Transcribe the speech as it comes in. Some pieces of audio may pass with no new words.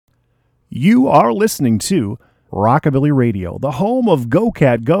You are listening to Rockabilly Radio, the home of Go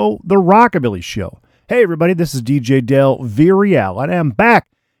Cat Go, the Rockabilly Show. Hey everybody, this is DJ Del Villarreal, and I'm back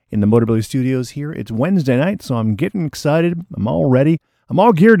in the Motorbilly Studios here. It's Wednesday night, so I'm getting excited. I'm all ready. I'm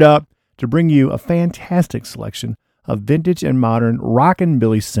all geared up to bring you a fantastic selection of vintage and modern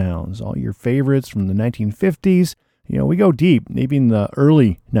rockabilly sounds. All your favorites from the 1950s. You know, we go deep, maybe in the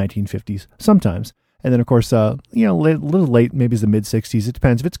early 1950s sometimes. And then, of course, a little late, maybe it's the mid-60s. It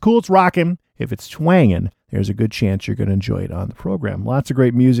depends. If it's cool, it's rocking. If it's twanging, there's a good chance you're going to enjoy it on the program. Lots of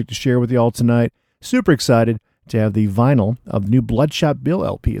great music to share with you all tonight. Super excited to have the vinyl of the new Bloodshot Bill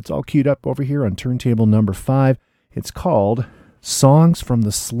LP. It's all queued up over here on turntable number 5. It's called Songs from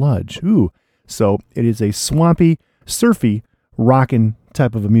the Sludge. Ooh, so it is a swampy, surfy, rockin'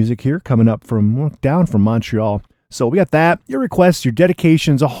 type of a music here coming up down from Montreal. So we got that, your requests, your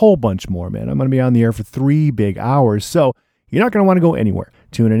dedications, a whole bunch more, man. I'm going to be on the air for 3 big hours, so you're not going to want to go anywhere.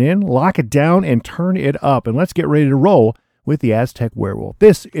 Tune it in, lock it down, and turn it up, and let's get ready to roll with the Aztec Werewolf.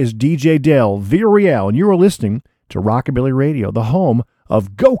 This is DJ Del Villarreal, and you are listening to Rockabilly Radio, the home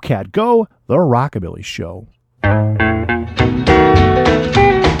of Go Cat Go, the Rockabilly Show. You've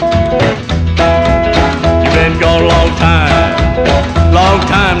been gone a long time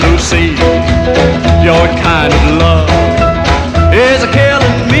no see. Your kind of love is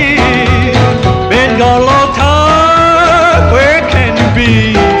a-killing me. Been gone a long time, where can you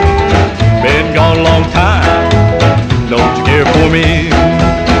be? Been gone a long time, don't you care for me?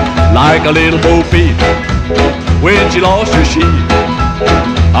 Like a little Bo Peep, when she lost her sheep.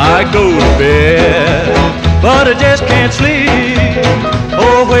 I go to bed, but I just can't sleep.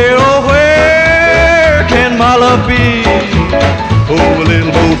 Oh where can my love be? Oh, a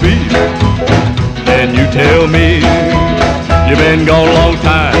little Bo Peep, and you tell me you've been gone a long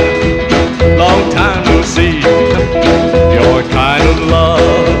time no see. Your kind of love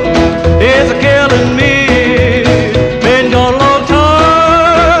is a-killing me. Been gone a long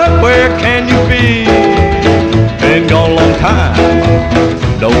time, where can you be? Been gone a long time,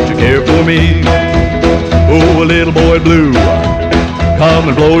 don't you care for me? Oh, a little boy blue, come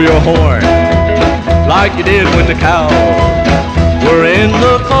and blow your horn, like you did when the cows were in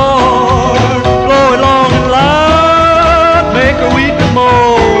the corn. Blow it long and loud, make her weep and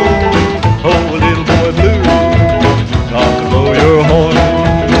moan. Oh, a little boy blue, come and blow your horn.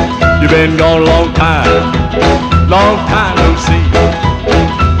 You've been gone a long time no see.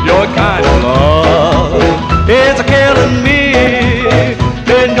 Your kind of love is a-killing me.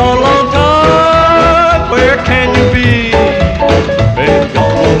 Been gone a long time, where can you be? Been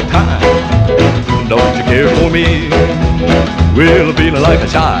gone a long time, don't you care for me? Well, feeling like a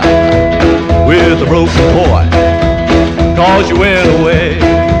child with a broken toy, 'cause you went away,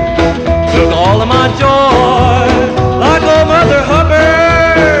 took all of my joy. Like old Mother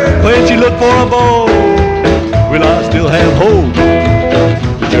Hubbard when she looked for a bow. Well, I still have hope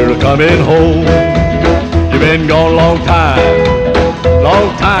that you're coming home. You've been gone a long time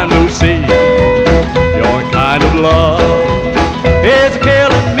no see. Your kind of love is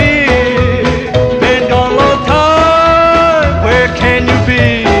killing me. Been gone a long time, where can you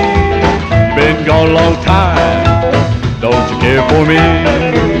be? Been gone a long time, don't you care for me?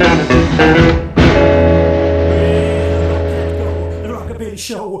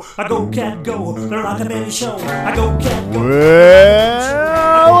 Show. I go cat go, the Rockabilly Show. I go cat go.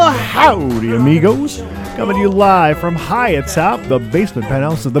 Well, howdy amigos. Coming to you live from high atop the basement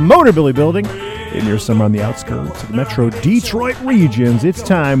penthouse of the Motorbilly Building in near somewhere on the outskirts of the Metro Detroit regions. It's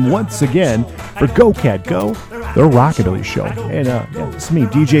time once again for Go Cat Go, the Rockabilly Show. And it's me,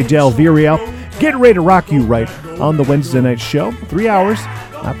 DJ Del Villarreal, getting ready to rock you right on the Wednesday night show. 3 hours.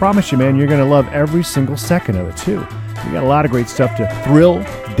 I promise you, man, you're going to love every single second of it, too. We got a lot of great stuff to thrill,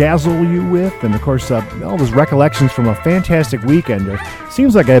 dazzle you with, and of course, all those recollections from a fantastic weekend. It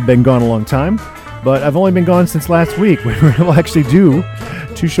seems like I've been gone a long time, but I've only been gone since last week. We were able to actually do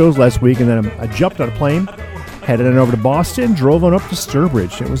 2 shows last week, and then I jumped on a plane, headed on over to Boston, drove on up to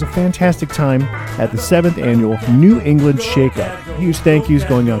Sturbridge. It was a fantastic time at the 7th annual New England Shake-Up. Huge thank yous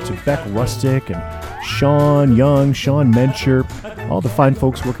going out to Beck Rustick and Sean Young, Sean Mencher, all the fine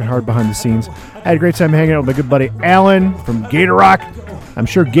folks working hard behind the scenes. I had a great time hanging out with my good buddy Alan from Gator Rock. I'm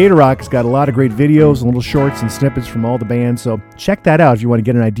sure Gator Rock has got a lot of great videos and little shorts and snippets from all the bands, so check that out if you want to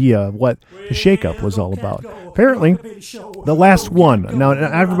get an idea of what the Shake-Up was all about. Apparently, the last one. Now,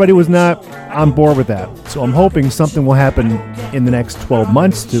 everybody was not on board with that, so I'm hoping something will happen in the next 12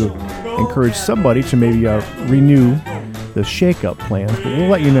 months to encourage somebody to maybe renew the Shake-Up plans, but we'll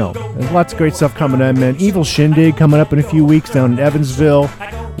let you know. There's lots of great stuff coming up, man. Evil Shindig coming up in a few weeks down in Evansville.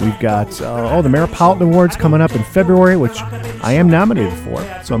 We've got the Metropolitan Awards coming up in February, which I am nominated for.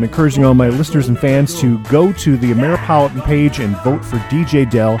 So I'm encouraging all my listeners and fans to go to the Ameripolitan page and vote for DJ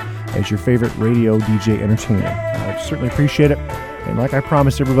Dell as your favorite radio DJ entertainer. I certainly appreciate it. And like I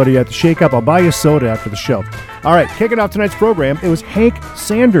promised everybody at the Shake Up, I'll buy you a soda after the show. All right, kicking off tonight's program, it was Hank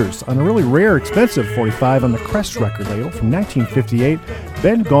Sanders on a really rare, expensive 45 on the Crest record label from 1958.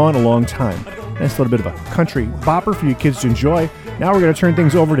 Been gone a long time. Nice little bit of a country bopper for you kids to enjoy. Now we're going to turn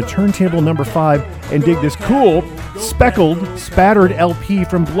things over to turntable number 5 and dig this cool, speckled, spattered LP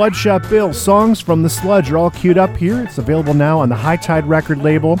from Bloodshot Bill. Songs from the Sludge are all queued up here. It's available now on the High Tide record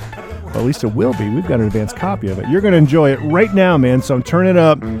label. Well, at least it will be. We've got an advanced copy of it. You're going to enjoy it right now, man, so turn it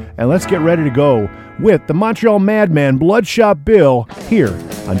up, and let's get ready to go with the Montreal Madman, Bloodshot Bill, here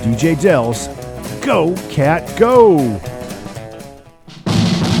on DJ Dell's Go Cat Go!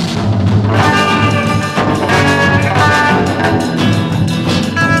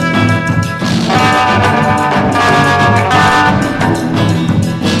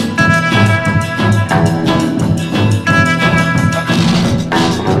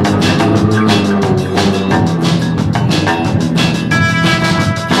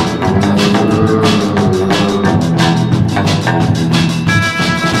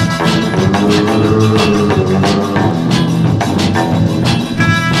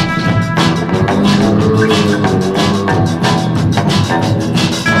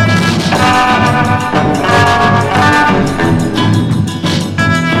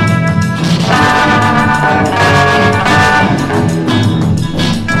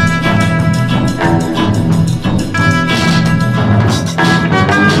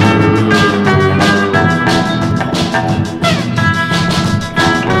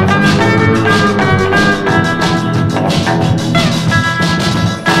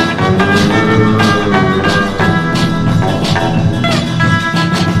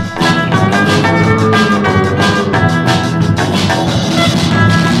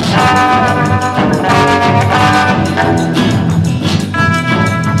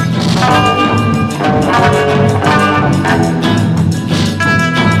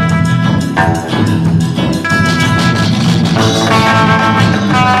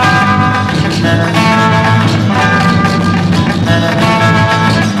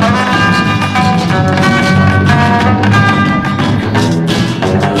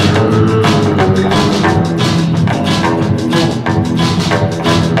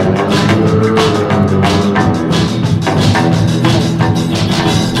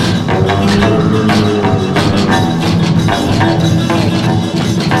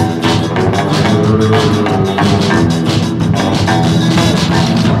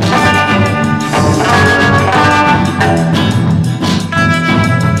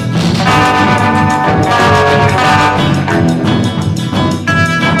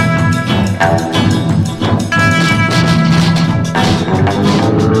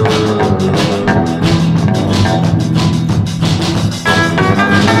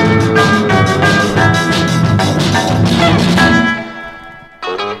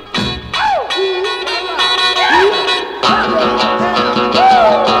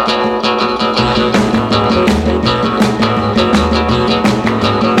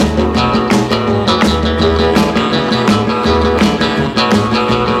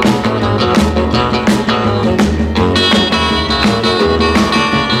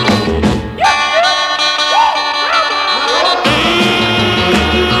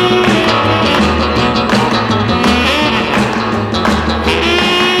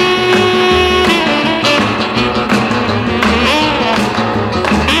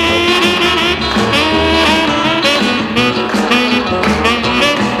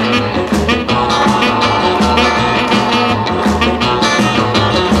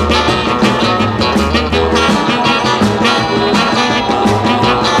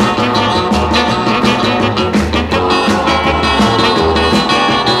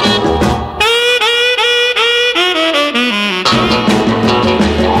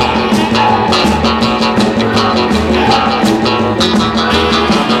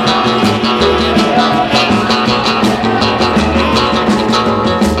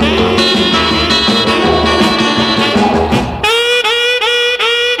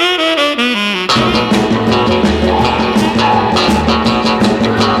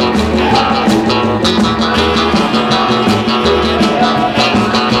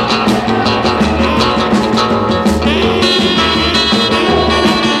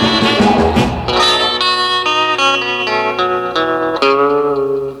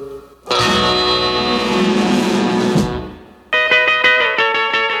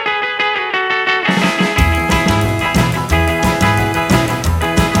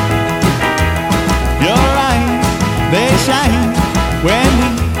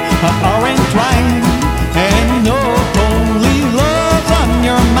 are entwined, and you know only love's on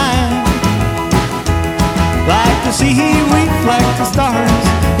your mind. Like to see reflect the stars,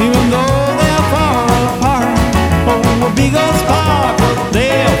 even though they're far apart. Oh, a big old spark was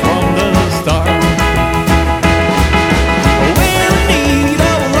there from the start. We're in need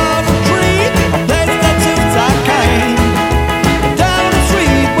of a love retreat, a place that suits our kind. Down the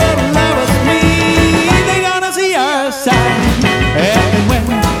street where the lovers meet, they're gonna see our sign. And when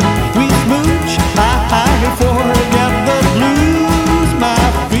we smooch, I forget the blues. My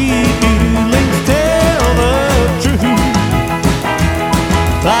feelings tell the truth.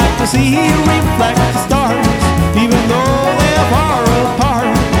 Like to see reflect the stars, even though they're far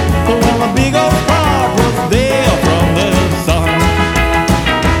apart. Well, a big old spark was there from the start.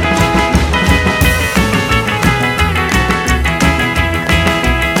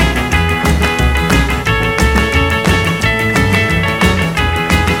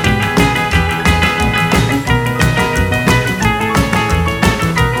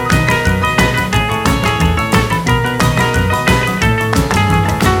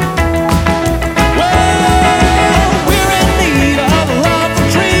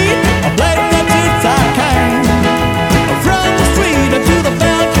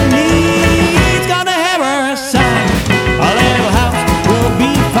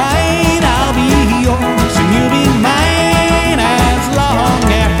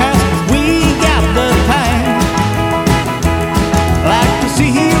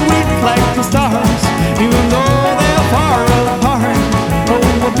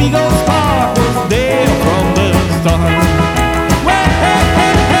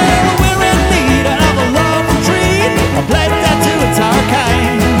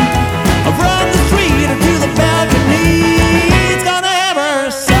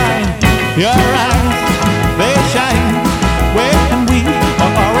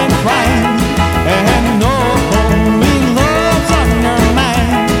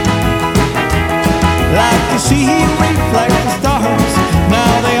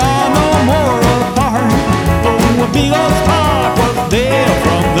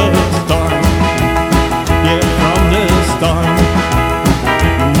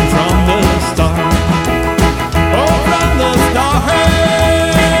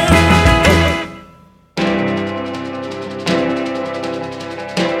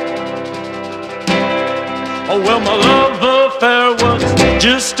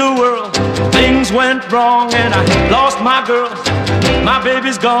 Wrong and I lost my girl. My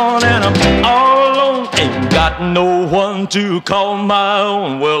baby's gone and I'm all alone. Ain't got no one to call my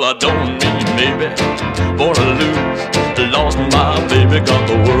own. Well, I don't need baby for to lose. Lost my baby, got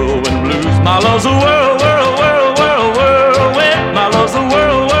the whirlwind blues. My love's a whirlwind. My love's a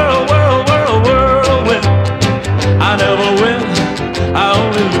whirlwind. I never win, I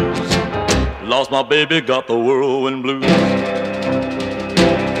only lose. Lost my baby, got the whirlwind blues.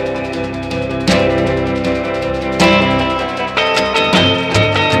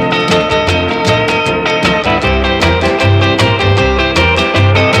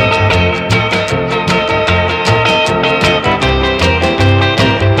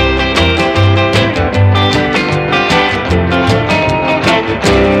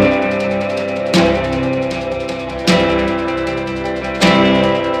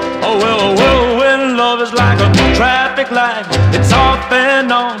 Life, it's off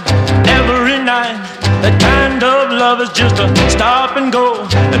and on every night. That kind of love is just a stop and go.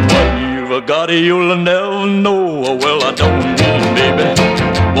 And what you've got, you'll never know. Well, I don't need baby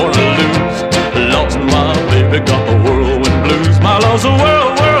for to lose. Lost my baby, got the whirlwind blues. My love's a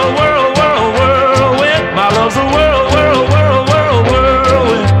whirlwind. My love's a whirlwind.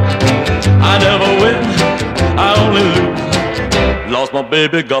 I never win, I only lose. Lost my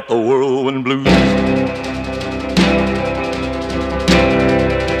baby, got the whirlwind blues.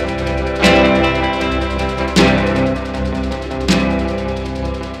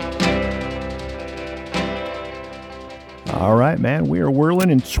 All right, man, we are whirling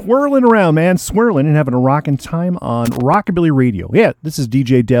and swirling around, man, swirling and having a rocking time on Rockabilly Radio. Yeah, this is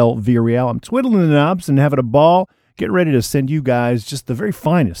DJ Del Villarreal. I'm twiddling the knobs and having a ball, getting ready to send you guys just the very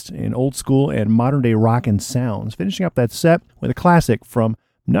finest in old school and modern day rockin' sounds. Finishing up that set with a classic from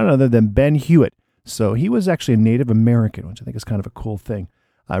none other than Ben Hewitt. So he was actually a Native American, which I think is kind of a cool thing.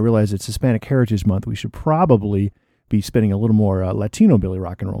 I realize it's Hispanic Heritage Month. We should probably be spending a little more Latino Billy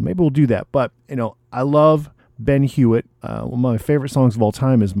rock and roll. Maybe we'll do that. But, you know, I love Ben Hewitt. One of my favorite songs of all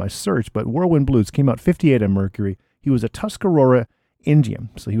time is My Search, but Whirlwind Blues came out 58 on Mercury. He was a Tuscarora Indian,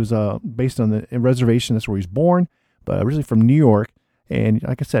 so he was based on the reservation. That's where he was born, but originally from New York. And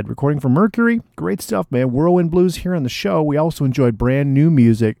like I said, recording for Mercury, great stuff, man. Whirlwind Blues here on the show. We also enjoyed brand new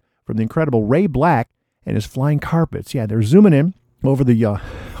music from the incredible Ray Black and his Flying Carpets. Yeah, they're zooming in over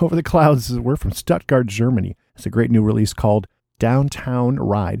the clouds. We're from Stuttgart, Germany. It's a great new release called Downtown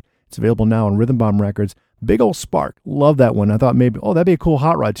Ride. It's available now on Rhythm Bomb Records. Big Ol' Spark. Love that one. I thought maybe, that'd be a cool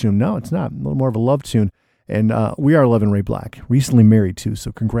hot rod tune. No, it's not. A little more of a love tune. And we are loving Ray Black. Recently married, too,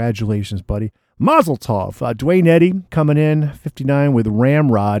 so congratulations, buddy. Mazel Tov. Dwayne Eddy coming in, 59 with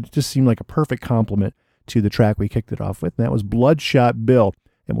Ramrod. Just seemed like a perfect compliment to the track we kicked it off with. And that was Bloodshot Bill.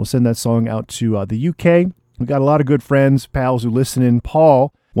 And we'll send that song out to the UK. We got a lot of good friends, pals who listen in.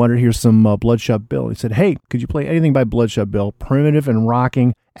 Paul wanted to hear some Bloodshot Bill. He said, hey, could you play anything by Bloodshot Bill? Primitive and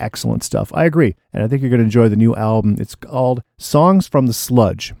rocking. Excellent stuff. I agree. And I think you're going to enjoy the new album. It's called Songs from the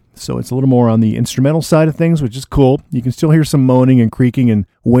Sludge. So it's a little more on the instrumental side of things, which is cool. You can still hear some moaning and creaking and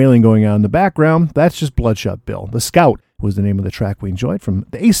wailing going on in the background. That's just Bloodshot Bill. The Scout was the name of the track we enjoyed from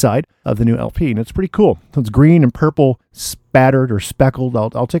the A-side of the new LP, and it's pretty cool. So it's green and purple spattered or speckled.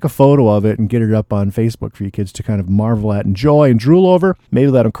 I'll take a photo of it and get it up on Facebook for you kids to kind of marvel at, enjoy, and drool over.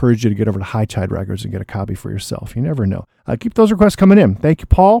 Maybe that'll encourage you to get over to High Tide Records and get a copy for yourself. You never know. Keep those requests coming in. Thank you,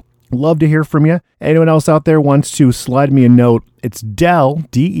 Paul. Love to hear from you. Anyone else out there wants to slide me a note, it's Del,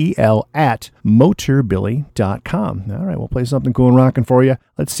 D-E-L, at motorbilly.com. All right, we'll play something cool and rocking for you.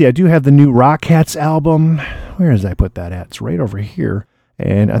 Let's see, I do have the new Rock Cats album. Where did I put that at? It's right over here.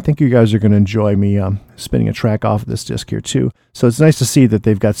 And I think you guys are going to enjoy me spinning a track off of this disc here, too. So it's nice to see that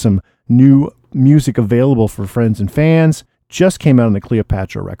they've got some new music available for friends and fans. Just came out on the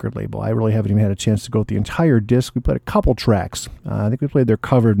Cleopatra record label. I really haven't even had a chance to go with the entire disc. We played a couple tracks. I think we played their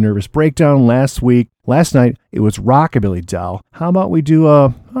cover of Nervous Breakdown last week. Last night, it was Rockabilly Doll. How about we do,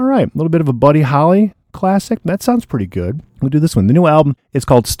 a little bit of a Buddy Holly classic? That sounds pretty good. We'll do this one. The new album is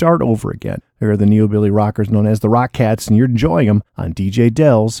called Start Over Again. They're the Neobilly rockers known as the Rock Cats, and you're enjoying them on DJ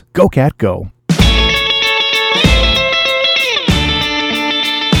Del's Go Cat Go.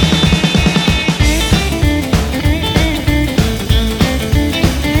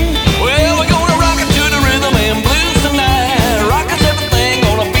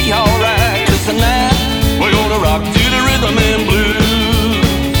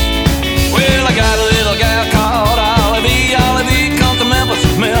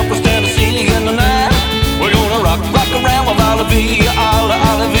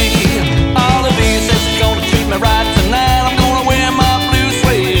 Olivia says she's gonna treat me right tonight. I'm gonna wear my blue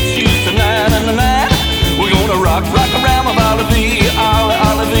suede shoes tonight. And tonight we're gonna rock around with Olivia.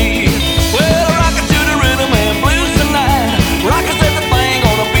 Well, rockin' to the rhythm and blues tonight. Rockin' says the thing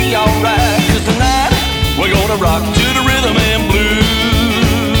gonna be alright. 'Cause tonight we're gonna rock to the rhythm and blues.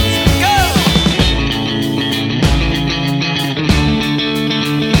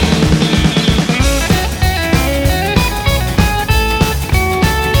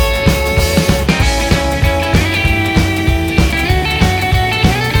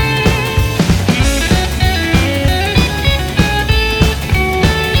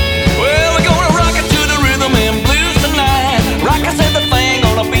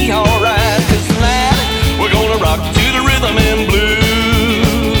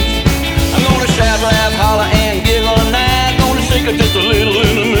 Just a little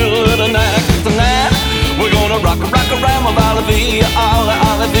in the middle of the night. 'Cause tonight we're gonna rock around with Olivia.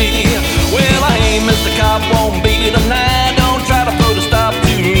 Well, I ain't Mr. Cop, won't be tonight. Don't try to put a stop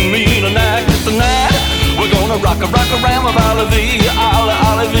to me tonight. 'Cause tonight we're gonna rock around with Olivia.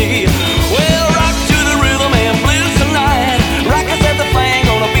 Well, rock to the rhythm and blues tonight. Rock us at the thing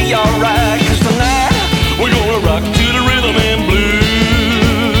gonna be alright. 'Cause tonight we're gonna rock to the rhythm and blues.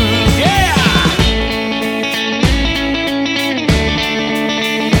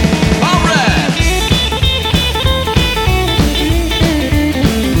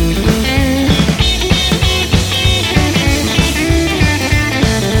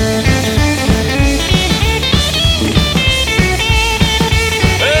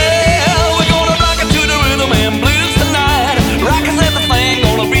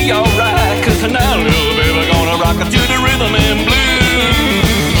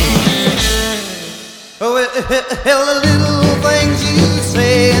 Hell, the little things you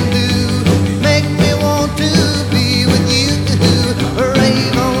say and do make me want to be with you.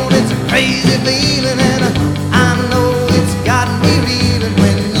 Rave on, it's a crazy feeling, and I know it's got me reeling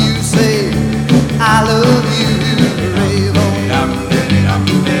when you say I love you. Rave on.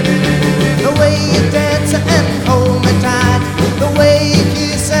 The way you dance and hold me tight, the way you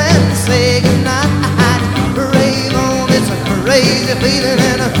kiss and say goodnight. Rave on, it's a crazy feeling,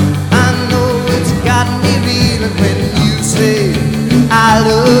 and I know it's got me reeling when you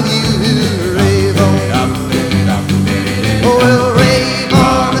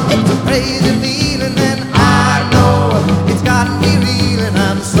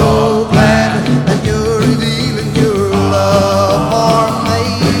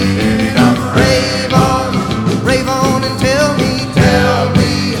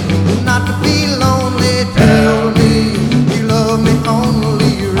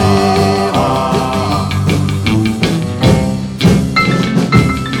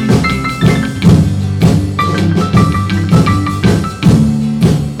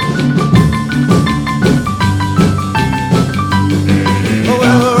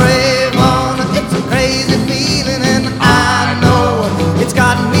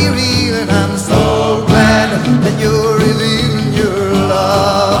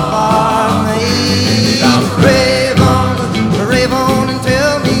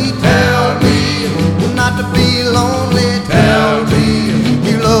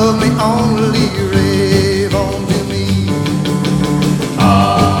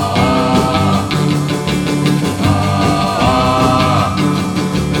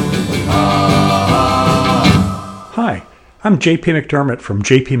I'm J.P. McDermott from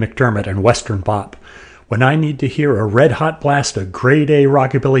J.P. McDermott and Western Bop. When I need to hear a red-hot blast of grade-A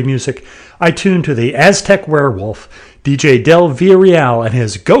rockabilly music, I tune to the Aztec Werewolf, DJ Del Villarreal and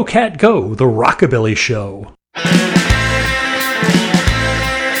his Go Cat Go, the Rockabilly Show.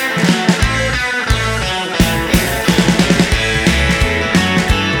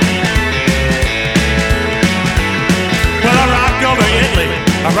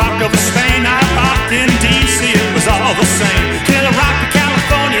 I rocked over Spain, I rocked in D.C., it was all the same. Till I rocked to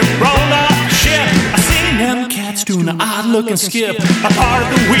California, rolled off the ship. I seen them cats doing an odd-looking skip. I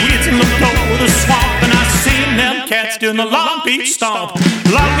parted the weeds and looked over the swamp, and I seen them cats doing the Long Beach Stomp.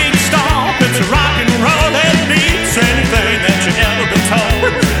 Long Beach Stomp, it's a rock and roll that beats anything that you ever been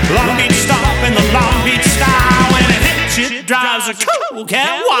told. Long Beach Stomp in the Long Beach style, when it hits you, it drives a cool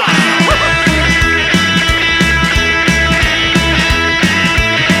cat wild.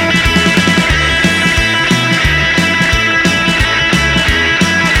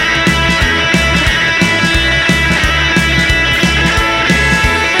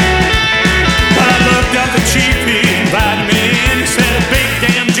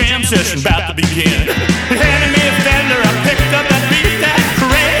 Session about to begin. He handed me a fender, I picked up that beat, that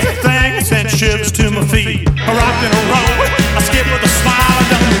crazy thing sent shivers to my feet. I rocked and I rolled, I skipped with a smile, I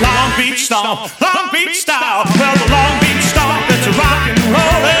done the Long Beach Stomp, Long Beach style. Well, the Long Beach Stomp, it's a rock and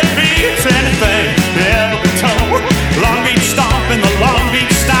roll that beats anything you ever been told. Long Beach Stomp in the Long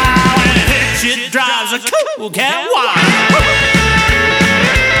Beach style, and it hits you, it drives a cool cat wild.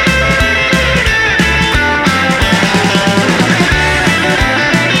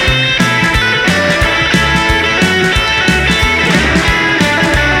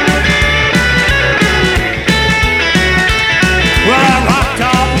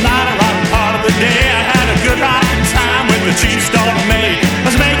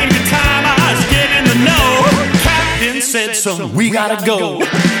 So we gotta go.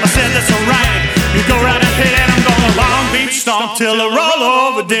 I said that's alright. You go right ahead. I'm gonna Long Beach Stomp till I roll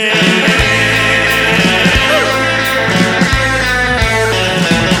over dead.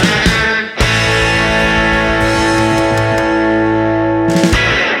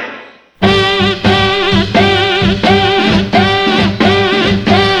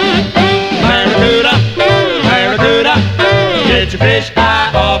 Barracuda, Barracuda, get your fish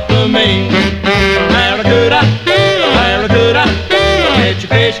eye off of me. Barracuda, Barracuda, get your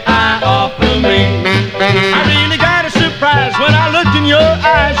fish eye off of me. I really got a surprise when I looked in your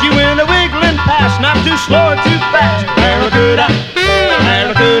eyes. You went a wiggling past, not too slow or too fast. Barracuda,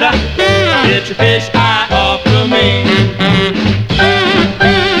 Barracuda, get your fish eye off of me.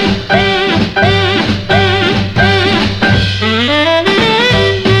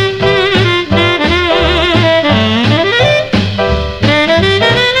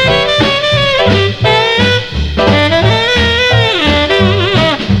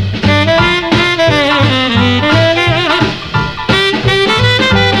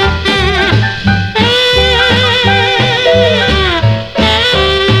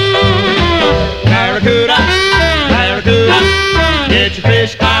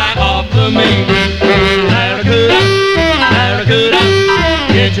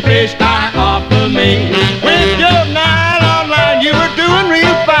 Fish eye off of me. With your nylon line, you were doing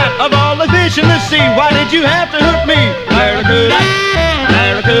real fine. Of all the fish in the sea, why did you have to hook me? Barracuda,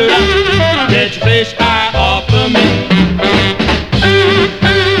 Barracuda, get your fish eye off of me.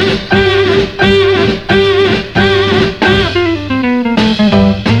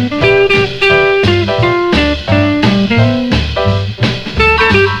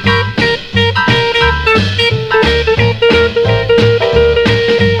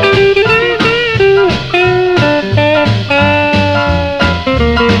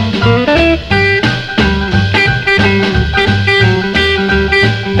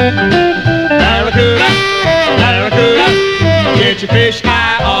 Get your fish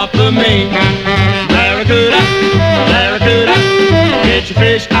eye off of me. Barracuda, Barracuda, get your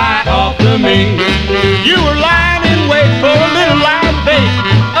fish eye off of me. You were lying in wait for a little live bait,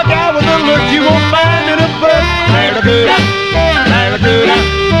 a guy with a look you won't find in a book. Barracuda, Barracuda,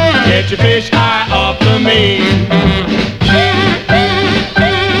 get your fish eye off of me.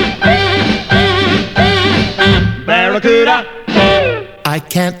 Barracuda. I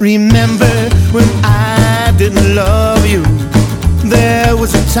can't remember when I didn't love you. There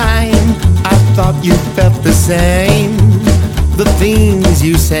was a time I thought you felt the same. The things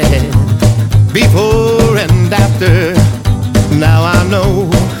you said before and after, now I know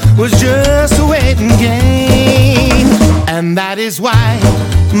was just a waiting game. And that is why,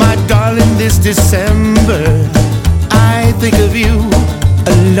 my darling, this December I think of you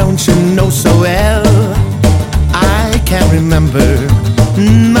alone, you know so well. I can't remember.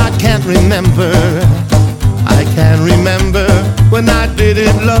 I can't remember. I can't remember when I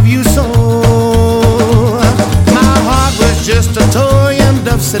didn't love you so. My heart was just a toy end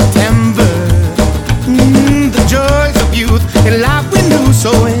of September. The joys of youth and life we knew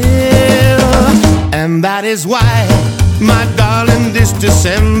so well. And that is why, my darling, this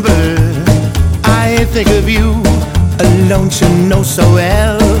December I think of you alone, you know so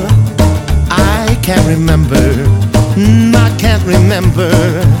well. I can't remember. I can't remember.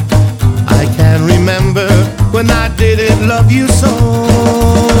 I can't remember when I didn't love you so.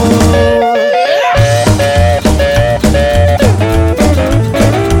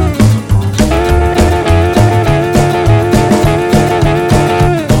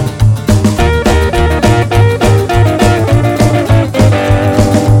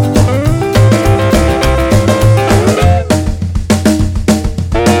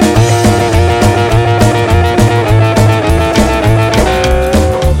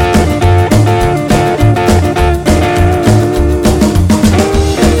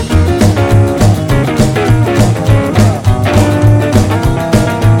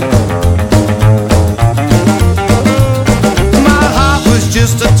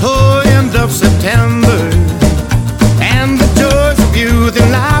 Just a toy end of September, and the joys of youth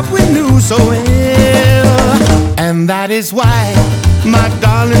and life we knew so well. And that is why, my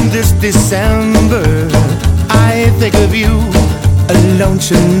darling, this December I think of you alone,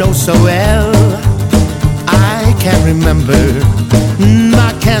 you know so well. I can't remember.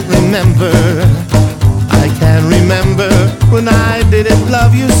 I can't remember. I can't remember when I didn't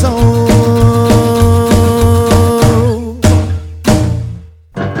love you so.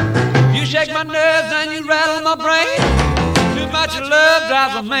 Shake my nerves and you rattle my brain. Too much of love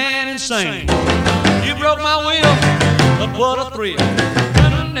drives a man insane. You broke my will, but what a thrill.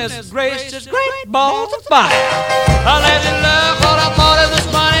 Goodness gracious, great balls of fire. I let you love what I thought it was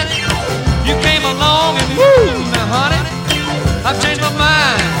funny. You came along and woo, now honey, I've changed my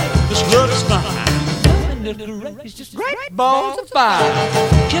mind. This love is fine. Goodness gracious, great balls of fire.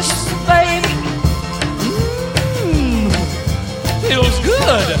 Kiss me, baby. Feels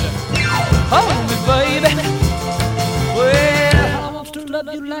good. Hold me, baby. Well, I want to love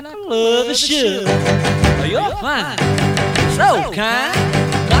you like I love a should. You're fine, so kind.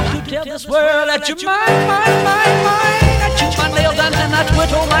 Got to tell this world that you're mine, mine, mine, mine. I chew my nails down and I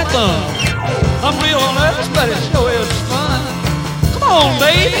twiddle my thumb. I'm real nervous, but it sure is fun. Come on,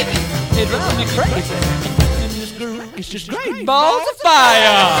 baby. It drives me crazy. And it's just great balls of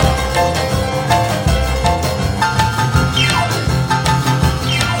fire.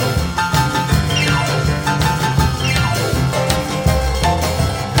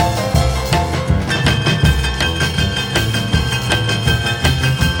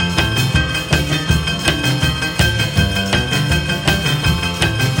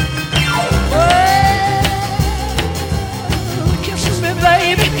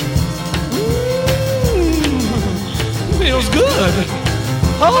 Good.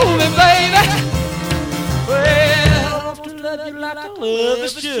 Hold me, baby. Well, I want to love you like I love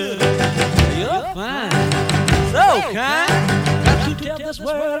is should. You're fine, so kind. Got to tell this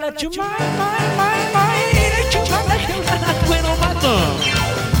world that you're mine, mine, mine, mine. That you're my nails and I twin on my thumb.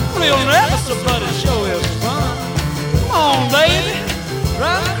 Real nervous, but it sure is fun. Come on, baby,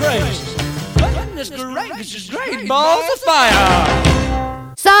 drive me crazy. Goodness gracious, great balls of fire.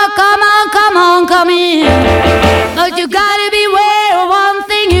 So come on in. But you gotta beware of one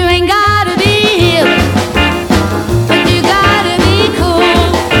thing, you ain't gotta be hip. But you gotta be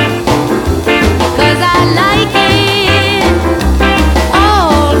cool. 'Cause I like it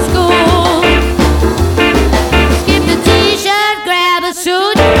old school. Skip the t-shirt, grab a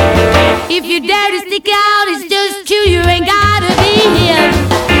suit. If you dare to stick out, it's just you. You ain't gotta be hip.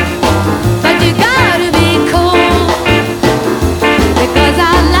 But you gotta be cool. Because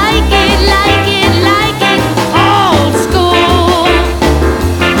I like it, like it, like it old school.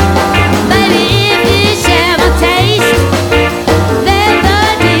 Baby, if you share my taste, then the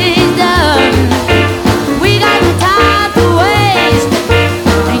deal's done. We got no time to waste.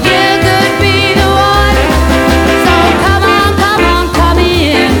 You could be the one. So come on, come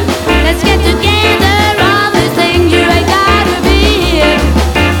in. Let's get together on this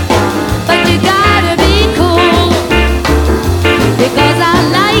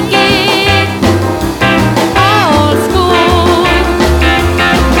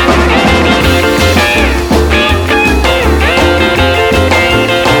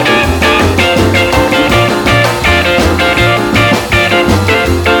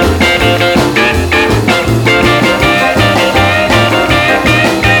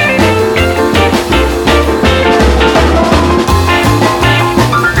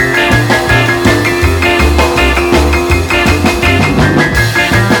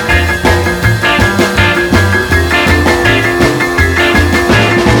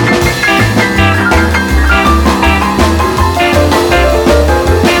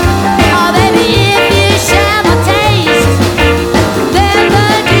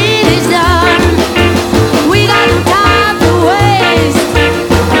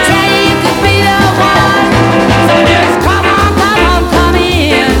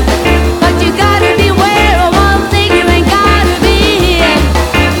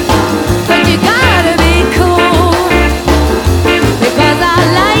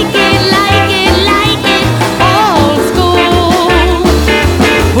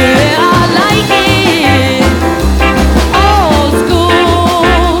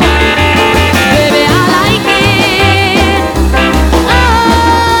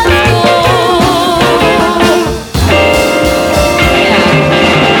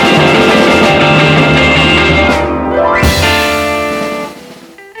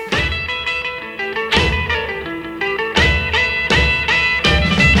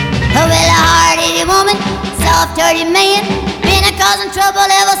off dirty man. Been a causing trouble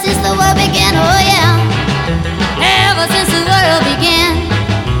ever since the world began, oh yeah. Ever since the world began.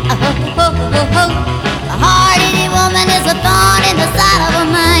 Oh, oh, oh, oh, oh. A hard-hitting woman is a thorn in the side of a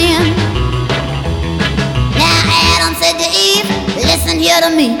man. Now Adam said to Eve, listen here to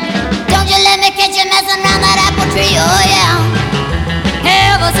me. Don't you let me catch you messing around that apple tree, oh yeah.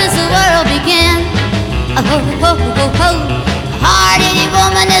 Ever since the world began. Oh, oh, oh, oh, oh. A hard-hitting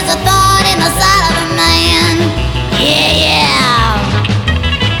woman is a thorn in the side of a man. Yeah, yeah.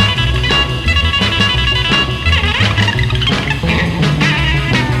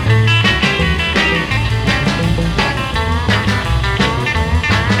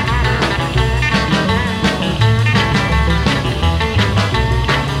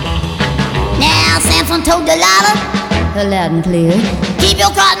 Samson told Delilah, loud and clear, keep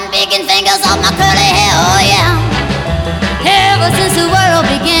your cotton picking fingers off my curly hair, oh yeah. Ever since the world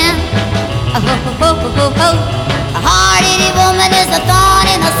began, oh, oh, oh, oh, oh. A hard-hitting woman is a thorn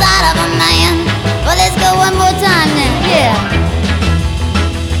in the side of a man. Well, let's go one more time now, yeah.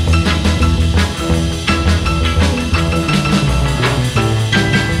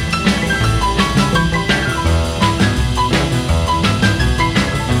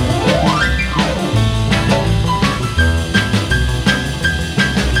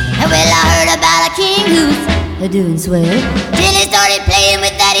 King who's doing swell. Till he started playing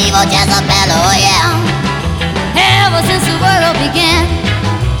with that evil Jezebel, oh yeah. Ever since the world began.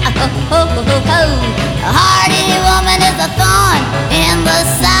 Oh, oh, oh, oh, oh. A hard-hitting woman is a thorn in the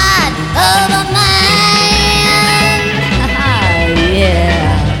side of a man. Yeah.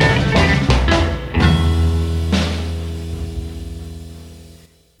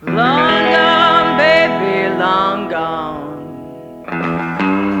 Long gone, baby, long gone.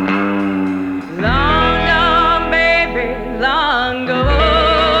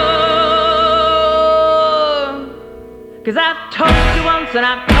 Cause I've told you once and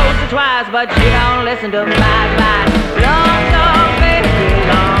I've told you twice, but you don't listen to my advice. Long gone, baby,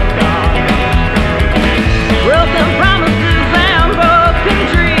 long gone. Broken promises and broken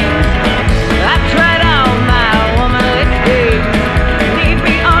dreams. I tried all my womanly schemes. Leave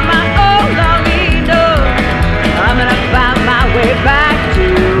me on my own, Lolita. I'm gonna find my way back to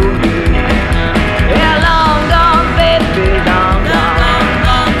you. Yeah, long gone, baby, long gone.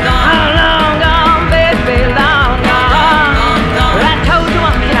 Long gone, baby, long gone.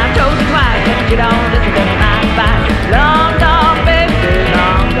 You don't listen to my advice. Long gone, baby,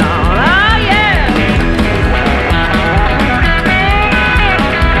 long gone. Oh yeah.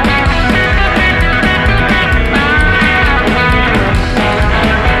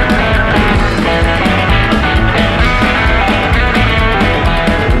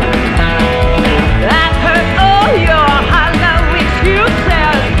 I've heard all your hollow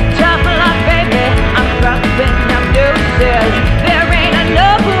excuses. Tough luck, baby, I'm dropping up deuces. There ain't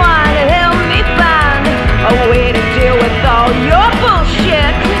enough wine to help me find a way to deal with all your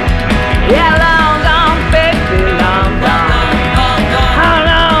bullshit. Yeah, long gone, baby, long gone.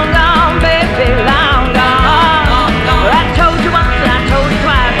 Long gone, baby, long gone. Well, I told you once and I told you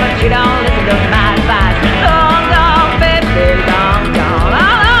twice, but you don't listen to my advice. Long gone, baby, long gone.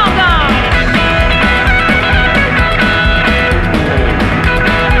 Long gone.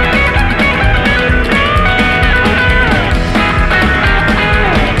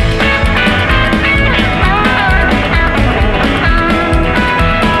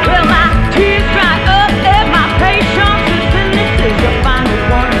 Well, my tears dry up and my patience is finished. You'll find the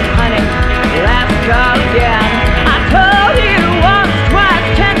one, honey. Last call again. I told you once, twice,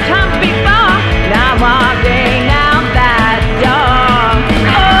 10 times before. Now I'm walking out that door.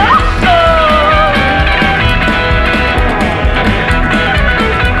 Oh, oh.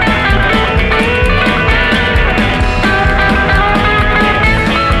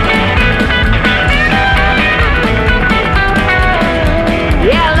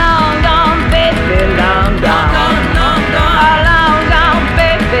 Yeah, long gone, baby, long gone. Long gone,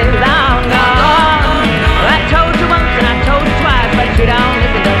 baby, long gone. I told you once and I told you twice, but you don't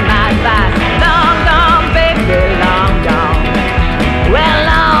listen to my advice. Long gone, baby, long gone. Well,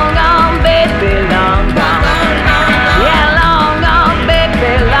 long gone, baby, long gone. Yeah, long gone,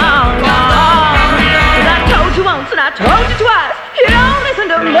 baby, long gone. 'Cause I told you once and I told you twice, you don't listen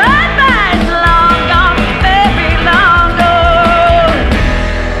to my advice. Long gone, baby, long gone.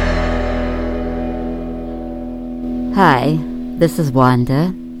 Hi, this is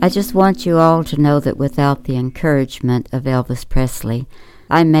Wanda. I just want you all to know that without the encouragement of Elvis Presley,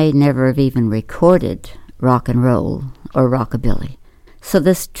 I may never have even recorded rock and roll or rockabilly. So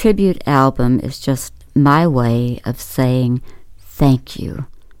this tribute album is just my way of saying thank you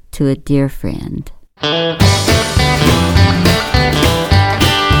to a dear friend. Elvis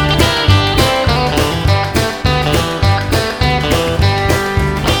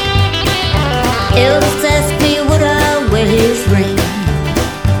asked me would I wear his ring.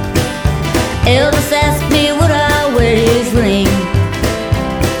 Elvis asked me would I wear his ring.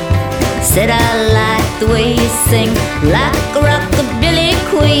 Said I like the way you sing, like a rockabilly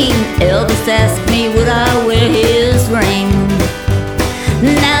queen. Elvis asked me would I wear his ring.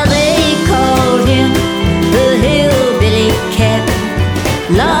 Now they called him the hillbilly cat,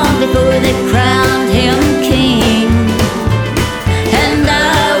 long before they crowned him king. And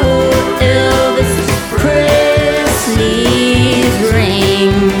I wore Elvis Presley's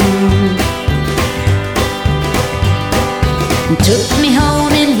ring. Took me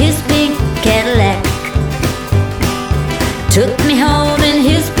home in his pink Cadillac. Took me home in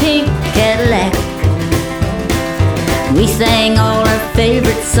his pink Cadillac. We sang all our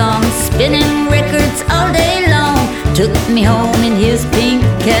favorite songs, spinning records all day long. Took me home in his pink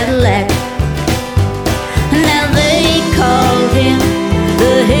Cadillac. Now they called him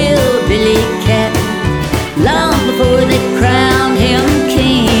the hillbilly cat, long before they crowned him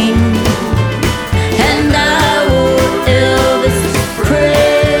king. And I wore Elvis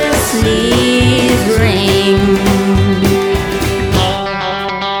Presley's ring.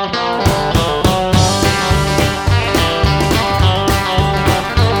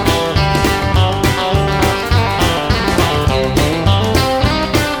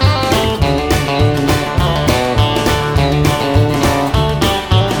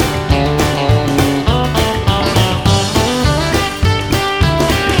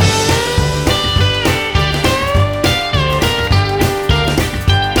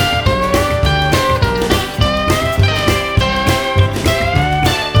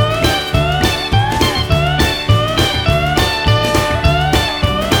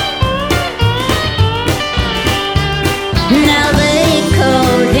 Now they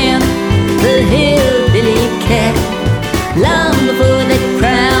called him the hillbilly cat, long before they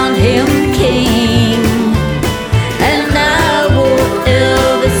crowned him king. And I wore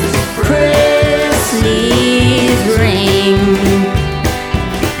Elvis Presley's ring.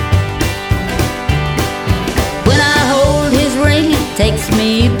 When I hold his ring, it takes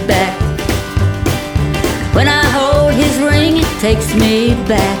me back. When I hold his ring, it takes me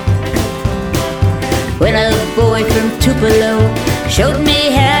back. When a boy from Tupelo showed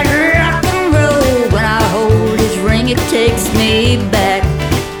me how to rock and roll. When I hold his ring, it takes me back.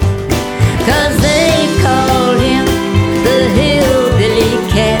 'Cause they called him the hillbilly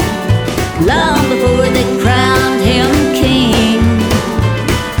cat, long before they crowned him king.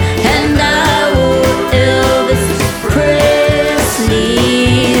 And I wore Elvis Presley's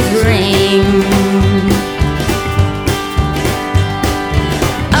ring.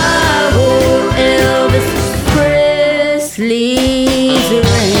 I wore Elvis Presley's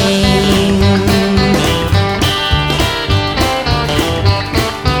ring.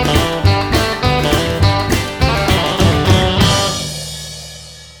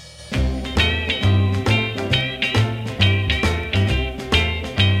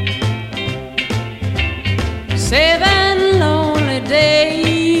 Seven lonely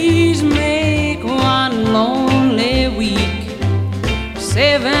days make one lonely week.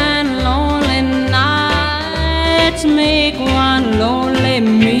 Seven lonely nights make one lonely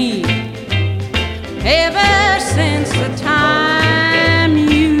me. Ever since the time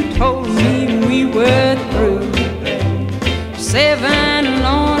you told me we were through, seven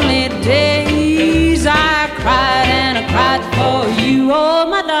lonely days I cried and I cried for you. Oh,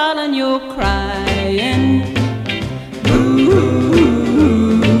 my darling, you're crying.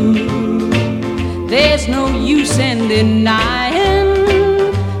 There's no use in denying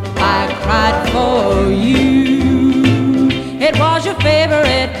I cried for you. It was your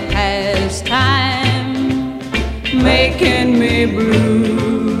favorite pastime, making me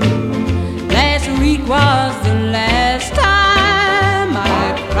blue. Last week was the last time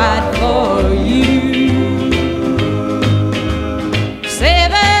I cried for you.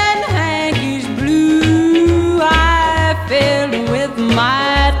 Seven hankies blue I filled with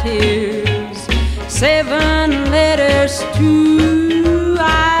my tears. Seven letters too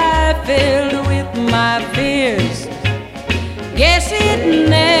I filled with my fears. Guess it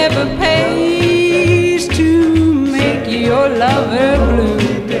never pays to make your lover blue.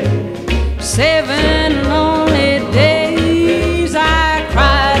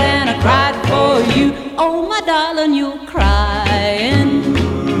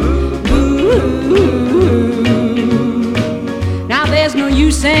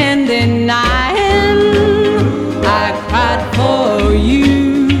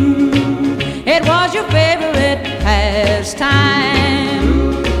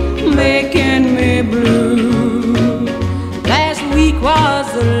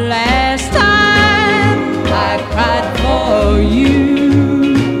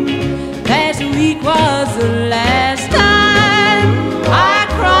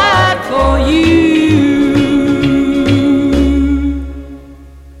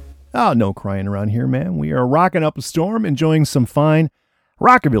 no crying around here, man. We are rocking up a storm, enjoying some fine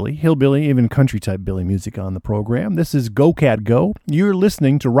rockabilly, hillbilly, even country-type billy music on the program. This is Go Cat Go. You're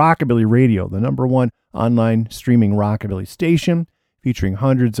listening to Rockabilly Radio, the number one online streaming rockabilly station, featuring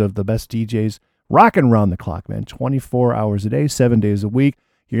hundreds of the best DJs rocking around the clock, man. 24 hours a day, 7 days a week.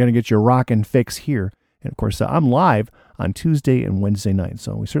 You're going to get your rockin' fix here. And, of course, I'm live on Tuesday and Wednesday night,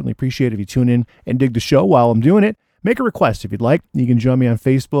 so we certainly appreciate it if you tune in and dig the show while I'm doing it. Make a request if you'd like. You can join me on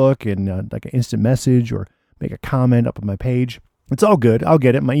Facebook and like an instant message or make a comment up on my page. It's all good. I'll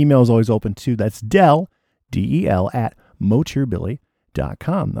get it. My email is always open, too. That's Del, D-E-L, at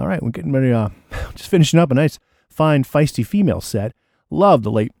motorbilly.com. All right, we're getting ready, just finishing up a nice, fine, feisty female set. Love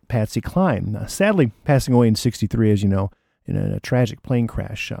the late Patsy Cline. Sadly, passing away in 63, as you know, in a tragic plane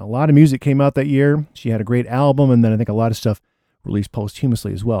crash. A lot of music came out that year. She had a great album, and then I think a lot of stuff released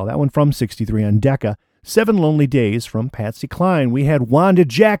posthumously as well. That one from 63 on Decca. 7 Lonely Days from Patsy Cline. We had Wanda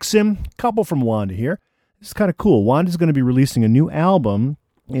Jackson, couple from Wanda here. It's kind of cool. Wanda's going to be releasing a new album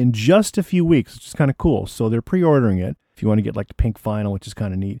in just a few weeks, which is kind of cool. So they're pre-ordering it. If you want to get like the pink vinyl, which is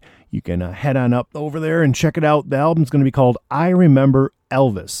kind of neat, you can head on up over there and check it out. The album's going to be called I Remember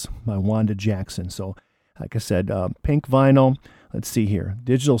Elvis by Wanda Jackson. So like I said, pink vinyl. Let's see here.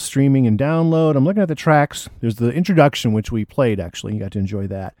 Digital streaming and download. I'm looking at the tracks. There's the introduction, which we played, actually. You got to enjoy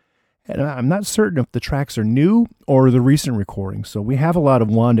that. And I'm not certain if the tracks are new or the recent recordings. So we have a lot of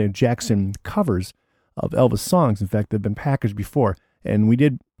Wanda Jackson covers of Elvis songs. In fact, they've been packaged before. And we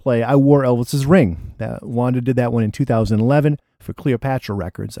did play I Wore Elvis's Ring. Wanda did that one in 2011 for Cleopatra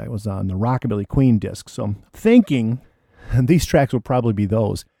Records. That was on the Rockabilly Queen disc. So I'm thinking these tracks will probably be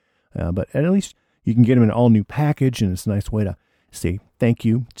those. But at least you can get them in an all-new package, and it's a nice way to say thank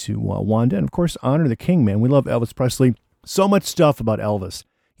you to Wanda. And, of course, honor the king, man. We love Elvis Presley. So much stuff about Elvis.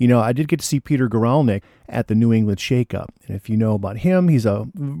 You know, I did get to see Peter Guralnick at the New England Shake-Up. And if you know about him, he's a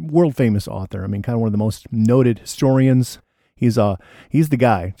world-famous author. I mean, kind of one of the most noted historians. He's the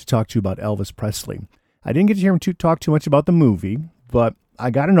guy to talk to about Elvis Presley. I didn't get to hear him talk too much about the movie, but I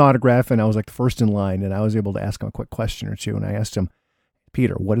got an autograph, and I was like the first in line, and I was able to ask him a quick question or two. And I asked him,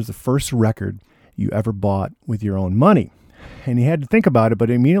 Peter, what is the first record you ever bought with your own money? And he had to think about it,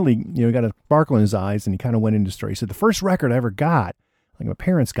 but immediately, he got a sparkle in his eyes, and he kind of went into the story. He said, the first record I ever got, like my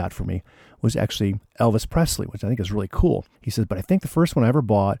parents got for me, was actually Elvis Presley, which I think is really cool. He says, but I think the first one I ever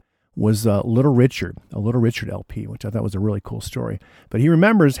bought was Little Richard, a Little Richard LP, which I thought was a really cool story. But he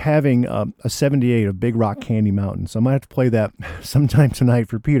remembers having a 78 of Big Rock Candy Mountain, so I might have to play that sometime tonight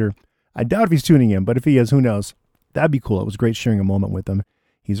for Peter. I doubt if he's tuning in, but if he is, who knows? That'd be cool. It was great sharing a moment with him.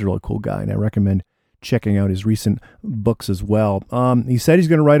 He's a really cool guy, and I recommend checking out his recent books as well. He said he's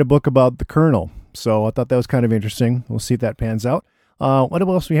going to write a book about the Colonel, so I thought that was kind of interesting. We'll see if that pans out. What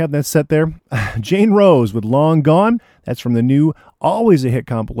else we have that set there? Jane Rose with Long Gone. That's from the new Always a Hit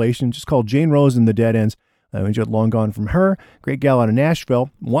compilation, just called Jane Rose and the Dead Ends. I enjoyed Long Gone from her. Great gal out of Nashville.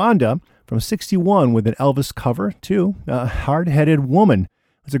 Wanda from 61 with an Elvis cover, too. Hard-Headed Woman.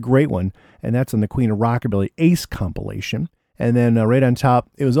 It's a great one, and that's on the Queen of Rockabilly Ace compilation. And then right on top,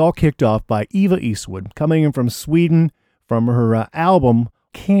 it was all kicked off by Eva Eastwood, coming in from Sweden from her album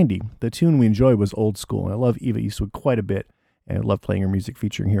Candy. The tune we enjoyed was Old School, and I love Eva Eastwood quite a bit. And I love playing her music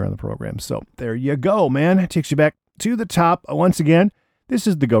featuring here on the program. So there you go, man. It takes you back to the top. Once again, this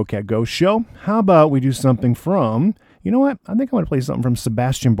is the Go Cat Go show. How about we do something from, you know what? I think I want to play something from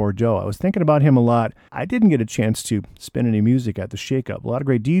Sebastian Bordeaux. I was thinking about him a lot. I didn't get a chance to spin any music at the Shake-Up. A lot of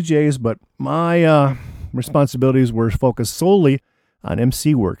great DJs, but my responsibilities were focused solely on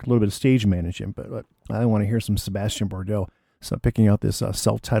MC work, a little bit of stage management. But I want to hear some Sebastian Bordeaux. So I'm picking out this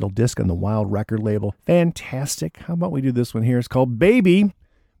self-titled disc on the Wild record label. Fantastic. How about we do this one here? It's called Baby,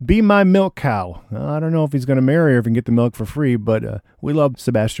 Be My Milk Cow. I don't know if he's going to marry her if he can get the milk for free, but we love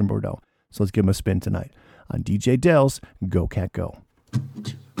Sebastian Bordeaux. So let's give him a spin tonight on DJ Dell's Go Cat Go.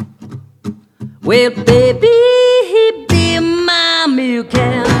 Well, baby, be my milk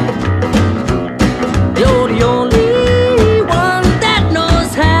cow. You're the only one that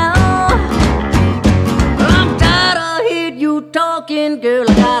knows how. Talking, girl,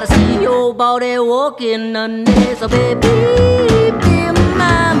 I gotta see your body walking on this. So baby, be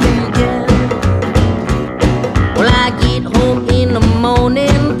my milk cow. Well, I get home in the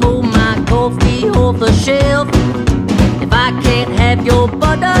morning, pull my coffee off the shelf. If I can't have your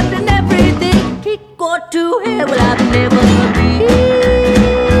butter, then everything can go to hell. Well, I've never been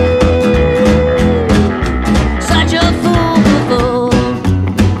such a fool before.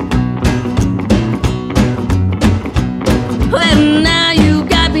 Well, now you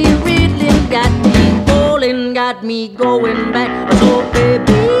got me riddling, got me falling, got me going back. So baby,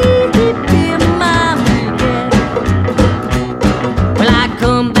 be my milk cow. Well, I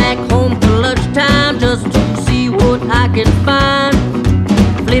come back home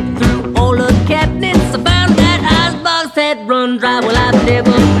well, I've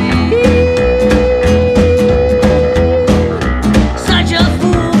never been such a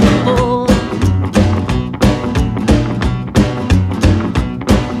fool before.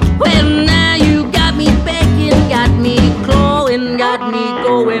 Well, now you got me begging, got me clawing, got me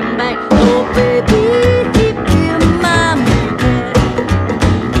going back. Oh, baby, keep in mind.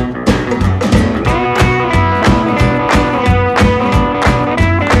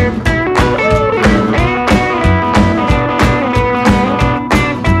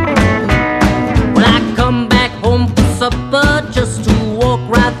 Well, I come back home for supper just to walk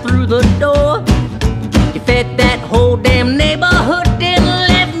right through the door. You fed that whole damn neighborhood, then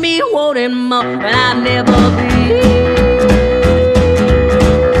left me wanting more, and I've never been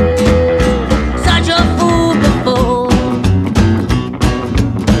such a fool before.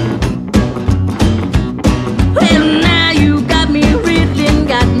 Well, now you got me riddling,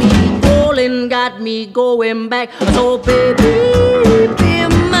 got me rolling, got me going back. So baby, be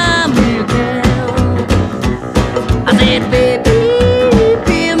my girl. I said, baby,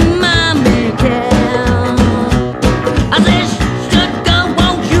 be my girl. I said, sugar,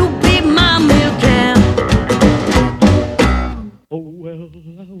 won't you be my girl? Oh, well,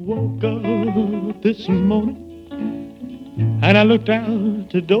 I woke up this morning and I looked out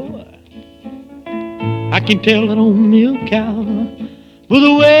the door. I can tell that old milk cow with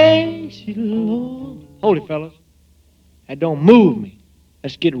the way she looks. Hold it, fellas. That don't move me.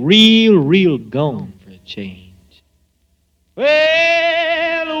 Let's get real gone for a change.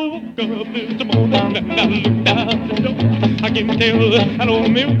 Well, I woke up this morning and I looked out the door. I can tell that old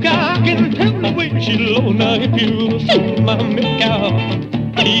milk cow. I can tell the way she looks. Now if you see my milk cow,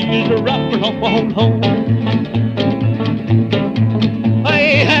 please run on home. I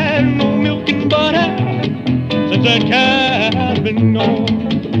ain't had no milk and butter since that cow's been gone.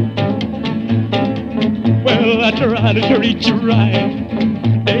 Well, I try to treat you right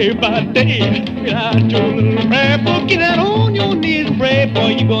day by day. I do a little prayer book, get out on your knees and pray, boy,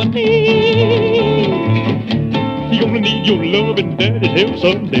 you're gonna need your love and daddy's help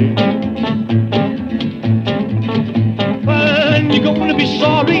someday. And you're gonna be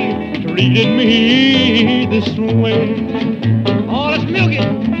sorry treating me this way. Oh, let's milk it.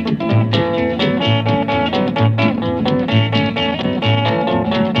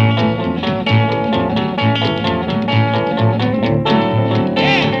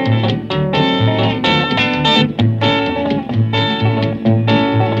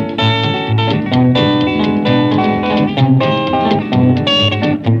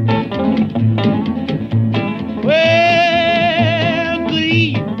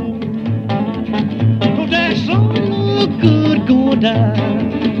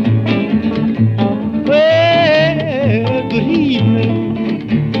 Well, good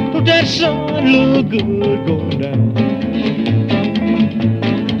evening. Don't that sun look good going down?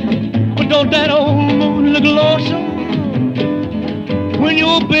 But don't that old moon look lonesome when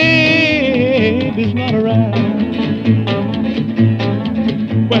your baby's not around?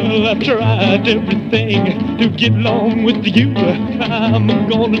 Well, I've tried everything to get along with you. I'm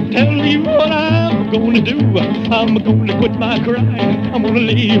gonna tell you what I'm gonna do. I'm gonna quit my crying. I'm gonna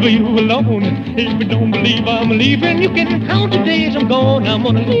leave you alone. If you don't believe I'm leaving, you can count the days I'm gone. I'm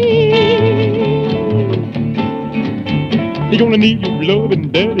gonna leave. You're gonna need your love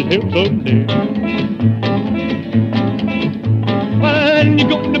and daddy's help someday. And you're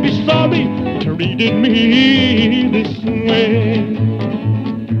gonna be sorry treating me this way.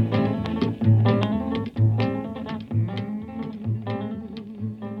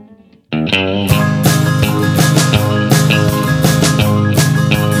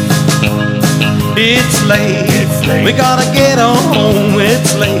 It's late. We gotta get on home.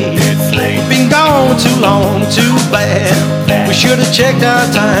 It's late. We've been gone too long, too bad. We should have checked our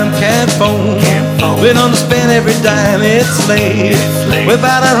time, can't phone. We don't spend every dime. It's late. We're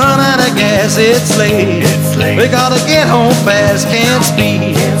about to run out of gas. It's late. We gotta get home fast, can't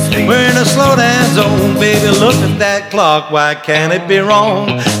speed. We're in a slow down zone, baby. Look at that clock. Why can't it be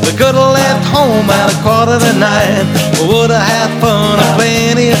wrong? We could have left home at 8:45. We would have had fun and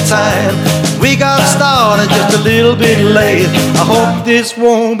plenty of time. We got started just a little bit late. I hope this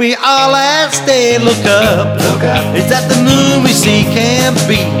won't be our last day. Look up, is that the moon we see? Can't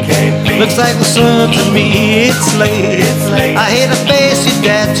be. Looks like the sun to me. It's late. I hate to face you,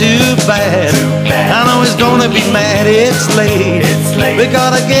 Dad, too bad. I know he's gonna be mad. It's late. We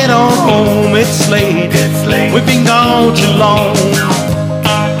gotta get on home. It's late. We've been gone too long.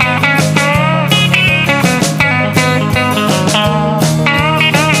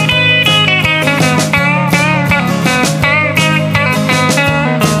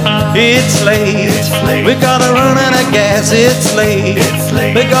 It's late. We gotta run out of gas. It's late.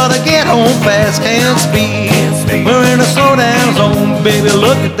 We gotta get home fast. Can't speed. We're in a slowdown zone, baby.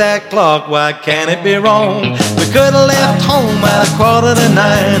 Look at that clock. Why can't it be wrong? We could have left home at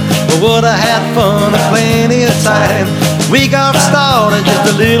 8:45. We would have had fun and plenty of time. We got started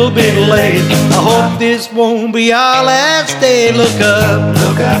just a little bit late. I hope this won't be our last day. Look up.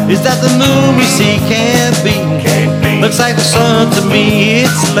 Is that the moon we see? Can't be. Looks like the sun to me.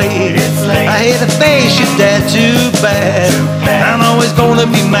 It's late. I hate to face you, Dad, too bad. I'm always gonna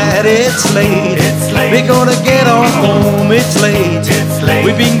be mad. It's late. We're gonna get on home. It's late.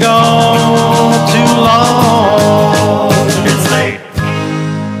 We've been gone too long. It's late.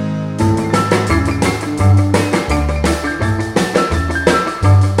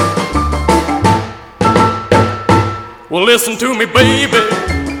 Well, listen to me, baby.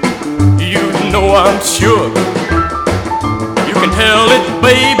 You know I'm sure. You can tell it,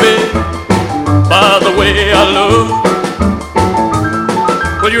 baby, by the way I look.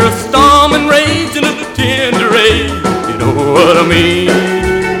 Well, you're a storm and rage and a tender age. You know what I mean?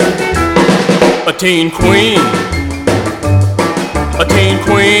 A teen queen. A teen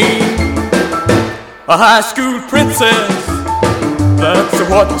queen. A high school princess. That's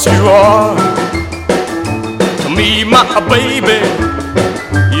what you are. Me, my baby,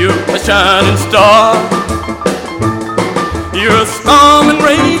 you're a shining star. You're a storm and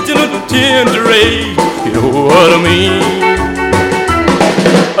rage and a tender age. You know what I mean?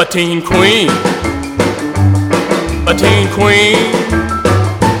 A teen queen. A teen queen.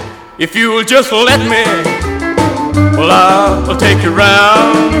 If you'll just let me, well, I'll take you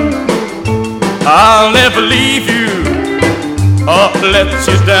round. I'll never leave you or let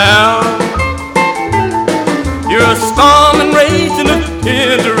you down. You're a storm and rage and a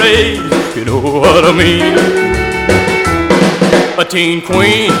tender age. You know what I mean? A teen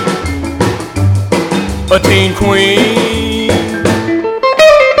queen. A teen queen.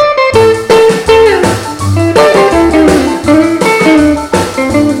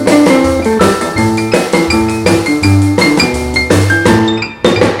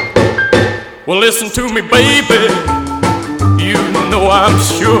 Well, listen to me, baby. You know I'm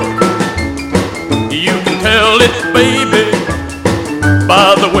sure. You can tell it, baby,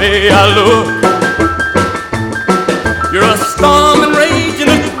 by the way I look. You're a storm and rage and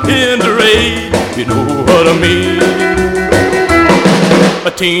a tender age. You know what I mean?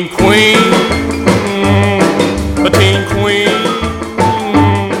 A teen queen. A teen queen.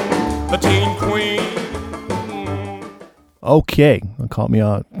 A teen queen. Okay, caught me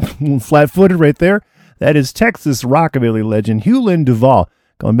flat-footed right there. That is Texas rockabilly legend Hugh Lynn Duval,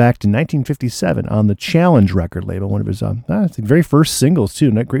 going back to 1957 on the Challenge record label, one of his very first singles,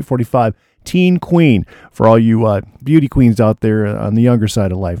 too. Great 45, Teen Queen, for all you beauty queens out there on the younger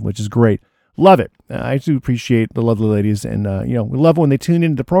side of life, which is great. Love it. I do appreciate the lovely ladies, and we love when they tune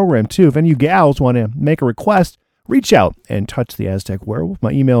into the program, too. If any of you gals want to make a request, reach out and touch the Aztec Werewolf.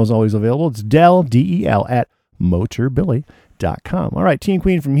 My email is always available. It's Del, D-E-L, at motorbilly.com. All right, Teen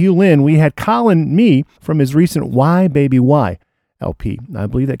Queen from Hugh Lynn. We had Colin Me from his recent Why Baby Why LP. I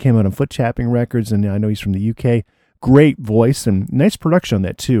believe that came out on Foot Tapping Records, and I know he's from the UK. Great voice and nice production on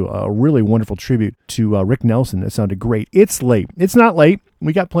that, too. A really wonderful tribute to Rick Nelson. That sounded great. It's late. It's not late.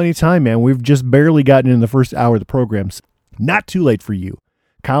 We got plenty of time, man. We've just barely gotten in the first hour of the programs. Not too late for you.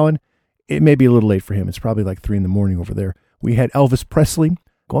 Colin, it may be a little late for him. It's probably like 3 a.m. over there. We had Elvis Presley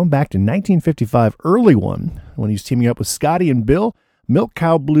going back to 1955, early one, when he's teaming up with Scotty and Bill. Milk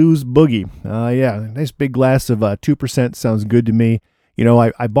Cow Blues Boogie. Yeah, nice big glass of 2% sounds good to me. You know,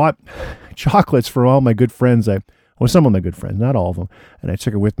 I bought chocolates for all my good friends. Some of my good friends, not all of them. And I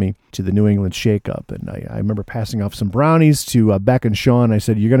took it with me to the New England Shake-Up. And I remember passing off some brownies to Beck and Sean. I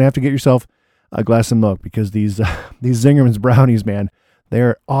said, you're going to have to get yourself a glass of milk because these Zingerman's brownies, man,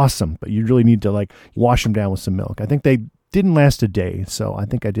 they're awesome. But you really need to wash them down with some milk. I think they didn't last a day, so I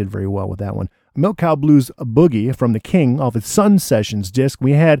think I did very well with that one. Milk Cow Blues Boogie from the King off his Sun Sessions disc.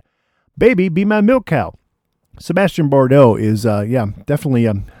 We had Baby Be My Milk Cow. Sebastian Bordeaux is, definitely,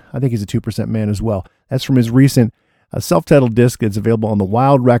 I think he's a 2% man as well. That's from his recent self-titled disc that's available on the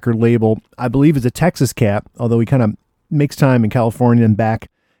Wild record label. I believe it's a Texas cat, although he kind of makes time in California and back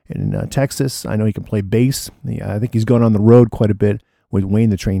in Texas. I know he can play bass. I think he's gone on the road quite a bit with Wayne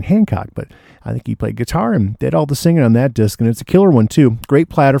the Train Hancock, but I think he played guitar and did all the singing on that disc, and it's a killer one too. Great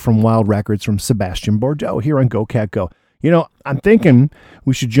platter from Wild Records from Sebastian Bordeaux here on Go Cat Go. You know, I'm thinking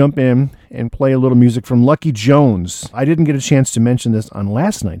we should jump in and play a little music from Lucky Jones. I didn't get a chance to mention this on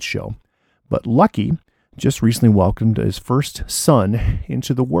last night's show, but Lucky just recently welcomed his first son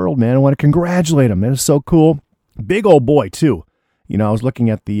into the world, man. I want to congratulate him, man. It's so cool. Big old boy, too. You know, I was looking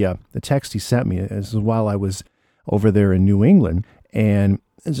at the text he sent me. This is while I was over there in New England, and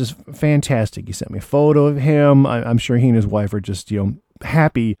it's just fantastic. He sent me a photo of him. I'm sure he and his wife are just,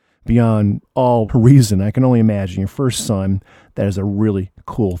 happy beyond all reason. I can only imagine your first son. That is a really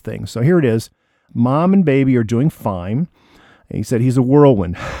cool thing. So here it is. Mom and baby are doing fine. And he said he's a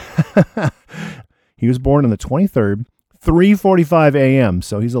whirlwind. He was born on the 23rd, 3:45 a.m.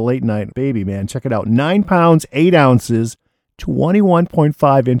 So he's a late night baby, man. Check it out. 9 pounds, 8 ounces,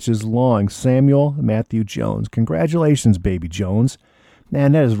 21.5 inches long. Samuel Matthew Jones. Congratulations, baby Jones.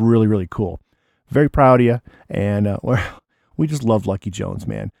 Man, that is really, really cool. Very proud of you. And we just love Lucky Jones,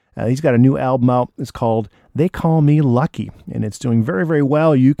 man. He's got a new album out. It's called They Call Me Lucky, and it's doing very, very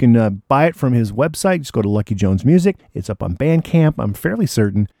well. You can buy it from his website. Just go to Lucky Jones Music. It's up on Bandcamp. I'm fairly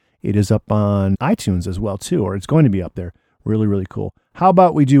certain it is up on iTunes as well, too, or it's going to be up there. Really, really cool. How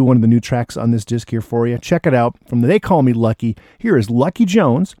about we do one of the new tracks on this disc here for you? Check it out. From the They Call Me Lucky, here is Lucky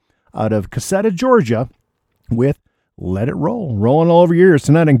Jones out of Cassetta, Georgia, with Let It Roll. Rolling all over your ears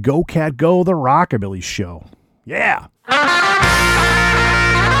tonight on Go Cat Go, the Rockabilly Show. Yeah.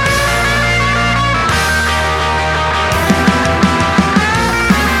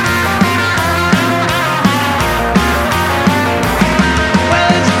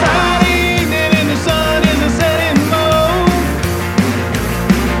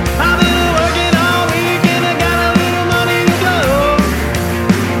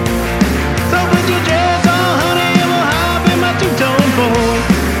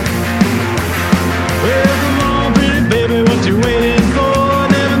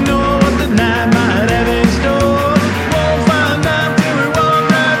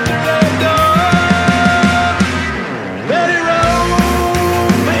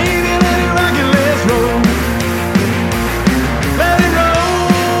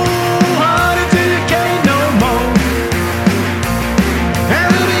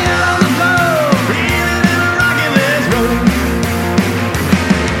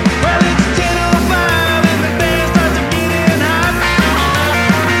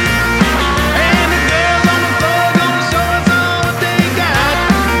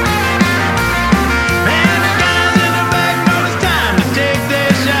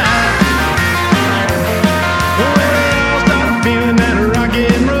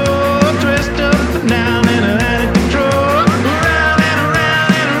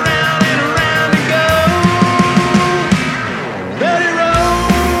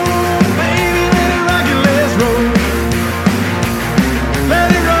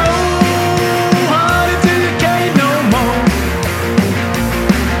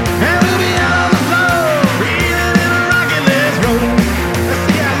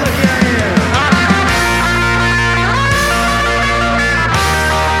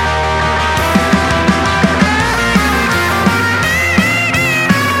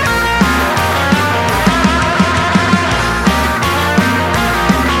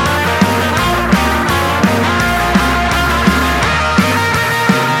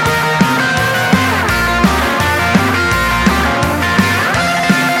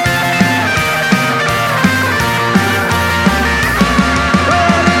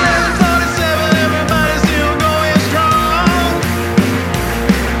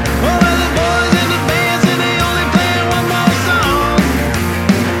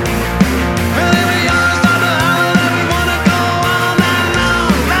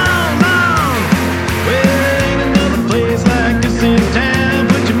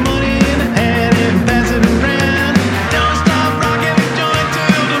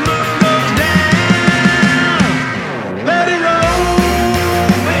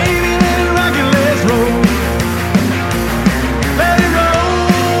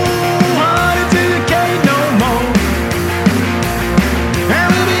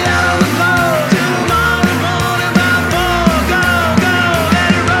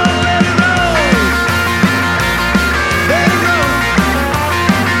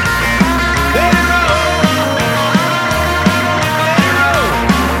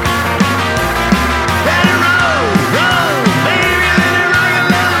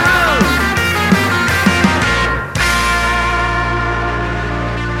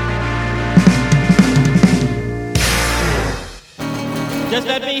 Just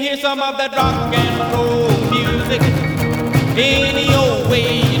let me hear some of that rock and roll music. Any old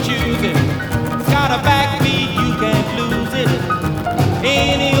way you choose it. It's got a backbeat, you can't lose it.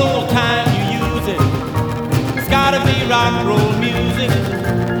 Any old time you use it. It's gotta be rock and roll music.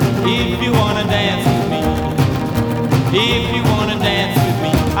 If you wanna dance with me. If you wanna dance with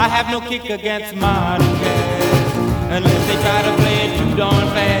me. I have no kick against modern jazz, unless they try to play it too darn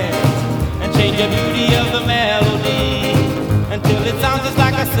fast and change the beauty of the melody and till it sounds just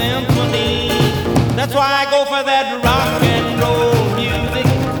like a symphony. That's why I go for that rock and roll music.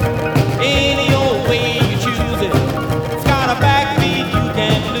 Any old way you choose it. It's got a backbeat, you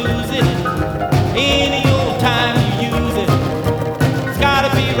can't lose it. Any old time you use it. It's gotta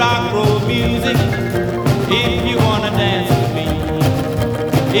be rock roll music. If you wanna dance with me.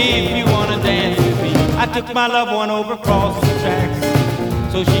 If you wanna dance with me. I took my loved one over across the tracks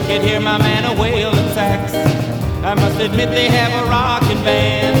so she could hear my man a wailing sax. I must admit they have a rockin'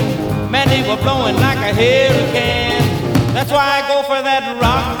 band. Man, they were blowing like a hurricane. That's why I go for that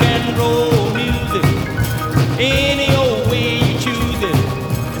rock and roll music. Any old way you choose it.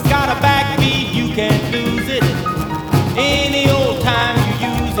 It's got a backbeat, you can't lose it. Any old time you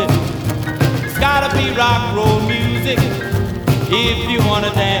use it. It's gotta be rock roll music. If you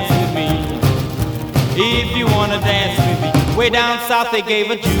wanna dance with me. If you wanna dance with me. Way down south they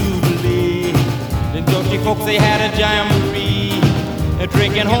gave a jubilee. The Dutchy folks they had a jamboree. They're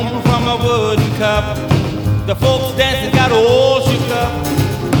drinking home from a wooden cup. The folks dancing got all shook up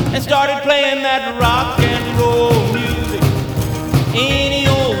and started playing that rock and roll music. Any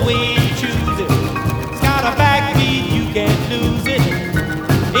old way you choose it. It's got a backbeat, you can't lose it.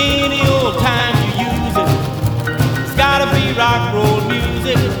 Any old time you use it. It's gotta be rock roll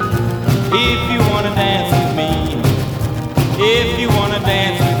music. If you wanna dance with me. If you wanna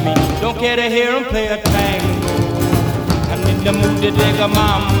dance with me. Don't care to hear them play a tango. I'm in the mood to dig a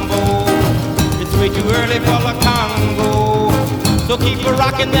mambo. It's way too early for the Congo. So keep a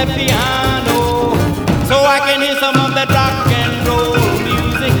rockin' that piano so I can hear some of that rock and roll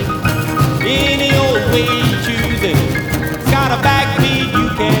music. Any old way you choose it. It's got a backbeat, you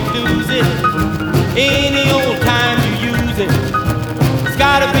can't lose it. Any old time you use it. It's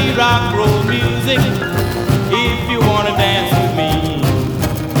gotta be rock roll music. If you wanna dance with me.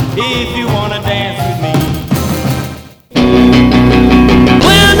 If you wanna dance with me.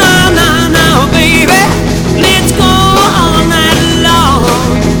 Well, now, baby, let's go all night long.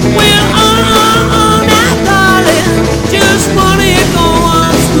 Well, all night, darling, just wanna go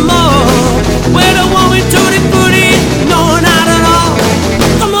once more. Well, don't want me to put it, no, not at all.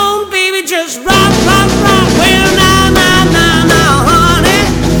 Come on, baby, just rock, rock, rock. Well, now, honey,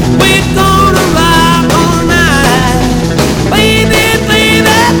 we're gonna rock all night. Baby,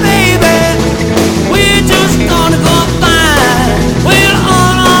 baby, baby, we're just gonna go fine. We're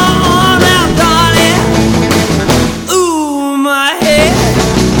all now, darling. Ooh, my head.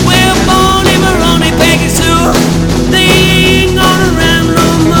 We're born in Maroney, Peggy Sue. They ain't gonna rhyme no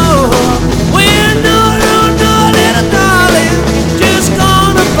more. We're no, little darling. Just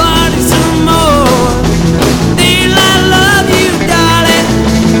gonna party some more. Till I love you, darling.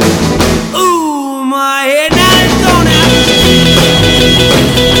 Ooh, my head. Now it's going out.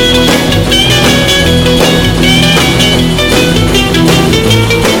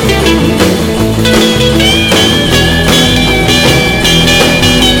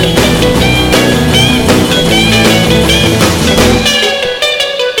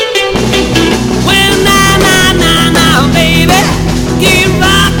 Well, now, baby, keep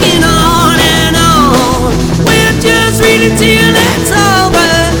rocking on and on. We'll just read it till it's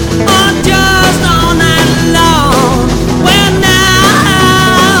over, or just all night long. Well,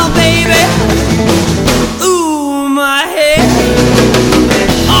 now, baby, ooh, my head.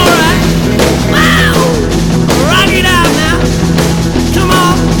 All right, wow, rock it out now. Come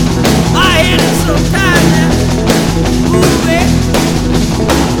on, my head is so tired now. Move it.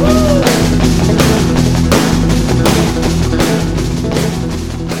 Woo.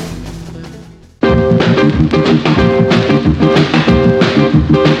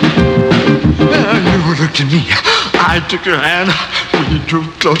 You looked at me, I took your hand, we drew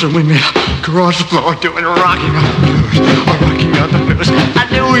closer with me, across the floor doing rocking on the blues, rocking on the blues, I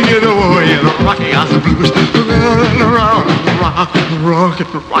knew you the way, rocking on the blues, round and around, rocking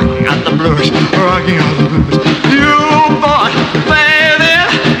on the blues, rocking on the blues. You bought, baby,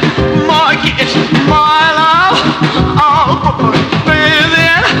 my kiss, my love, oh, baby,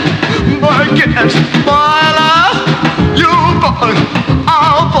 my kiss, my love, you bought,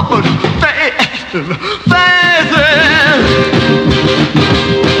 oh, baby.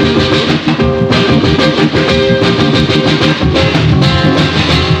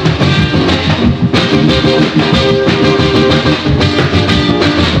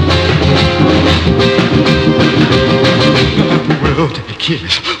 We'll take a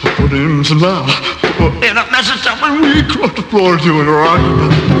kiss, put in some love, put in a message up when we cross the floor doing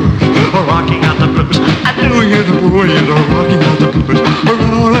rocking on the blues, I knew you the way you're rocking on the blues,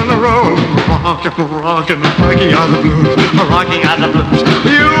 roll in a row, rocking on the blues, rocking on the blues.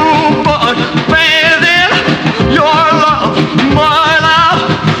 You bought, baby, your love, my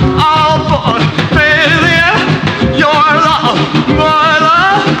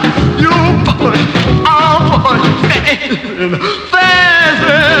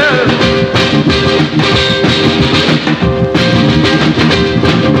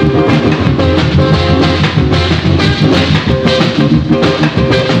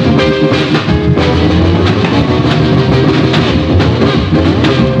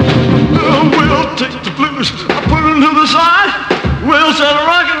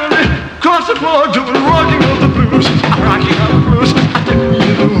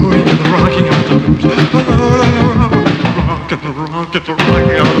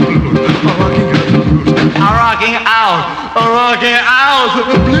Stay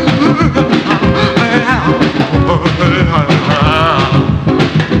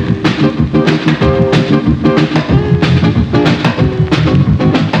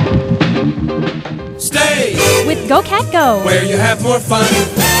with Go Cat Go, where you have more fun.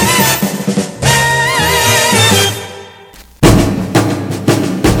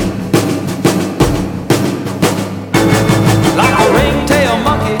 Like a ringtail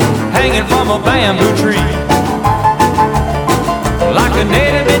monkey hanging from a bamboo tree. Like a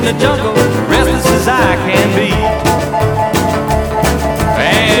native in the jungle, restless as I can be.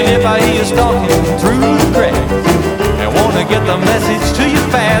 And if I hear you stalking through the grass and wanna get the message to you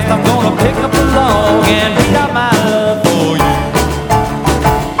fast, I'm gonna pick up the log and beat out my love for you.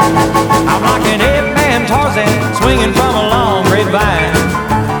 I'm like an ape-man Tarzan swinging from a long grapevine,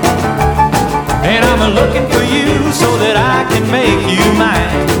 and I'm looking for you so that I can make you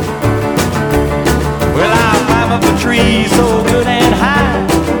mine. Well, I'll climb up a tree so good and high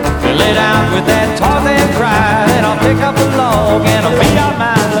and lay down with that Tarzan cry, and I'll pick up a log and I'll beat out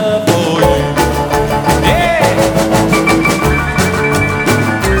my love for you. Yeah.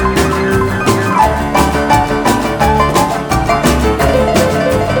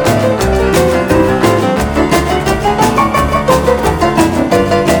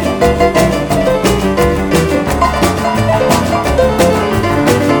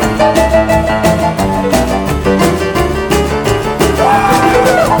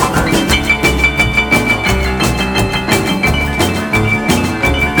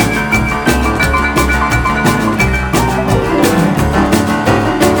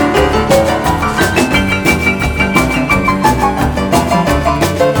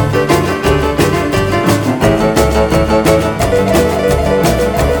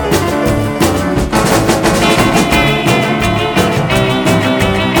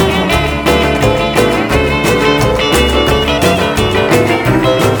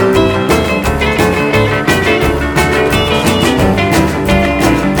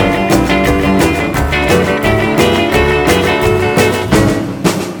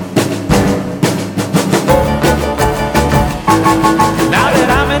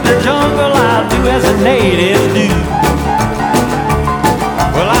 Natives do.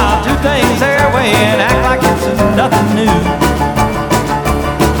 Well, I'll do things their way and act like it's nothing new.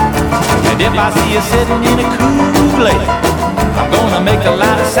 And if I see you sitting in a cool lake, I'm gonna make a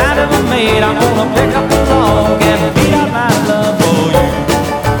loud sound of a maid. I'm gonna pick up the log and beat out my love for you.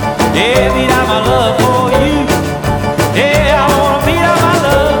 Yeah, beat out my love for you. Yeah, I wanna beat out my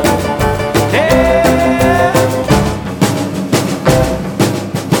love. Yeah.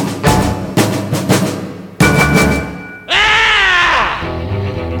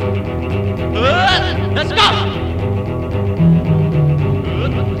 Let's go!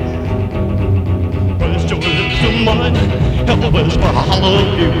 Where's your lips of mine? And where's my hollow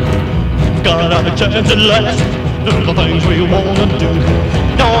view? Got a chance at last. Do the things we wanna do.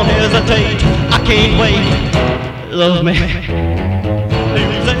 Don't hesitate, I can't wait. Love me. You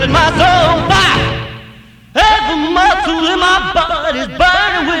set my soul fire. Every muscle in my body's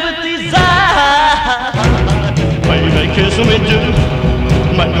burning with desire. Baby, kiss me too.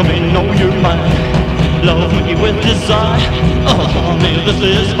 Make me know you're mine. Love me with desire. Oh, honey, this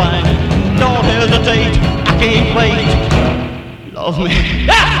is fine. Don't hesitate, I can't wait. Love me.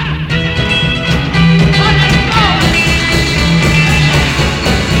 Ah!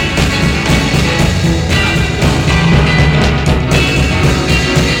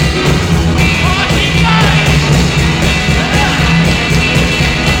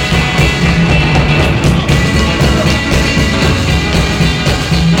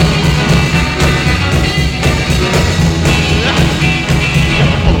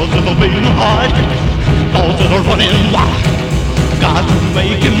 Beating hard, thoughts that are running wild. Got to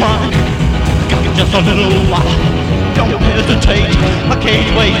make it mine, got just a little while. Don't hesitate, I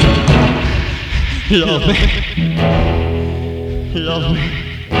can't wait. Love me, love me,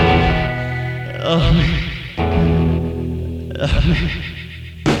 love me, love me.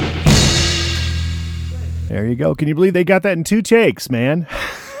 There you go. Can you believe they got that in 2 takes, man?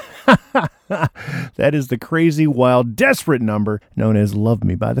 That is the crazy, wild, desperate number known as Love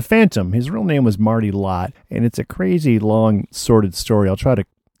Me by the Phantom. His real name was Marty Lott, and it's a crazy, long, sordid story. I'll try to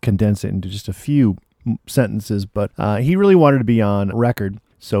condense it into just a few sentences, but he really wanted to be on record,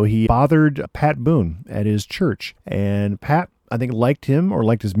 so he bothered Pat Boone at his church, and Pat I think, liked him or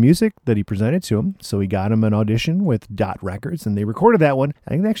liked his music that he presented to him. So he got him an audition with Dot Records, and they recorded that one.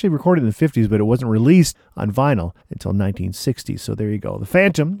 I think they actually recorded it in the 50s, but it wasn't released on vinyl until 1960. So there you go. The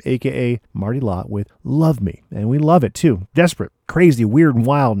Phantom, a.k.a. Marty Lott, with Love Me. And we love it, too. Desperate, crazy, weird, and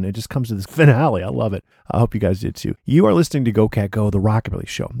wild, and it just comes to this finale. I love it. I hope you guys did, too. You are listening to Go Cat Go, the Rockabilly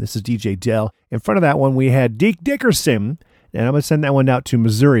Show. This is DJ Dell. In front of that one, we had Deke Dickerson, and I'm going to send that one out to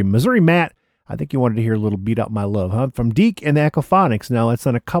Missouri. Missouri Matt, I think you wanted to hear a little Beat Up My Love, huh? From Deke and the Echophonics. Now, it's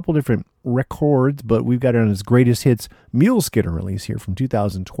on a couple different records, but we've got it on his Greatest Hits Mule Skidder release here from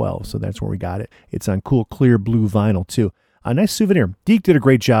 2012, so that's where we got it. It's on cool, clear blue vinyl, too. A nice souvenir. Deke did a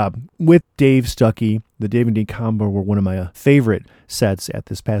great job with Dave Stuckey. The Dave and Deke combo were one of my favorite sets at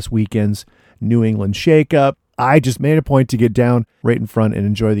this past weekend's New England Shake-Up. I just made a point to get down right in front and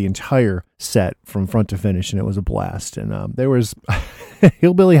enjoy the entire set from front to finish, and it was a blast. And there was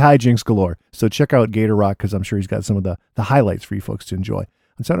hillbilly hijinks galore. So check out Gator Rock, because I'm sure he's got some of the highlights for you folks to enjoy.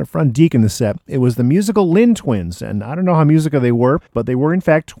 On sound front Deke in the set, it was the musical Lynn twins, and I don't know how musical they were, but they were in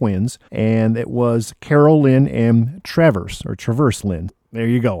fact twins, and it was Carol Lynn and Traverse Lynn. There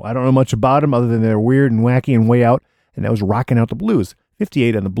you go. I don't know much about them other than they're weird and wacky and way out, and that was Rocking Out the Blues.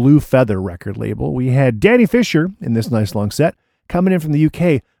 58 on the Blue Feather record label. We had Danny Fisher in this nice long set. Coming in from the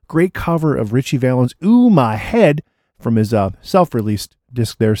UK, great cover of Richie Valens' Ooh My Head from his self-released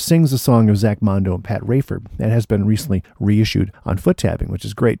disc there, sings a song of Zach Mondo and Pat Rayford. That has been recently reissued on Foot Tapping, which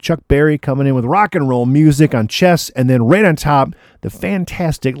is great. Chuck Berry coming in with rock and roll music on chess, and then right on top, the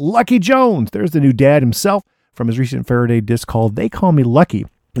fantastic Lucky Jones. There's the new dad himself from his recent Faraday disc called They Call Me Lucky.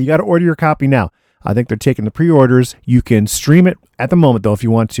 You got to order your copy now. I think they're taking the pre-orders. You can stream it at the moment, though, if you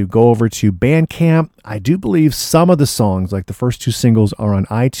want to. Go over to Bandcamp. I do believe some of the songs, like the first two singles, are on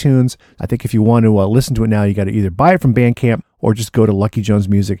iTunes. I think if you want to listen to it now, you got to either buy it from Bandcamp or just go to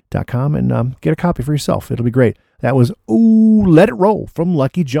luckyjonesmusic.com and get a copy for yourself. It'll be great. That was Ooh, Let It Roll from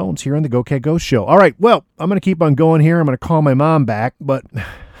Lucky Jones here on the Go Cat Go show. All right, well, I'm going to keep on going here. I'm going to call my mom back, but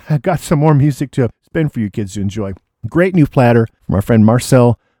I've got some more music to spin for you kids to enjoy. Great new platter from our friend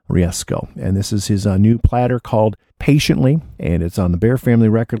Marcel Riesco, and this is his new platter called Patiently, and it's on the Bear Family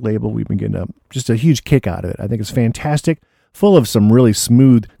record label. We've been getting just a huge kick out of it. I think it's fantastic, full of some really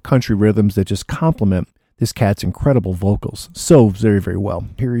smooth country rhythms that just complement this cat's incredible vocals so very, very well.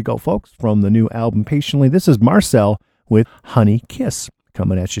 Here you go, folks, from the new album Patiently. This is Marcel with Honey Kiss,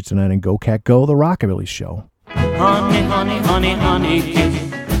 coming at you tonight on Go Cat Go, the Rockabilly Show. Honey, honey, honey, honey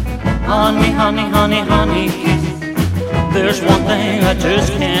kiss. Honey, honey, honey, honey kiss. There's one thing I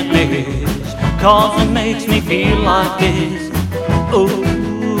just can't miss, 'cause it makes me feel like this.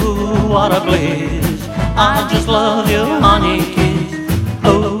 Oh, what a bliss. I just love your honey kiss.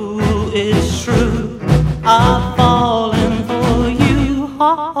 Oh, it's true, I've fallen for you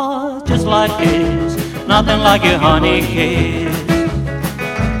hard, just like this. Nothing like your honey kiss.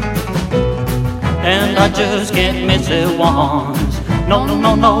 And I just can't miss it once. No,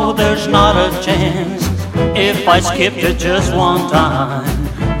 no, no, there's not a chance. If I skipped it just one time,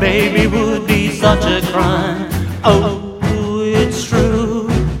 baby, would be such a crime. Oh, it's true,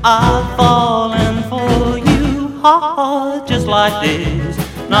 I've fallen for you hard, just like this.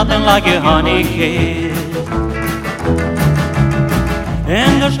 Nothing like your honey kiss.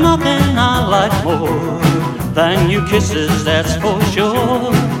 And there's nothing I like more than your kisses, that's for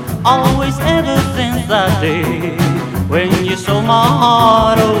sure. Always, ever since that day when you stole my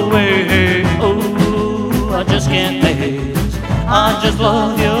heart away. Oh, I just can't miss. I just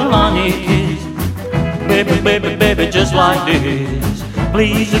love your honey kiss. Baby, baby, baby, just like this.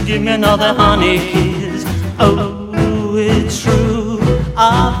 Please give me another honey kiss. Oh, it's true,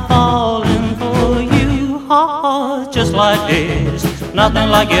 I've fallen for you hard, just like this. Nothing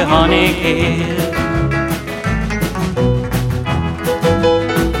like your honey kiss.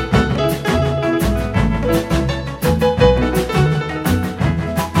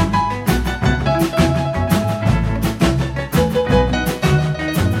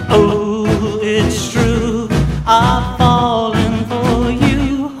 I've fallen for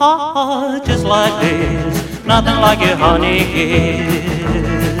you hard, just like this. Nothing like your honey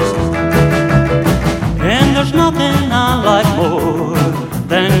kiss. And there's nothing I like more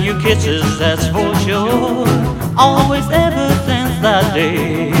than your kisses, that's for sure. Always, ever since that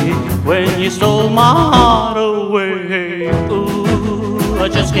day when you stole my heart away. Ooh, I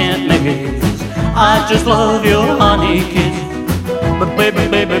just can't miss. I just love your honey kiss. But baby,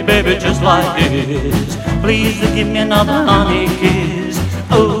 baby, baby, just like this. Please give me another honey kiss.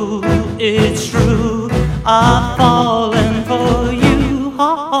 Oh, it's true, I've fallen for you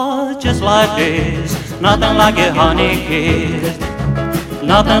hard, just like this. Nothing like your honey kiss.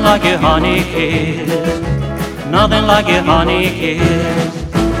 Nothing like your honey kiss. nothing like your honey kiss.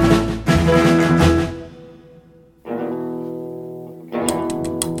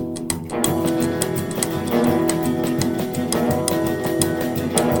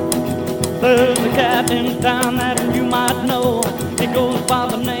 There's a cat in town that you might know. He goes by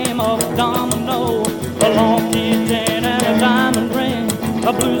the name of Domino. A long keychain and a diamond ring,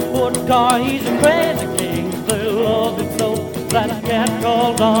 a blue sport car, he's a crazy king. They love it so, that cat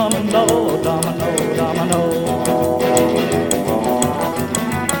called Domino, Domino, Domino.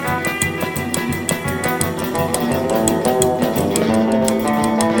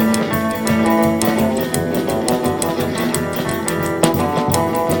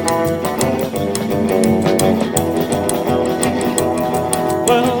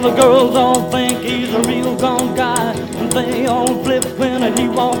 Well, the girls all think he's a real gone guy, and they all flip when he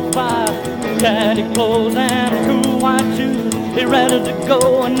walks by. Caddy clothes and cool white shoes, he's ready to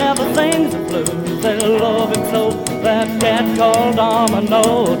go and never sings the blues. They love him so, that cat called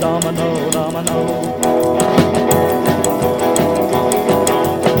Domino, Domino, Domino.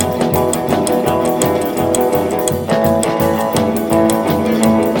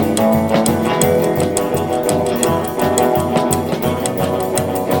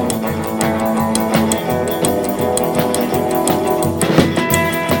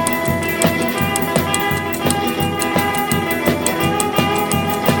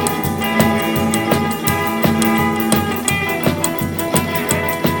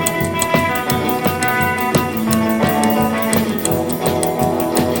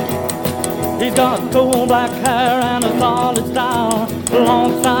 He's got coal black hair and a solid style,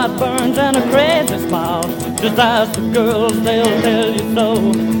 long sideburns and a crazy smile. Just ask the girls, they'll tell you so.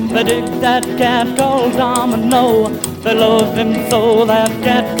 They dig that cat called Domino. They love him so, that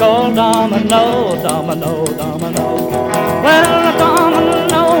cat called Domino, Domino, Domino. Well,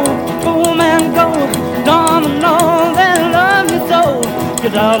 Domino, boom and go, Domino, they love you so.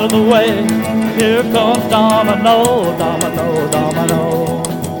 Get out of the way, here comes Domino, Domino, Domino.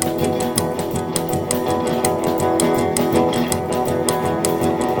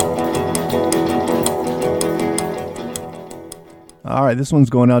 All right, this one's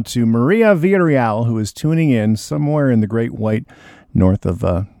going out to Maria Villarreal, who is tuning in somewhere in the Great White North of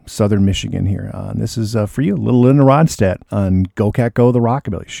southern Michigan here. This is for you, Little Linda Ronstadt on Go Cat Go, the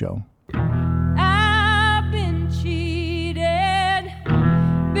Rockabilly Show. I've been cheated,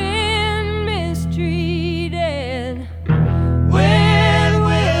 been mistreated. When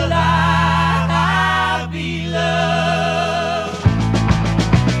will I be loved?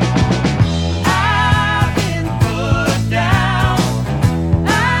 I've been put down,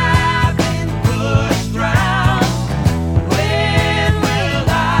 I've been pushed round. When will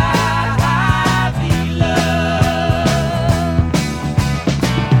I be loved?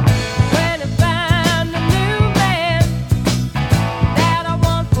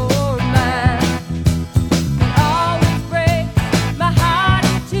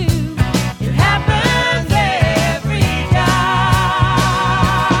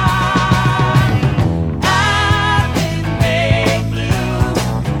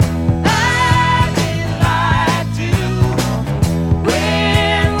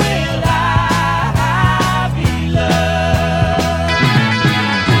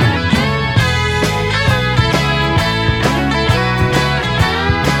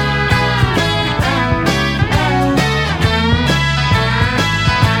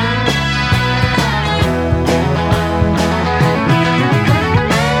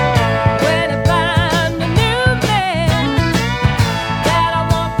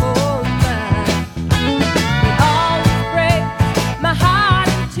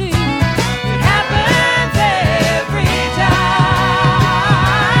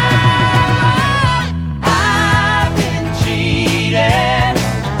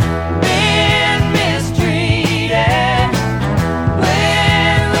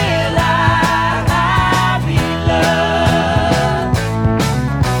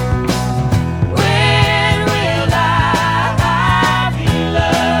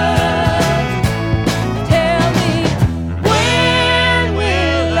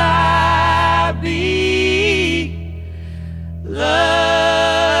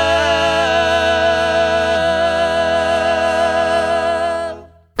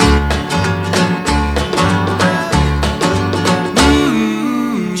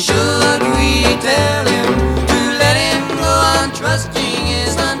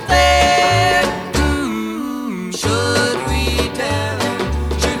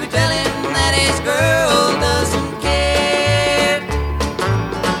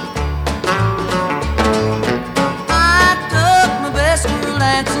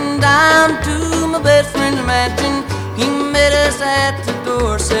 at the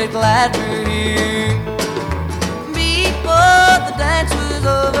door said, glad you're here. Before the dance was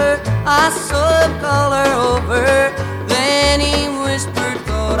over, I saw him call her over. Then he whispered,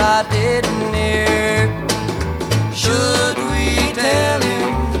 thought I didn't hear. Should we tell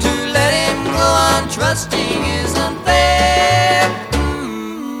him to let him go on trusting is unfair?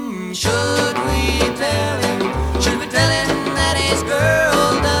 Should we tell him? Should we tell him that his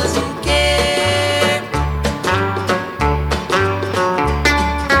girl doesn't care?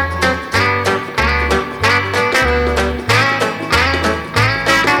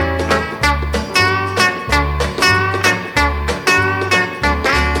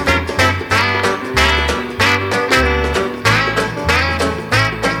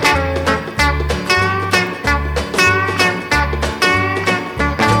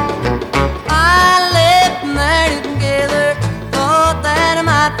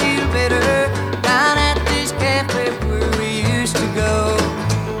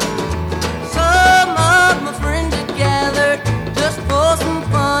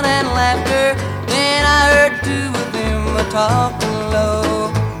 Talking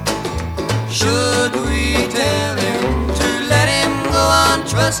low. Should we tell him to let him go on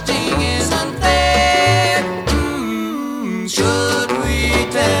trusting is unfair? Should we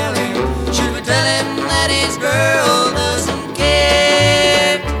tell him? Should we tell him that his girl doesn't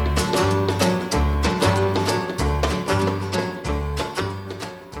care?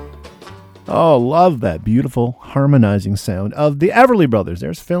 Oh, love that beautiful harmonizing sound of the Everly Brothers.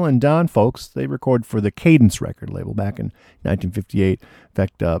 There's Phil and Don, folks. They recorded for the Cadence record label back in 1958. In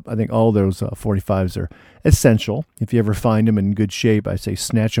fact, I think all those 45s are essential. If you ever find them in good shape, I say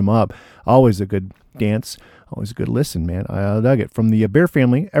snatch them up. Always a good dance. Always a good listen, man. I dug it. From the Bear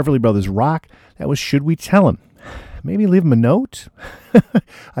Family, Everly Brothers Rock, that was Should We Tell Him? Maybe leave him a note?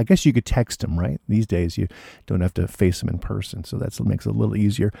 I guess you could text him, right? These days you don't have to face him in person, so that makes it a little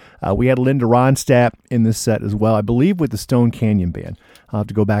easier. We had Linda Ronstadt in this set as well, I believe with the Stone Canyon Band. I'll have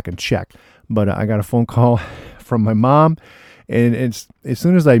to go back and check. But I got a phone call from my mom, and as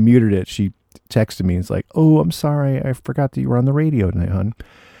soon as I muted it, she texted me. It's like, oh, I'm sorry, I forgot that you were on the radio tonight, hon,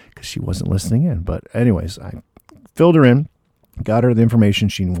 because she wasn't listening in. But anyways, I filled her in. Got her the information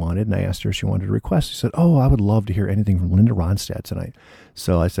she wanted, and I asked her if she wanted to request. She said, oh, I would love to hear anything from Linda Ronstadt tonight.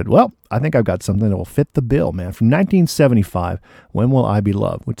 So I said, well, I think I've got something that will fit the bill, man. From 1975, When Will I Be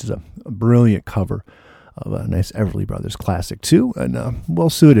Loved, which is a brilliant cover of a nice Everly Brothers classic, too, and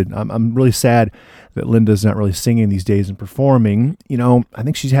well-suited. I'm really sad that Linda's not really singing these days and performing. You know, I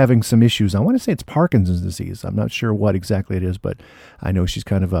think she's having some issues. I want to say it's Parkinson's disease. I'm not sure what exactly it is, but I know she's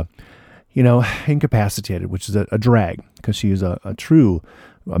kind of incapacitated, which is a drag because she is a true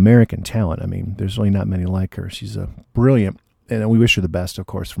American talent. I mean, there's really not many like her. She's a brilliant, and we wish her the best, of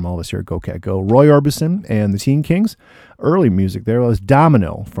course, from all of us here at Go Cat Go. Roy Orbison and the Teen Kings. Early music there was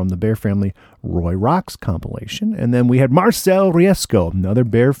Domino from the Bear Family Roy Rocks compilation. And then we had Marcel Riesco, another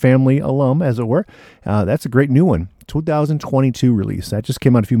Bear Family alum, as it were. That's a great new one, 2022 release. That just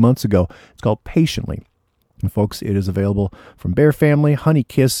came out a few months ago. It's called Patiently. And folks, it is available from Bear Family. Honey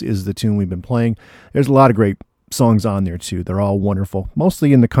Kiss is the tune we've been playing. There's a lot of great songs on there, too. They're all wonderful.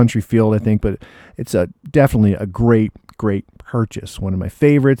 Mostly in the country field, I think, but it's definitely a great purchase. One of my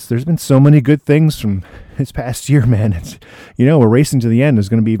favorites. There's been so many good things from this past year, man. It's, we're racing to the end. There's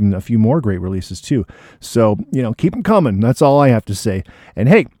going to be even a few more great releases, too. So, keep them coming. That's all I have to say. And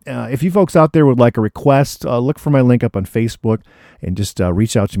hey, if you folks out there would like a request, look for my link up on Facebook and just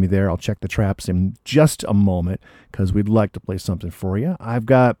reach out to me there. I'll check the traps in just a moment because we'd like to play something for you. I've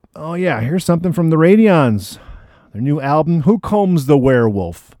got, here's something from the Radions. Their new album, Who Combs the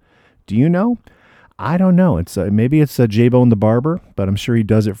Werewolf? Do you know? I don't know. It's maybe it's J-Bone the Barber, but I'm sure he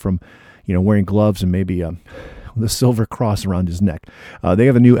does it from, wearing gloves and maybe the silver cross around his neck. They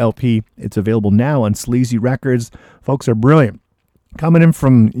have a new LP. It's available now on Sleazy Records. Folks are brilliant. Coming in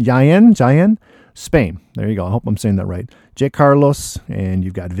from Jaén, Spain. There you go. I hope I'm saying that right. J. Carlos, and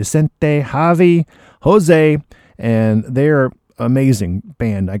you've got Vicente, Javi, Jose, and they're amazing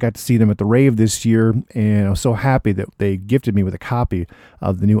band. I got to see them at the rave this year, and I was so happy that they gifted me with a copy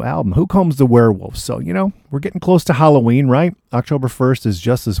of the new album, Who Combs the Werewolf? So, we're getting close to Halloween, right? October 1st is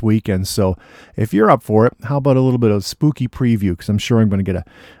just this weekend, so if you're up for it, how about a little bit of spooky preview, because I'm sure I'm going to get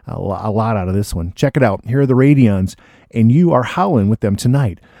a lot out of this one. Check it out. Here are the Radions, and you are howling with them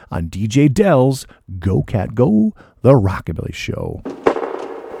tonight on DJ Dell's Go Cat Go, the Rockabilly Show.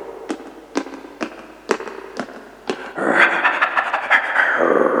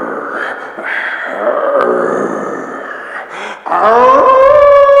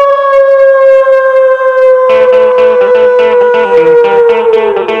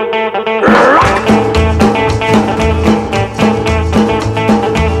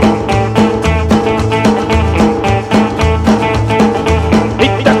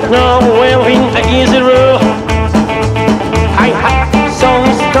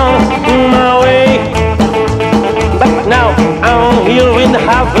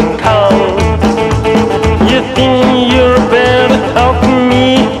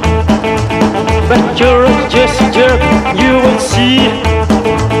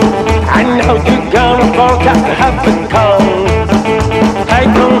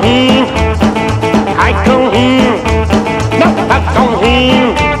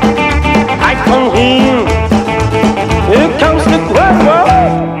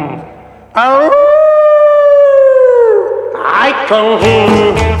 come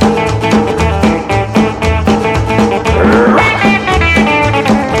in.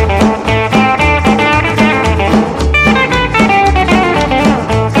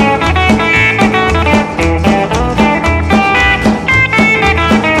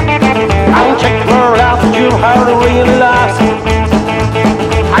 I'll check her out, you'll hardly realize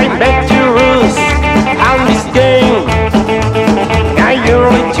I'm back to roost on this game. I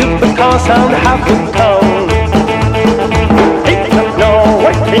only took because I'm half the town. It don't know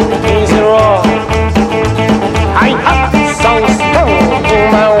what it is wrong. I have some stone in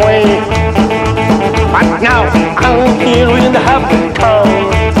my way, but now I'm here in half the town.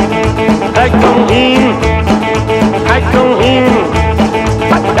 I come in, I come in.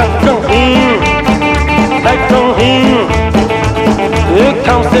 I come in, here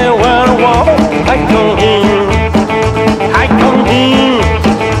comes the werewolf. I come in, I come in,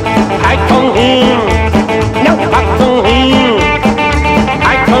 I come in, no, I come in,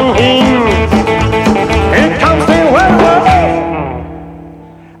 I come in, here comes the werewolf.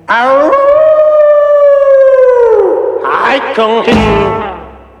 Arr! I come in.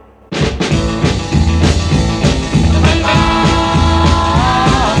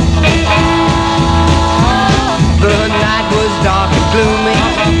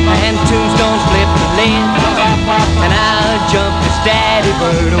 Daddy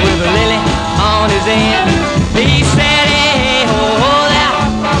bird with a lily on his end. He said, hey, oh, there,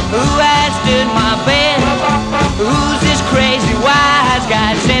 who has stood my bed? Who's this crazy wise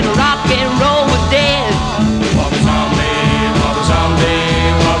guy said rock and roll was dead? Bobby Zombie, Bobby Zombie,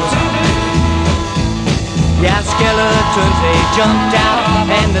 Bobby Zombie. Yeah, skeletons, they jumped out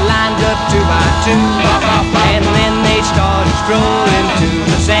and they lined up 2 by 2. And then they started strolling to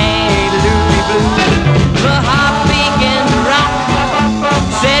the St. Louis Blues. The hop began to rock.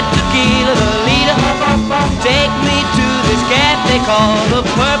 Said Tequila, the leader, take me to this cat they call the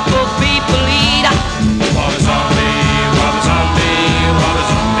Purple People Eater. Bobby Zombie, Bobby Zombie, Bobby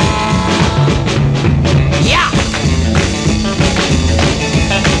Zombie. Yeah!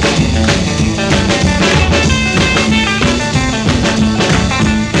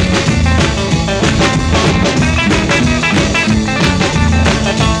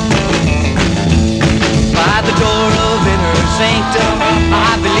 By the door of inner sanctum,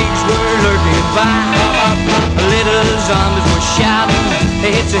 beliefs were lurking by. Little zombies were shouting,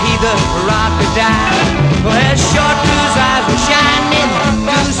 it's a heathen rock or die. Well, as short whose eyes were shining,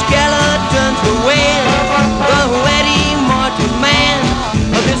 2 skeletons were wailing. The wet immortal man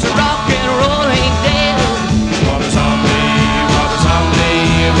of this rock and roll ain't dead. Bobby Zombie, Bobby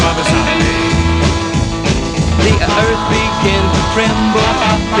Zombie, Bobby Zombie. The earth began to tremble,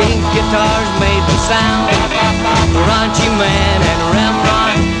 pink guitars made the sound. Raunchy Man and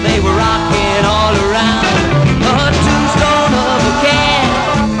Rembrandt, they were rocking all around. A tombstone of a cat,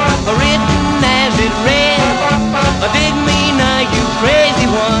 written as it read, dig me now, you crazy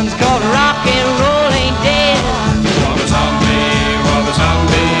ones, 'cause rock and roll ain't dead. Bobby Zombie, Bobby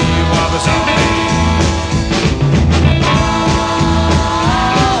Zombie, Bobby Zombie.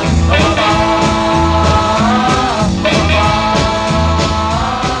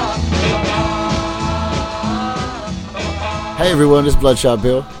 Hey everyone, this is Bloodshot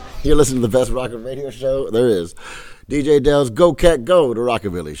Bill. You're listening to the best rock and radio show there is. DJ Dell's Go Cat Go, the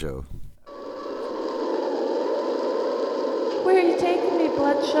Rockabilly Show. Where are you taking me,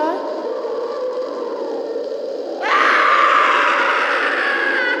 Bloodshot?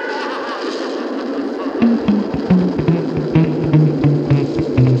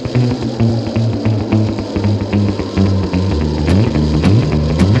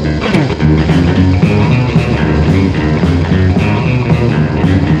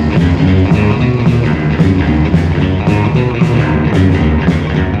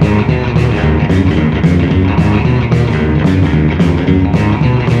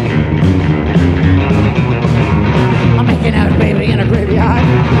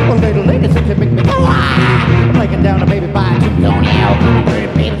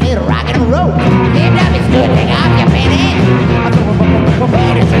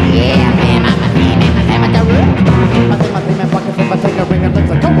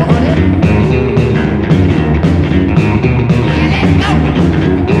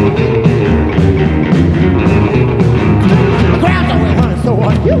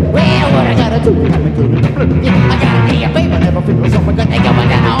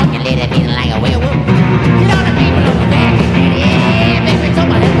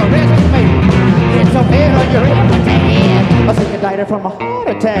 From a heart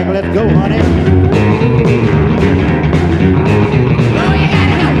attack, let's go, honey. Oh, you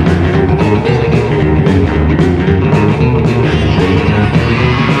gotta go.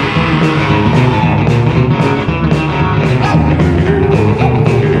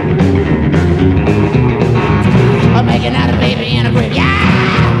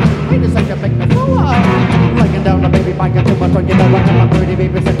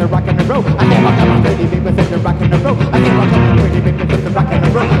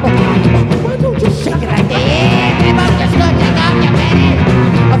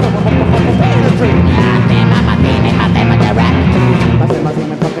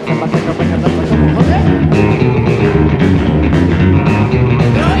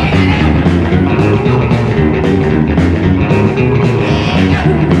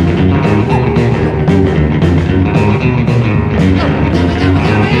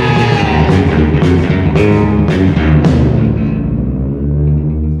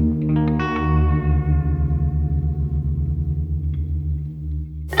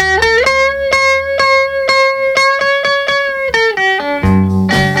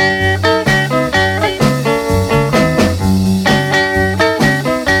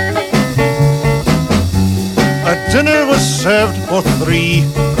 served for 3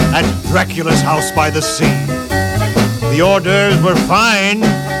 at Dracula's house by the sea. The hors d'oeuvres were fine,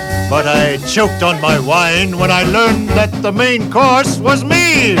 but I choked on my wine when I learned that the main course was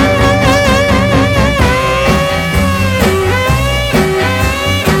me.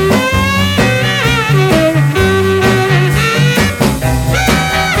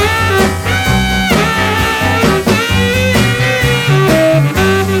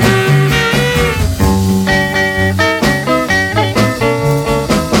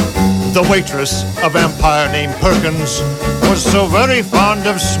 The waitress, a vampire named Perkins, was so very fond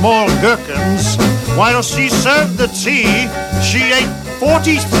of small gherkins. While she served the tea, she ate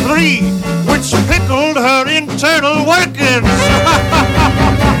 43, which pickled her internal workings.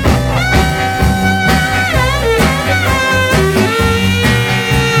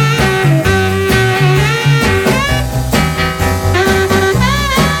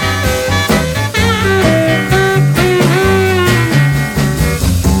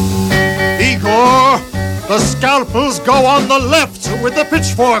 The scalpels go on the left with the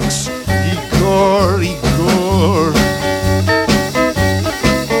pitchforks. Igor, Igor.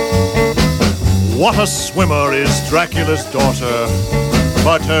 What a swimmer is Dracula's daughter,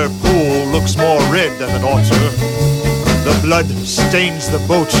 but her pool looks more red than it ought to. The blood stains the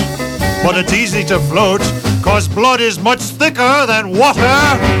boat, but it's easy to float, 'cause blood is much thicker than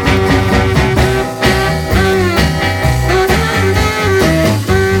water.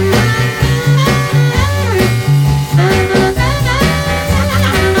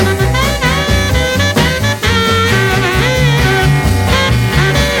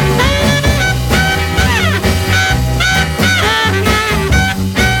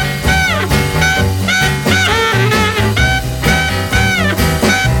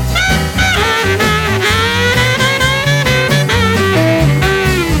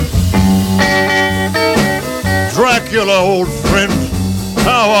 Dracula, old friend,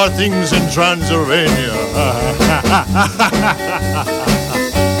 how are things in Transylvania?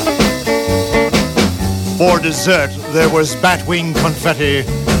 For dessert, there was batwing confetti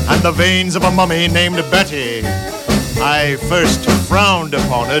and the veins of a mummy named Betty. I first frowned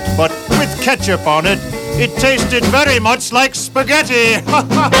upon it, but with ketchup on it, it tasted very much like spaghetti.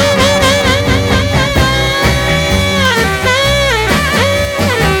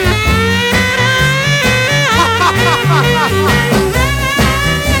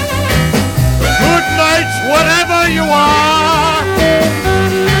 Good night, wherever you are.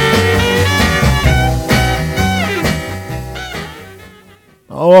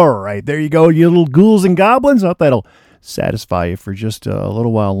 All right, there you go, you little ghouls and goblins. I hope that'll satisfy you for just a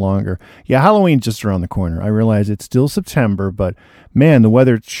little while longer. Yeah, Halloween's just around the corner. I realize it's still September, but man, the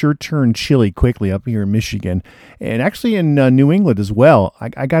weather sure turned chilly quickly up here in Michigan, and actually in New England as well.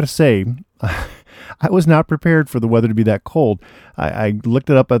 I got to say, I was not prepared for the weather to be that cold. I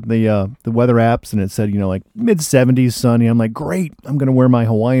looked it up at the weather apps, and it said, like mid-70s, sunny. I'm like, great, I'm going to wear my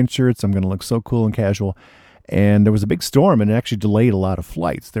Hawaiian shirts. I'm going to look so cool and casual. And there was a big storm, and it actually delayed a lot of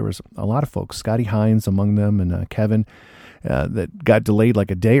flights. There was a lot of folks, Scotty Hines among them, and Kevin, that got delayed like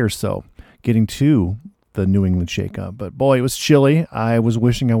a day or so getting to the New England shakeup. But boy, it was chilly. I was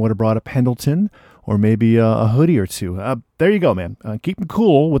wishing I would have brought a Pendleton or maybe a hoodie or two. There you go, man. Keep him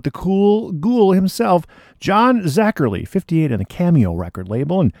cool with the cool ghoul himself, John Zackerly, 58 on the Cameo record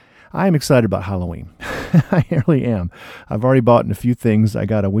label. And I am excited about Halloween. I really am. I've already bought a few things. I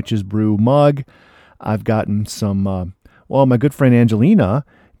got a Witch's Brew mug. I've gotten some, my good friend Angelina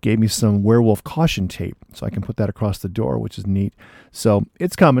gave me some werewolf caution tape, so I can put that across the door, which is neat. So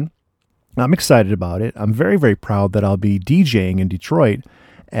it's coming. I'm excited about it. I'm very, very proud that I'll be DJing in Detroit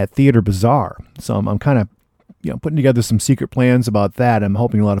at Theater Bazaar. So I'm kind of, putting together some secret plans about that. I'm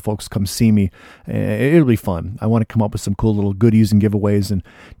hoping a lot of folks come see me. It'll be fun. I want to come up with some cool little goodies and giveaways, and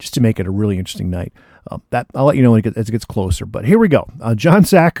just to make it a really interesting night. That I'll let you know as it gets closer. But here we go. John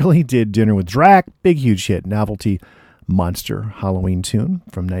Zackerly did Dinner with Drac, big, huge hit, novelty monster Halloween tune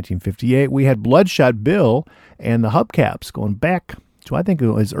from 1958. We had Bloodshot Bill and the Hubcaps going back to, I think,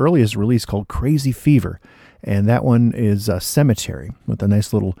 his earliest release called Crazy Fever. And that one is Cemetery, with a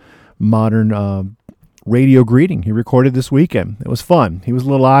nice little modern radio greeting he recorded this weekend. It was fun. He was a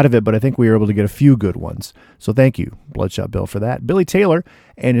little out of it, but I think we were able to get a few good ones. So thank you, Bloodshot Bill, for that. Billy Taylor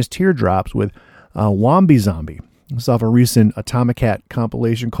and his Teardrops with Wombi Zombie. This is off a recent Atomic Hat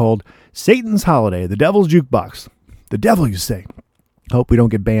compilation called Satan's Holiday, The Devil's Jukebox. The devil, you say? Hope we don't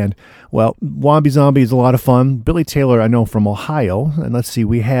get banned. Well, Wombi Zombie is a lot of fun. Billy Taylor, I know, from Ohio. And let's see,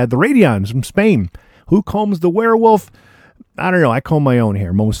 we had the Radions from Spain. Who Combs the Werewolf? I don't know. I comb my own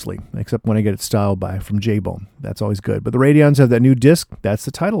hair mostly, except when I get it styled from J-Bone. That's always good. But the Radions have that new disc. That's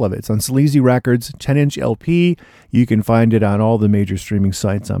the title of it. It's on Sleazy Records, 10-inch LP. You can find it on all the major streaming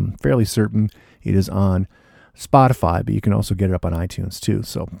sites. I'm fairly certain it is on Spotify, but you can also get it up on iTunes too.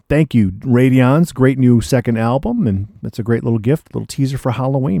 So thank you, Radions. Great new second album, and that's a great little gift, little teaser for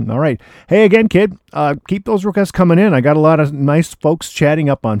Halloween. All right. Hey, again, kid, keep those requests coming in. I got a lot of nice folks chatting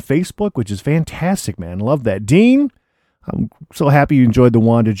up on Facebook, which is fantastic, man. Love that. Dean, I'm so happy you enjoyed the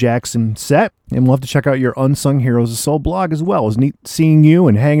Wanda Jackson set, and we'll have to check out your Unsung Heroes of Soul blog as well. It was neat seeing you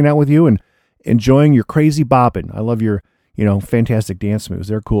and hanging out with you and enjoying your crazy bopping. I love your fantastic dance moves.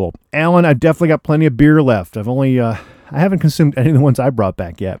 They're cool. Alan, I've definitely got plenty of beer left. I haven't consumed any of the ones I brought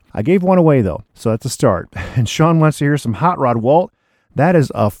back yet. I gave one away, though, so that's a start. And Sean wants to hear some Hot Rod Walt. That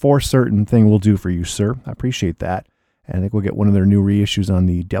is a for certain thing we'll do for you, sir. I appreciate that. And I think we'll get one of their new reissues on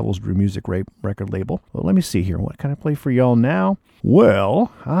the Devil's Brew Music record label. Well, let me see here. What can I play for y'all now?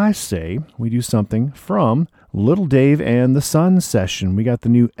 Well, I say we do something from Little Dave and the Sun Session. We got the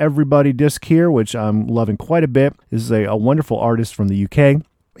new Everybody disc here, which I'm loving quite a bit. This is a wonderful artist from the UK.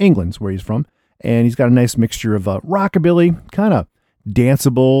 England's where he's from. And he's got a nice mixture of rockabilly, kind of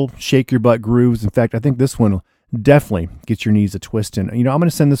danceable, shake your butt grooves. In fact, I think this one will definitely get your knees a twisting. I'm going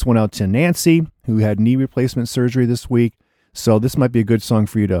to send this one out to Nancy, who had knee replacement surgery this week. So this might be a good song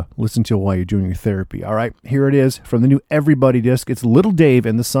for you to listen to while you're doing your therapy. All right, here it is from the new Everybody disc. It's Little Dave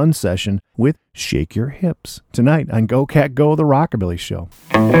and the Sun Session with Shake Your Hips tonight on Go Cat Go, the Rockabilly Show.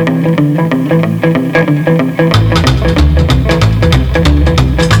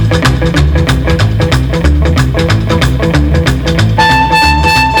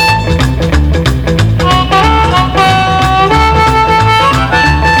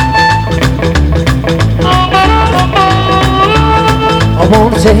 I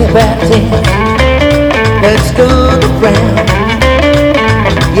wanna say about things that's good around.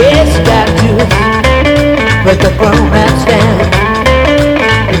 Yes, you gotta do it, break the romance down.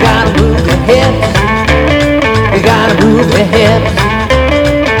 You gotta move your hips, you gotta move your hips,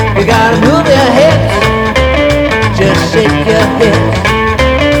 you gotta move your hips, just shake your hips.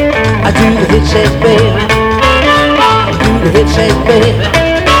 I do the hip shake, baby, I do the hip shake, baby,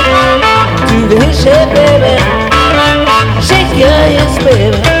 I do the hip shake, baby. Shake your hips,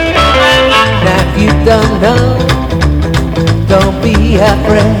 baby. Now if you don't know, don't be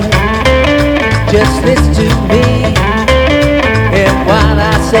afraid. Just listen to me and what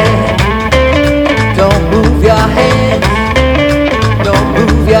I say. Don't move your hands, don't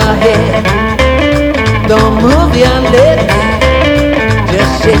move your head, don't move your lips.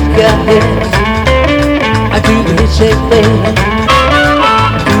 Just shake your hips. I do the hip shake, baby.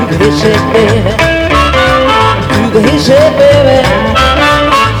 I do the hip shake, baby. The hip shake, baby.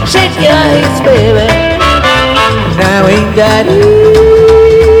 Shake your hips, baby. Now ain't that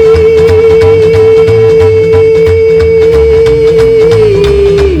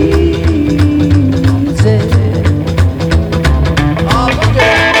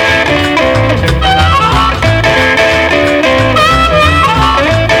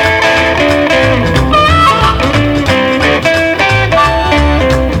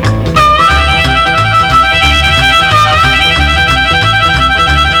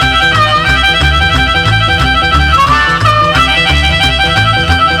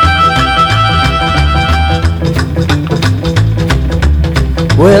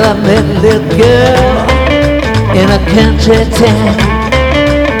Well, I met a little girl in a country town.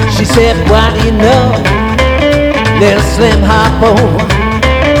 She said, why do you know, little slim hot boy,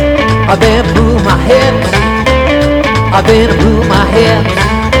 I've been move my hips, I've been move my hips,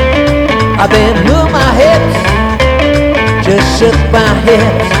 I've been move my hips, just shook my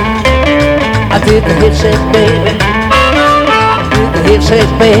hips. I did the hip shake, baby, I did the hip shake,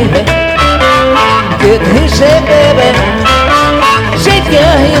 baby, I did the hip shake, baby. Shake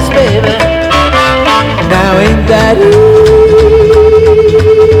your hips, baby. Now ain't that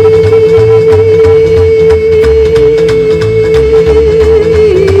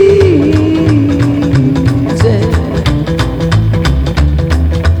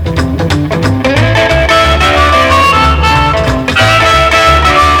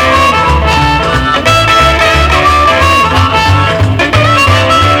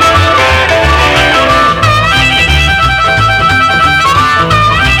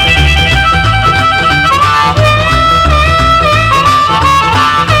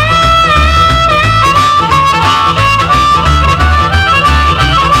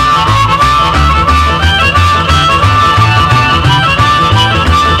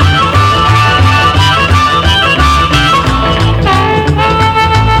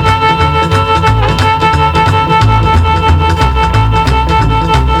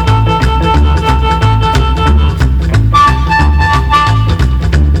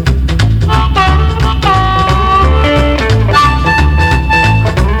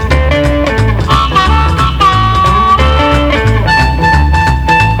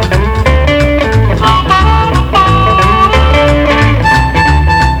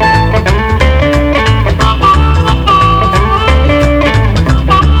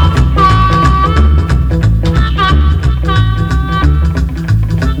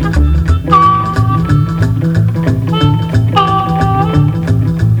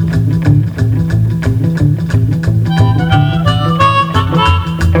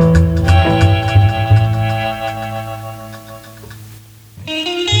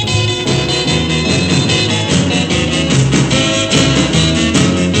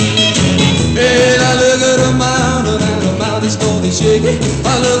started shaking.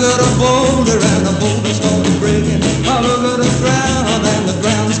 I look at a boulder and the boulder started breaking. I look at the ground and the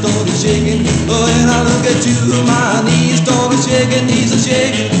ground started shaking. Oh, and I look at you, my knees started shaking. Knees are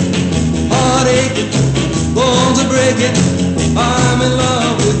shaking, heart aching, bones are breaking. I'm in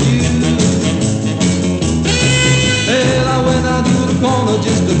love with you. Well, I went out to the corner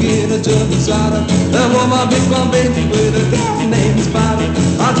just to get a jug of cider. There was my big blonde baby with a guy named Spider.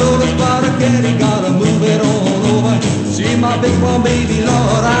 I told the Spider cat he gotta move it on over. See my big blonde baby,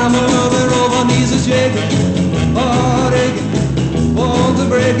 Lord, I'm a moving over. Knees are shaking, heart aching, bones are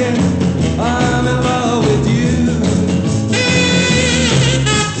breaking. I'm in love with you.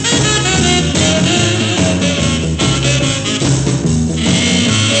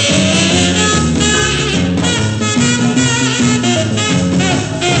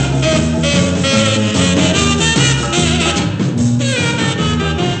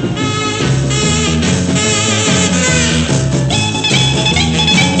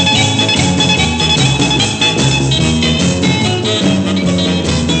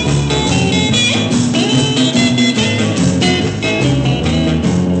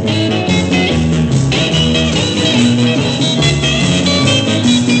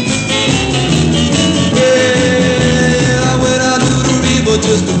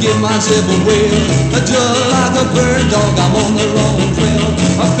 Just to give myself a whale. Just like a bird dog, I'm on the wrong trail.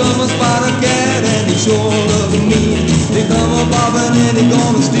 I come a spider cat and he sure loving me. He come a bobbing and he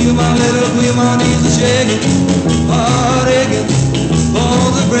gonna steal my little queen. My knees are shaking, heart aching,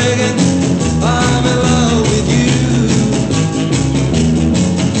 bones are breaking. I'm in love with you.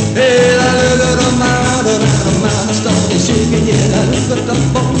 Hey, I look at the mountain and the mountain started shaking. Yeah, I look at the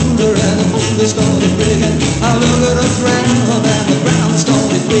boulder and the boulder started breaking. I look at the ground and the ground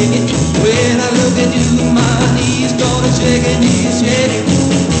started breaking. When I look at you, my knees started shaking. Knees shaking,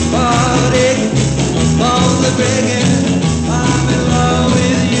 heart aching, bones are breaking. I'm in love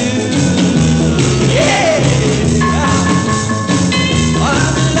with you. Yeah,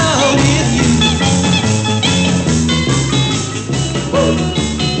 I'm in love with you. Woo.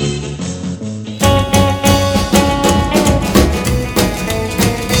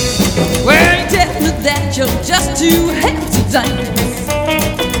 That you're just too happy to dance,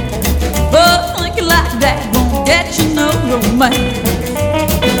 but thinking like that won't get you no romance.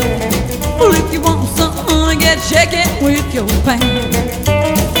 Well, if you want something, get shaking with your pants.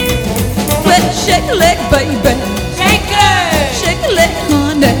 Well, shake a leg, baby. Shake a leg. Shake a leg,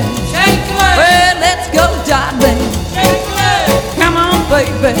 honey. Shake a leg. Well, let's go, darling. Shake a leg. Come on,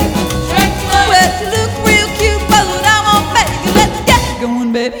 baby. Shake a leg. Well, you look real cute, but I won't make you. Let's get going,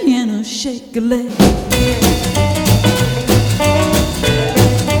 baby, and a shake a leg.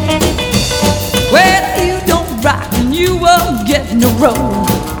 Well, if you don't rock, then you won't get no roll.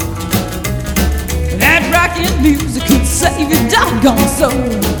 That rockin' music could save your doggone soul.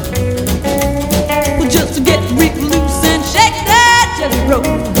 Well, just to get real loose and shake that jelly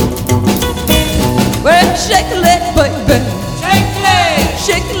roll. Well, shake a leg, baby. Shake a leg.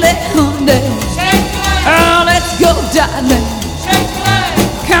 Shake a leg, honey. Shake a leg. Oh, let's go, darling. Shake a leg.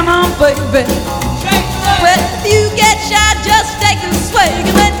 Come on, baby. Shake a leg. Well, if you get shy, just take a swig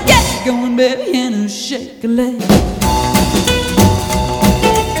and let's get going, baby, and shake a leg.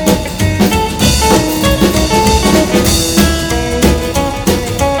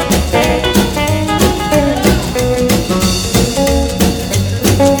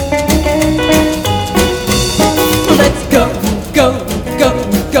 Let's go, go, go,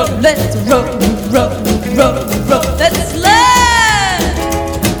 go. Let's roll, roll, roll, roll. Let's slide.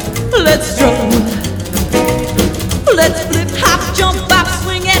 Let's stroll. Let's flip, hop, jump, bop,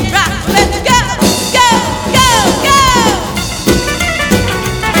 swing and rock. Let's go, go, go, go.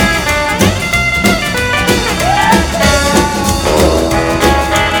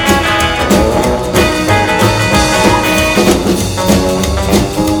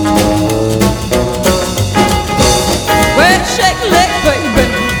 Well, shake a leg, baby.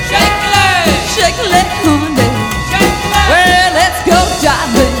 Shake a leg. Shake a leg, honey. Shake a leg. Well, let's go,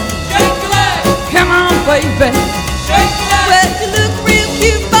 darling. Shake a leg. Come on, baby. Well, you look real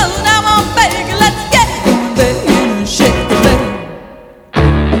cute, but I won't beg you. Let's get going, baby, and shake the leg.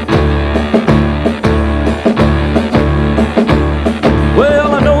 Well,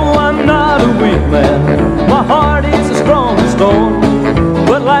 I know I'm not a weak man. My heart is as strong as stone.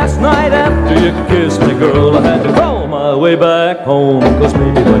 But last night after you kissed me, girl, I had to crawl my way back home. 'Cause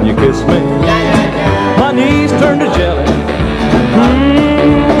maybe when you kissed me, my knees turned to jelly.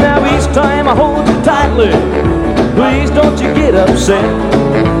 Now each time I hold you tightly, please don't you get upset,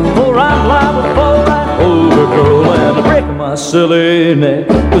 or I'm liable for that over, girl, and I'm breaking my silly neck.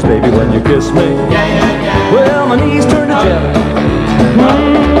 'Cause baby, when you kiss me, well, my knees turn to jelly.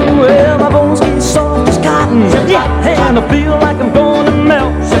 Well, my bones get soft as cotton, and I feel like I'm going to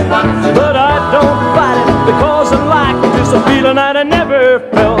melt. But I don't fight it because I like just a feeling that I never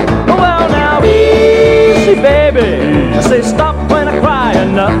felt. Well, now easy, baby. I say stop when I cry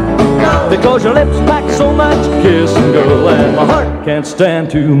enough, because your lips pack so much kissing, girl, and my heart can't stand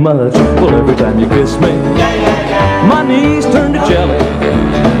too much. Well, every time you kiss me, my knees turn to jelly.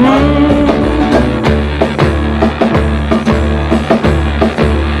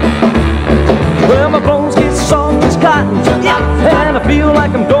 Well, my bones get soft as cotton, and I feel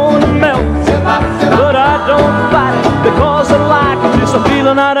like I'm going to melt. But I don't fight it because I like just a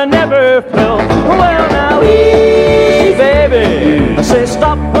feeling that I never felt. Well, now easy, baby. I say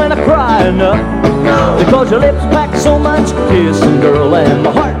stop when I cry enough, because your lips pack so much kissing, girl, and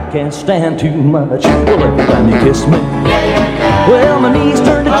my heart can't stand too much. Well, every time you kiss me, well, my knees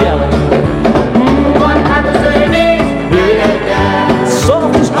turn to jelly. What happens to your knees?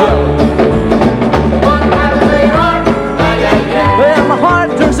 Soft as jelly. What happens to your heart? Well, my heart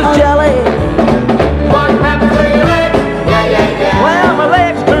turns to jelly. What happens to your legs? Well, my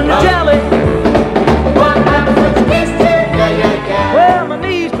legs turn to jelly. What happens when you kiss me? Well, my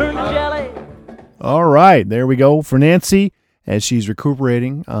knees turn to jelly. All right, there we go for Nancy as she's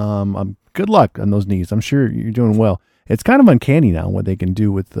recuperating. Good luck on those knees. I'm sure you're doing well. It's kind of uncanny now what they can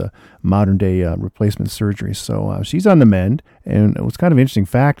do with the modern day replacement surgery. So she's on the mend. And what's kind of interesting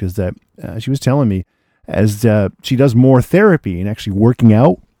fact is that she was telling me as she does more therapy and actually working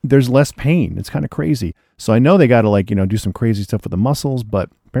out, there's less pain. It's kind of crazy. So I know they got to do some crazy stuff with the muscles, but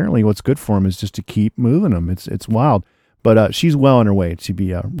apparently what's good for them is just to keep moving them. It's wild. But she's well on her way to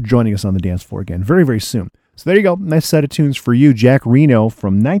be joining us on the dance floor again very, very soon. So there you go. Nice set of tunes for you. Jack Reno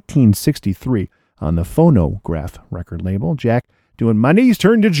from 1963 on the Phonograph record label. Jack doing My Knees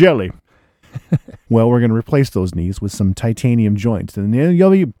Turn to Jelly. Well, we're going to replace those knees with some titanium joints. And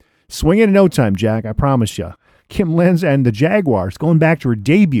you'll be swinging in no time, Jack. I promise you. Kim Lenz and the Jaguars, going back to her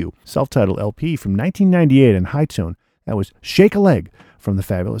debut self-titled LP from 1998 in High Tone. That was Shake a Leg from the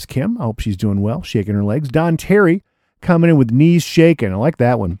fabulous Kim. I hope she's doing well, shaking her legs. Don Terry coming in with Knees Shaking. I like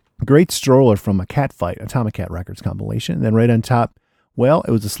that one. Great stroller from a Cat Fight, Atomic Cat Records compilation. And then right on top, well,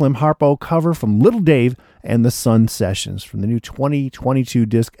 it was a Slim Harpo cover from Little Dave and the Sun Sessions from the new 2022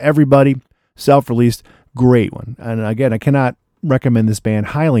 disc, Everybody, self-released. Great one. And again, I cannot recommend this band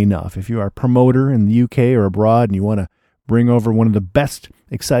highly enough. If you are a promoter in the UK or abroad and you want to bring over one of the best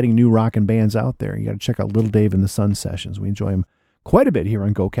exciting new rockin' bands out there, you got to check out Little Dave and the Sun Sessions. We enjoy them quite a bit here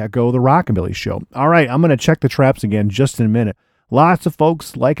on Go Cat Go, the Rockabilly Show. All right, I'm going to check the traps again just in a minute. Lots of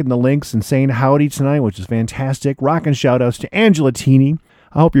folks liking the links and saying howdy tonight, which is fantastic. Rockin' shout-outs to Angela Teeny.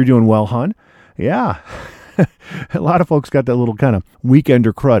 I hope you're doing well, hon. Yeah. A lot of folks got that little kind of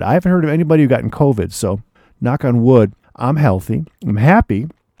weekender crud. I haven't heard of anybody who gotten COVID, so knock on wood, I'm healthy. I'm happy.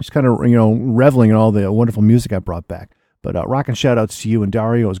 Just kind of, reveling in all the wonderful music I brought back. But rockin' shout-outs to you and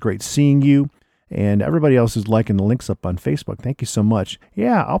Dario. It was great seeing you. And everybody else is liking the links up on Facebook. Thank you so much.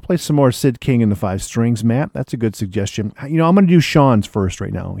 Yeah, I'll play some more Sid King and the Five Strings, Matt. That's a good suggestion. I'm going to do Sean's first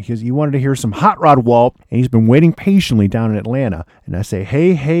right now because he wanted to hear some Hot Rod Walt, and he's been waiting patiently down in Atlanta. And I say,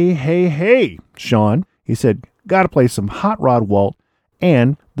 hey, Sean. He said, got to play some Hot Rod Walt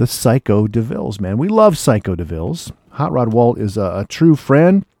and the Psycho DeVilles, man. We love Psycho DeVilles. Hot Rod Walt is a true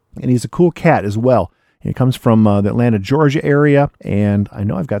friend, and he's a cool cat as well. He comes from the Atlanta, Georgia area, and I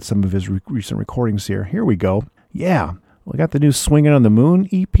know I've got some of his recent recordings here. Here we go. Yeah, we got the new Swingin' on the Moon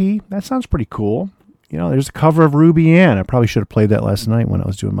EP. That sounds pretty cool. There's a cover of Ruby Ann. I probably should have played that last night when I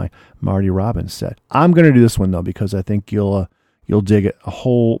was doing my Marty Robbins set. I'm going to do this one, though, because I think you'll dig it a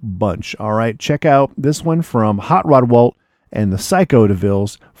whole bunch. All right, check out this one from Hot Rod Walt and the Psycho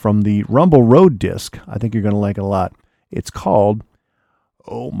DeVilles from the Rumble Road disc. I think you're going to like it a lot. It's called,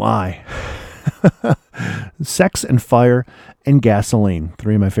 oh my... Sex and Fire and Gasoline.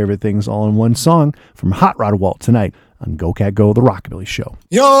 Three of my favorite things all in one song from Hot Rod Walt tonight on Go Cat Go, the Rockabilly Show.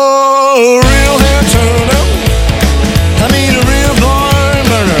 You're a real hair turner. I mean a real barn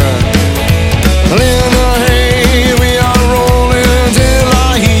burner. In the hay we are rolling till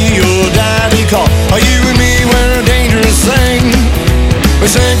I hear your daddy call. Are you and me, we're a dangerous thing. With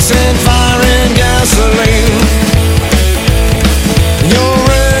sex and fire and gasoline. You're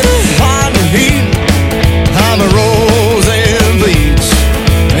ready, hot and heat. I'm a rose and bleeds.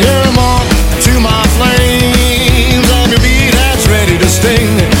 You're a moth to my flames. I'm your bee that's ready to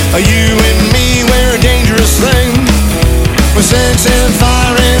sting. You and me, we're a dangerous thing. With sex and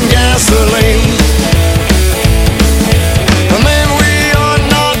fire and gasoline. And then we ought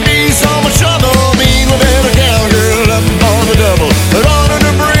not be so much trouble. Mean with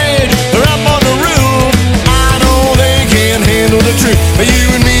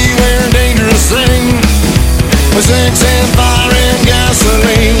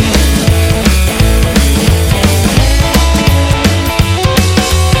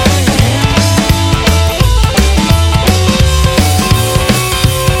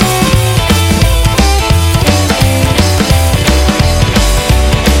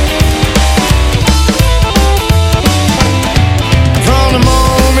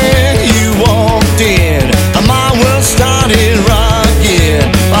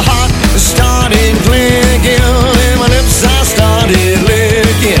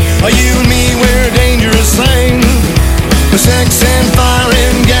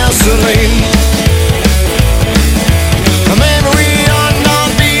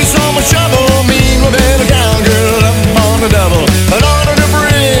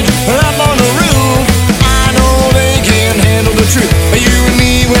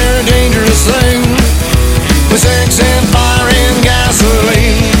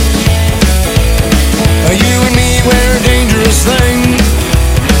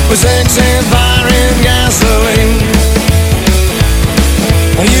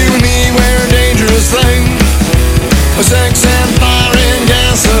sex and fire and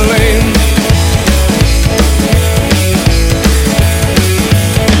gasoline.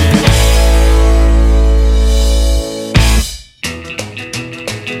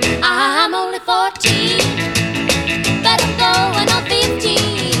 I'm only 14, but I'm going on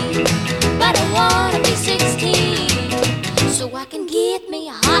 15. But I wanna be 16, so I can get me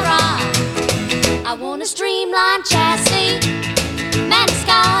a hot rod. I want a streamlined chassis, man, it's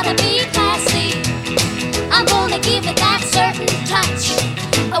gotta be classy. I'm gonna give it that certain touch,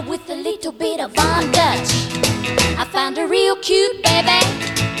 with a little bit of Von Dutch. I found a real cute baby,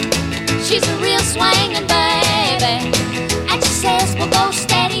 she's a real swinging baby, and she says we'll go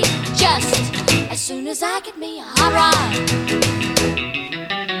steady just as soon as I get me a hot rod.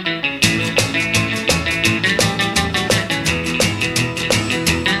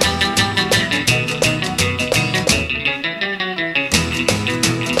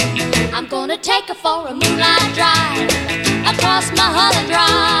 I'm gonna take her for a moonlight drive across Mulholland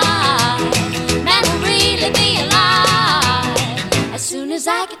Drive. Man, will really be alive as soon as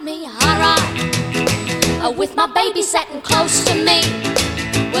I get me a hot rod. With my baby sitting close to me,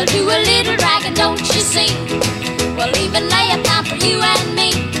 we'll do a little dragging, don't you see? We'll even lay a plan for you and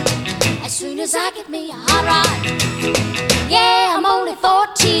me as soon as I get me a hot rod. Yeah, I'm only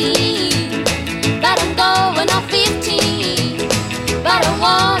 14, but I'm going on 15. But I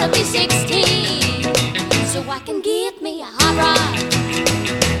wanna be 16, so I can get me a hot rod.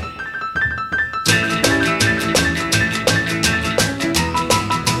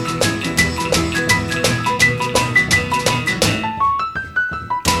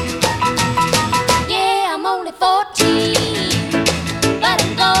 Yeah, I'm only 14, but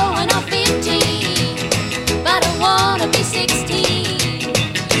I'm going on 15. But I wanna be 16,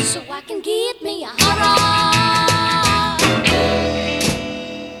 so I can get me a hot rod.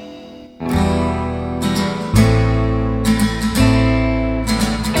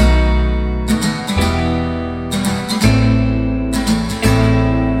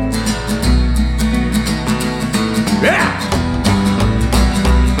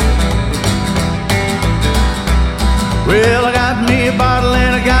 Well, I got me a bottle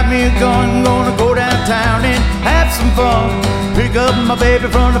and I got me a gun. Gonna go downtown and have some fun. Pick up my baby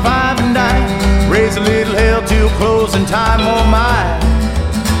from the 5 and dime. Raise a little hell till closing time, oh my.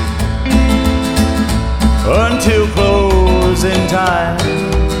 Until closing time.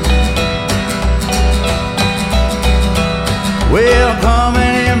 Well, I'm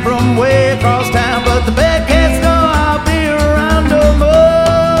coming in from way across town, but the bad cats know I'll be around no more.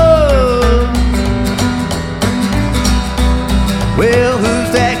 Well,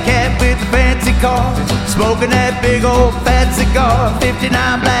 who's that cat with the fancy car? Smoking that big old fat cigar.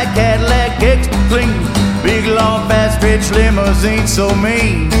 59 black Cadillac, extra clean. Big long fast stretch limousine, so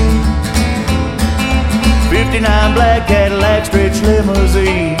mean. 59 black Cadillac stretch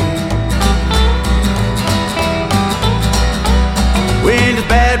limousine. Wind is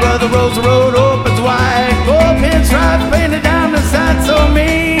bad, brother, rolls the road, opens wide. Gold pinstripes painted down the side, so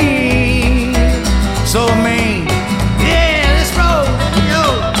mean. So mean.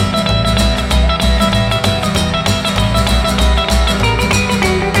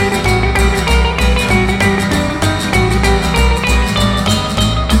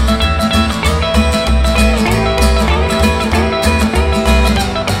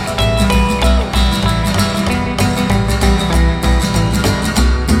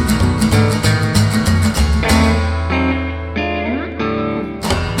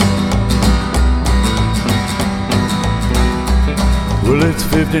 Well, it's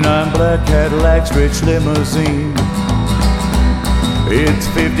 59 black Cadillac stretch limousine. It's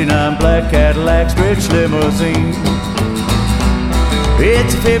 59 black Cadillac stretch limousine.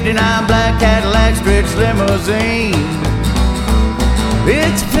 It's 59 black Cadillac stretch limousine.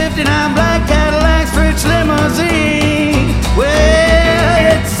 It's 59 black Cadillac stretch limousine.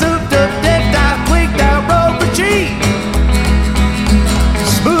 Well, it's souped up, decked out, tweaked out, rolled for cheap.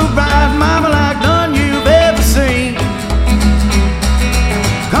 Smooth ride, mama, like none you've ever seen.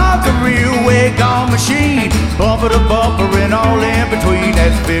 Cause a real wig-on machine, bumper to bumper and all in between.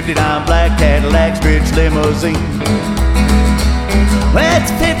 That's 59 black Cadillac stretch limousine. That's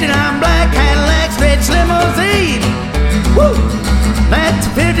 59 black Cadillac stretch limousine. Woo! That's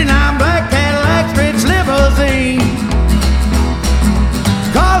 59 black Cadillac stretch limousine.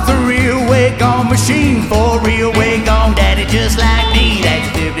 Cause a real wig-on machine for a real wig-on daddy just like me. That's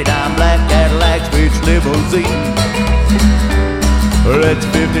 59 black Cadillac stretch limousine. That's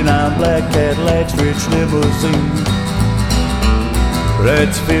 59 black Cadillac stretch limousine.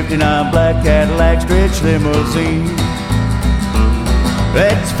 That's 59 black Cadillac stretch limousine.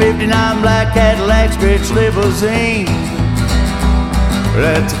 That's 59 black Cadillac stretch limousine.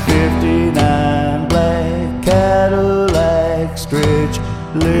 That's a 59 black Cadillac stretch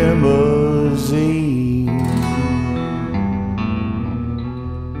limousine.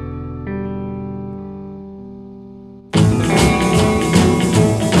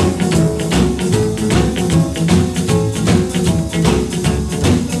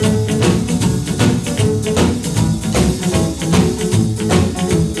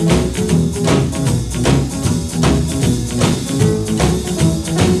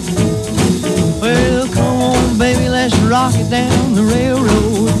 Rock it down the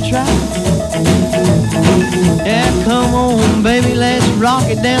railroad track. Yeah, come on, baby, let's rock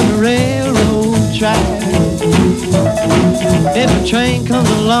it down the railroad track. If a train comes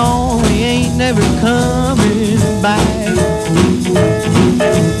along, we ain't never coming back.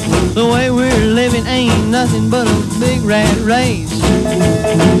 The way we're living ain't nothing but a big rat race.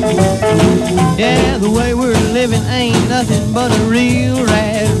 Yeah, the way we're living ain't nothing but a real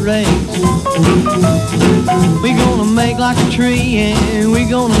rat race. We gonna make like a tree and we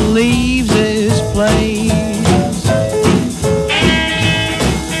gonna leave this place.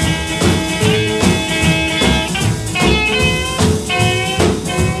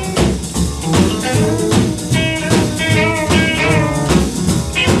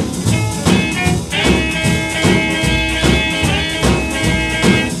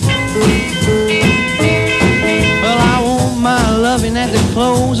 Well, I want my loving at the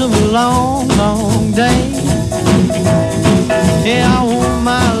close of a long, long day. Yeah, I want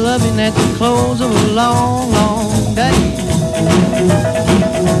my loving at the close of a long, long day.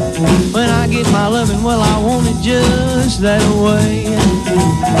 When I get my loving, well, I want it just that way.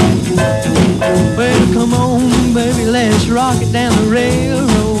 Well, come on, baby, let's rock it down the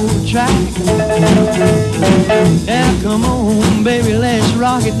railroad track. Yeah, come on, baby, let's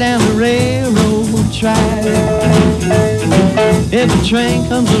rock it down the railroad track. If a train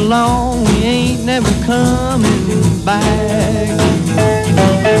comes along, we ain't never coming back.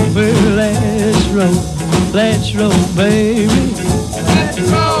 Well, let's roll, baby. Let's roll, baby.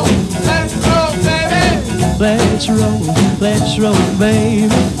 Let's roll, baby. Let's roll, baby.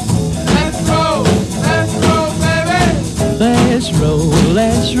 Let's roll, baby.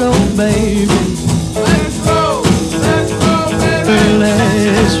 Let's roll, baby.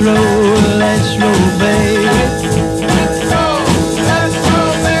 Let's roll, baby.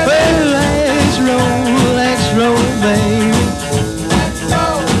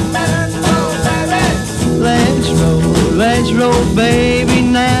 Let's roll, baby,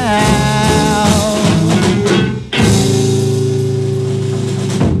 now.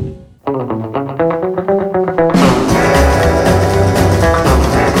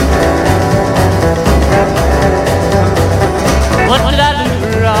 What did I do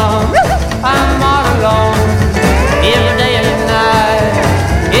wrong?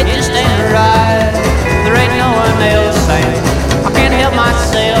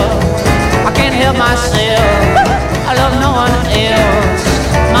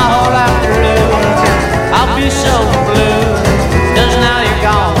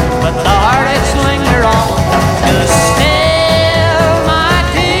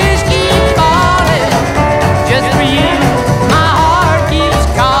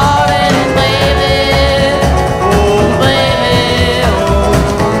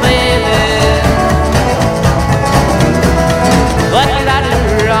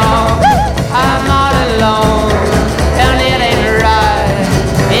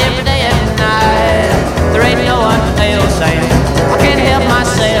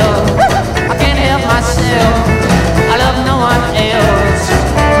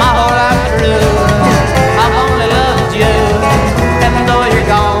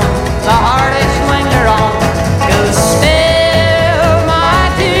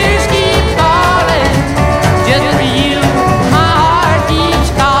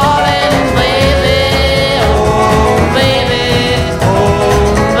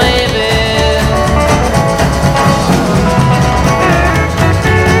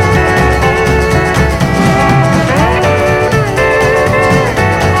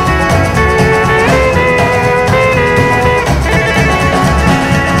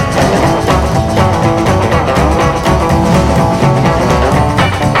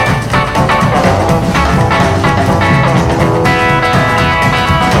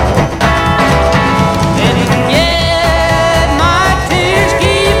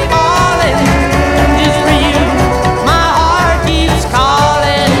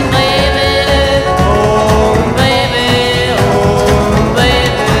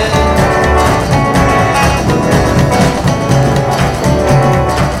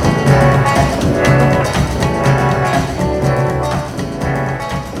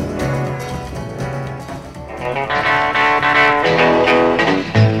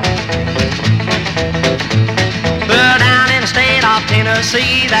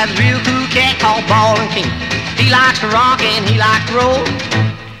 Tennessee. That's a real cool cat called Ballin' King. He likes to rock and he likes to roll.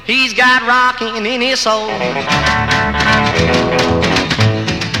 He's got rockin' in his soul.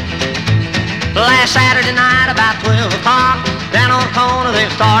 Last Saturday night about 12 o'clock, down on the corner they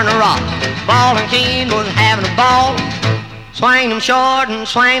were starting to rock. Ballin' King was having a ball. Swing them short and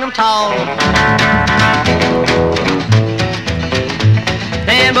swing them tall.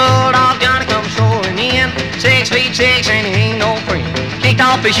 And Bulldog Johnny comes strolling in, 6'6" and he ain't no friend. Kicked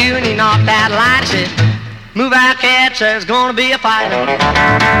off his shoe and he knocked out a light. He said, "Move out, cats, there's gonna be a fight."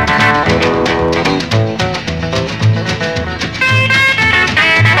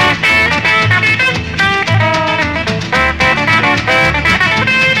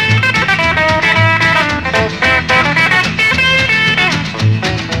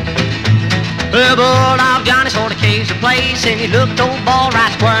 The Bulldog Johnny sort of caged the place, and he looked old Ball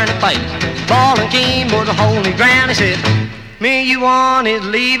right square in the face. Ballin' King was a holy ground. He said, "Me, you want is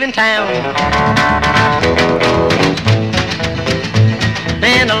leaving town."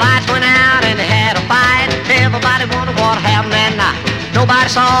 Then the lights went out and they had a fight. Everybody wondered what happened that night. Nobody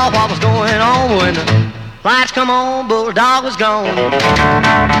saw what was going on. When the lights come on, Bulldog was gone.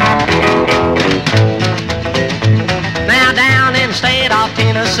 Now down in the state of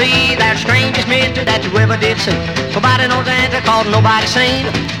Tennessee, that strangest mister that you ever did see. Nobody knows the answer 'cause nobody seen.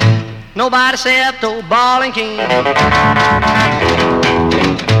 Nobody except old Ballin' King.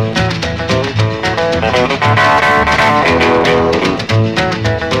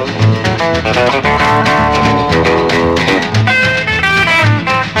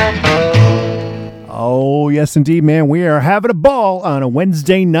 Oh, yes, indeed, man. We are having a ball on a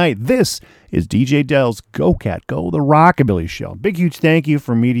Wednesday night. This is DJ Dell's Go Cat Go, the Rockabilly Show. Big, huge thank you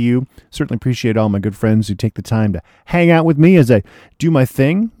from me to you. Certainly appreciate all my good friends who take the time to hang out with me as I do my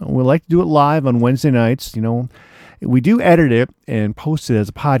thing. We like to do it live on Wednesday nights. You know, we do edit it and post it as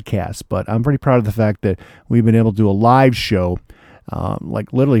a podcast, but I'm pretty proud of the fact that we've been able to do a live show,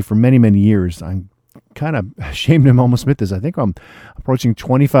 like literally for many, many years. I'm kind of ashamed to almost admit this. I think I'm approaching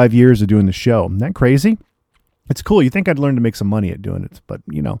 25 years of doing the show. Isn't that crazy? It's cool. You think I'd learn to make some money at doing it, but,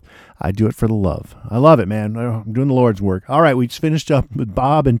 you know, I do it for the love. I love it, man. I'm doing the Lord's work. All right, we just finished up with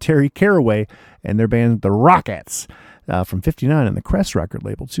Bob and Terry Caraway and their band, the Rockettes, from 59 on the Crest record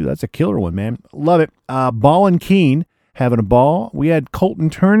label, too. That's a killer one, man. Love it. Ballin' King, having a ball. We had Colton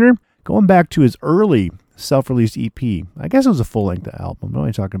Turner going back to his early self-released EP. I guess it was a full-length album. What am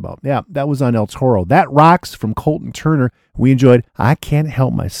I talking about? Yeah, that was on El Toro. That Rocks from Colton Turner. We enjoyed I Can't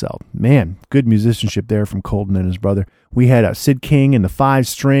Help Myself. Man, good musicianship there from Colton and his brother. We had Sid King and the Five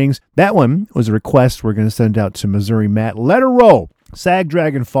Strings. That one was a request we're going to send out to Missouri Matt. Let her roll. Sag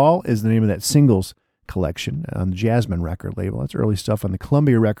Dragon Fall is the name of that singles collection on the Jasmine record label. That's early stuff on the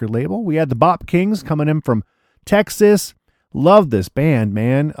Columbia record label. We had the Bop Kings coming in from Texas. Love this band,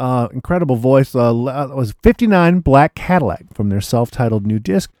 man. Incredible voice. It was 59 Black Cadillac from their self-titled new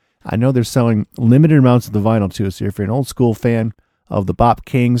disc. I know they're selling limited amounts of the vinyl, too. So if you're an old school fan of the Bop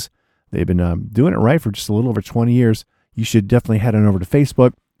Kings, they've been doing it right for just a little over 20 years. You should definitely head on over to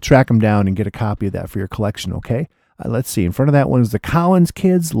Facebook, track them down, and get a copy of that for your collection, okay? Let's see. In front of that one is the Collins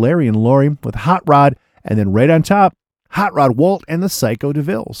Kids, Larry and Lori with Hot Rod. And then right on top, Hot Rod Walt and the Psycho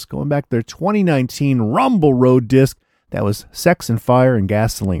DeVilles. Going back to their 2019 Rumble Road disc. That was Sex and Fire and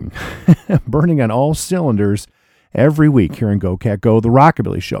Gasoline. Burning on all cylinders every week here in Go Cat Go, the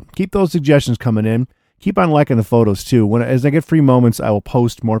Rockabilly Show. Keep those suggestions coming in. Keep on liking the photos, too. As I get free moments, I will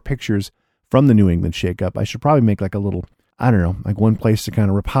post more pictures from the New England Shake-Up. I should probably make like a little, I don't know, like one place to kind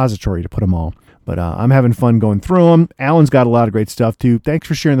of repository to put them all. But I'm having fun going through them. Alan's got a lot of great stuff, too. Thanks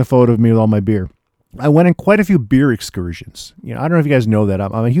for sharing the photo of me with all my beer. I went on quite a few beer excursions. You know, I don't know if you guys know that.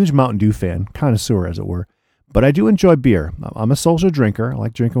 I'm a huge Mountain Dew fan, connoisseur, as it were. But I do enjoy beer. I'm a social drinker. I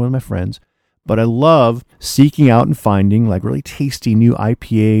like drinking with my friends. But I love seeking out and finding like really tasty new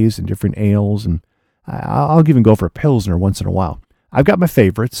IPAs and different ales. And I'll even go for a Pilsner once in a while. I've got my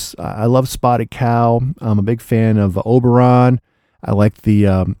favorites. I love Spotted Cow. I'm a big fan of Oberon. I like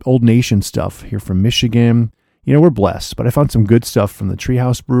the Old Nation stuff here from Michigan. You know, we're blessed. But I found some good stuff from the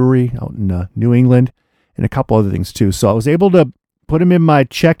Treehouse Brewery out in New England and a couple other things too. So I was able to put them in my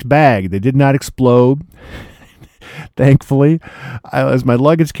checked bag. They did not explode. Thankfully, as my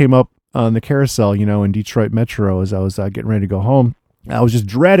luggage came up on the carousel, you know, in Detroit Metro, as I was getting ready to go home, I was just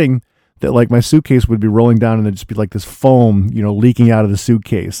dreading that like my suitcase would be rolling down and there'd just be like this foam, you know, leaking out of the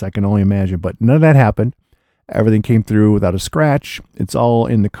suitcase. I can only imagine, but none of that happened. Everything came through without a scratch. It's all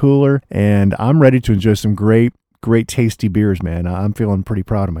in the cooler, and I'm ready to enjoy some great, tasty beers, man. I'm feeling pretty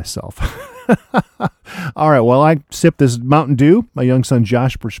proud of myself. All right, while I sip this Mountain Dew, my young son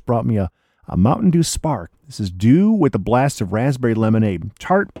Josh brought me a a Mountain Dew Spark. This is Dew with a blast of raspberry lemonade.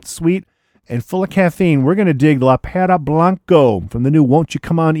 Tart, sweet, and full of caffeine. We're going to dig La Perra Blanco from the new Won't You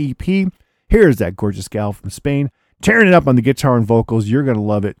Come On EP. Here's that gorgeous gal from Spain, tearing it up on the guitar and vocals. You're going to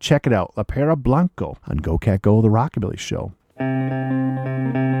love it. Check it out. La Perra Blanco on Go Cat Go, the Rockabilly Show.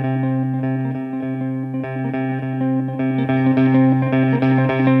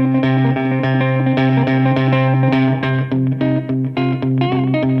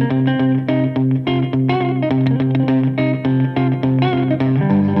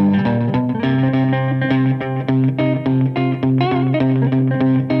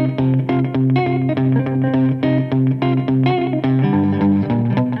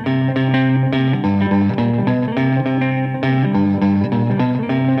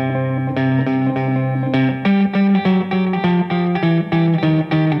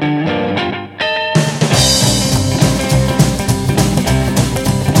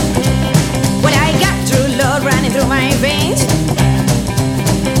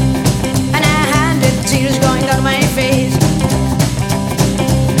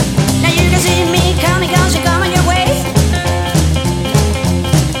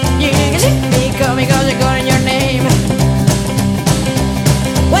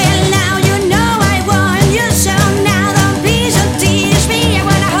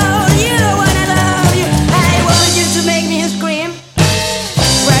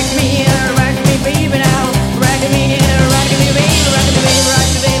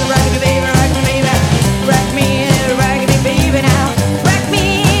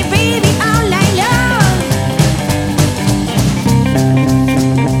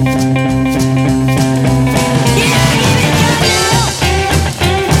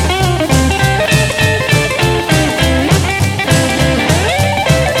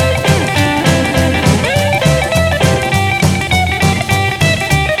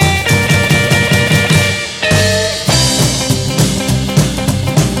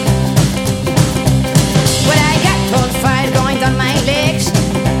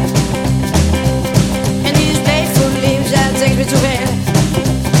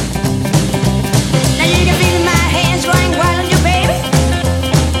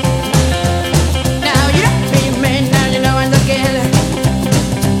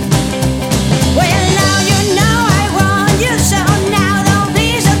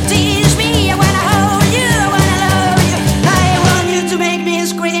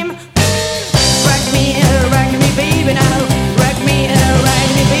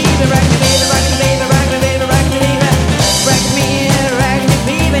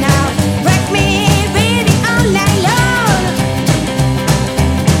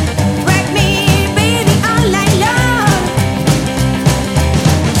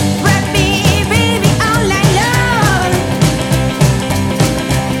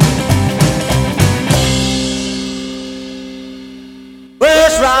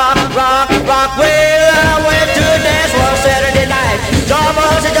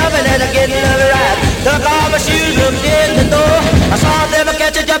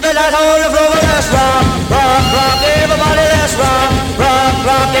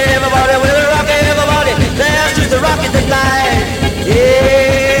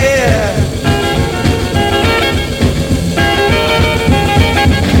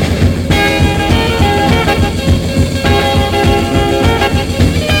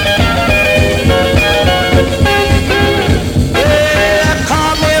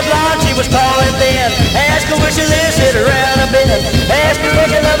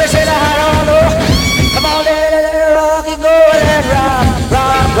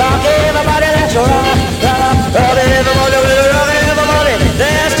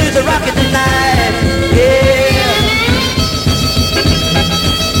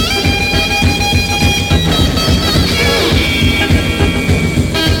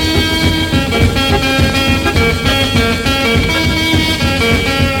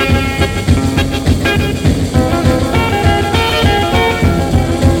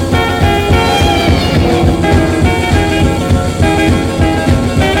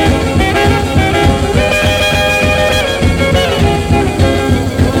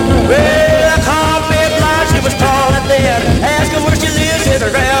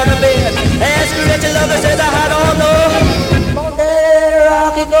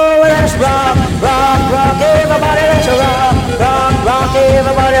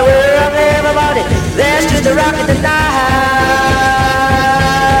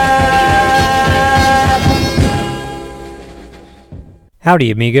 Howdy,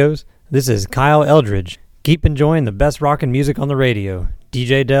 amigos. This is Kyle Eldridge. Keep enjoying the best rockin' music on the radio.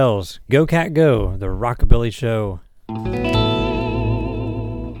 DJ Dells, Go Cat Go, the Rockabilly Show.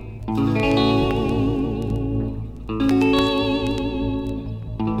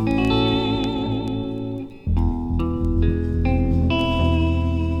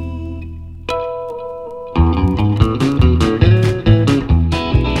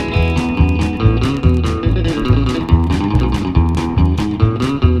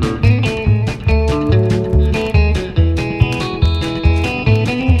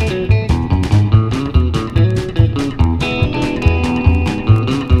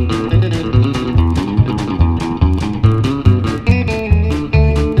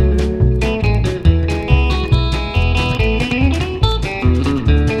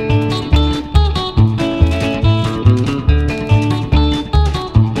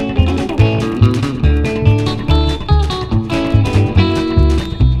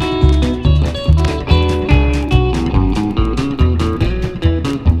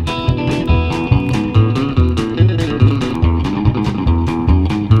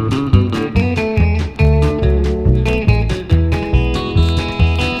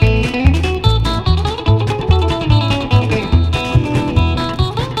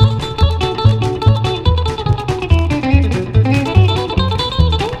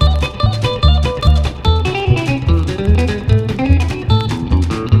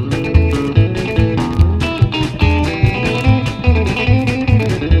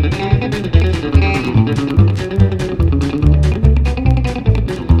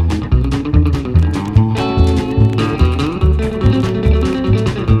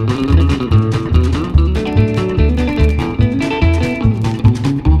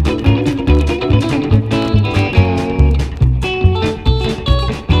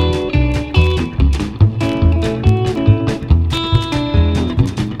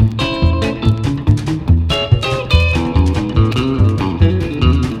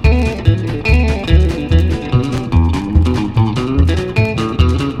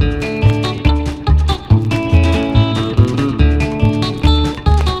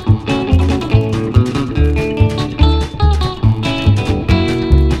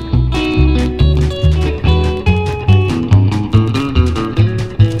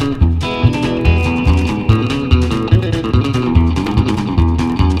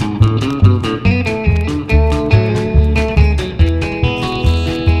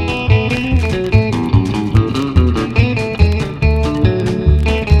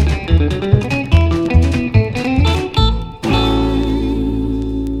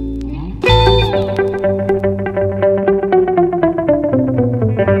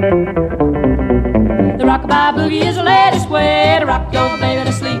 rock your baby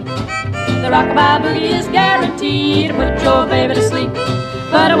to sleep. The rockabye boogie is guaranteed to put your baby to sleep.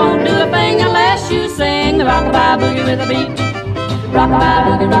 But it won't do a thing unless you sing the rockabye boogie with a beat. Rockabye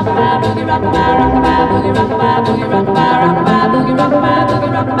boogie, rockabye boogie, rockabye, rockabye boogie, rockabye boogie, rockabye, rockabye boogie, rockabye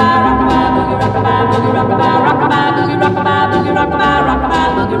boogie, rockabye, rockabye boogie, rockabye boogie, rockabye, rockabye boogie, rockabye boogie, rockabye, rockabye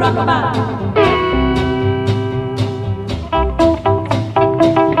boogie, rockabye.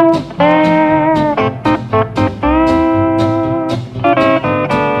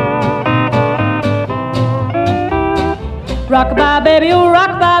 Rockabye baby, oh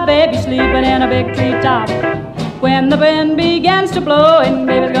rockabye baby, sleeping in a big treetop. When the wind begins to blow, and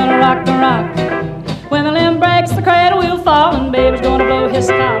baby's gonna rock and rock. When the limb breaks, the cradle will fall, and baby's gonna blow his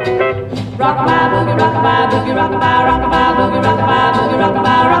top. Rockabye boogie, rockabye boogie, rockabye, rockabye boogie, rockabye boogie,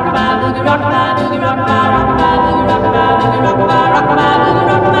 rockabye, rockabye boogie, rockabye boogie, rockabye, rockabye boogie, rockabye boogie, rockabye, rockabye boogie,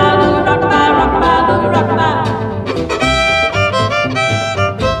 rockabye boogie, rockabye, rockabye boogie, rockabye.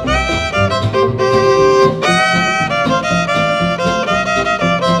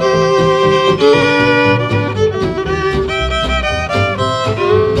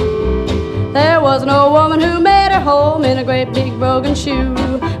 There was no woman who made her home in a great big brogan shoe.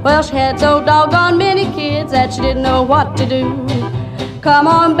 Well, she had so doggone many kids that she didn't know what to do. Come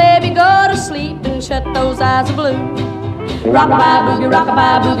on, baby, go to sleep and shut those eyes of blue. Rockabye boogie,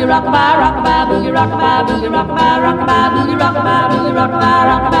 rockabye boogie, rockabye, rockabye boogie, rockabye boogie, rockabye, rockabye boogie, rockabye boogie, rockabye,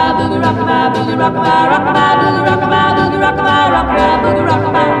 rockabye boogie, rockabye boogie, rockabye, rockabye boogie, rockabye boogie, rockabye, rockabye boogie,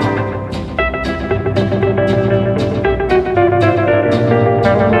 rockabye.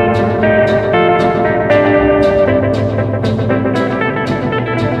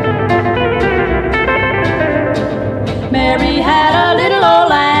 Mary had a little old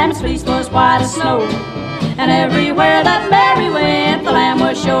lamb, his fleece was white as snow. And everywhere that Mary went, the lamb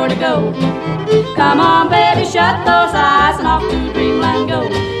was sure to go. Come on, baby, shut those eyes and off to dreamland go.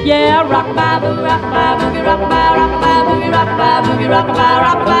 Yeah, rockabye boogie, rockabye boogie, rockabye, rockabye boogie, rockabye boogie, rockabye,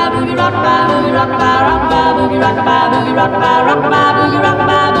 rockabye boogie, rockabye boogie, rockabye, rockabye boogie, rockabye boogie, rockabye, rockabye boogie,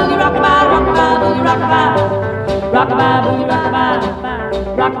 rockabye boogie, rockabye, rockabye boogie, rockabye. Rockabye boogie, rockabye,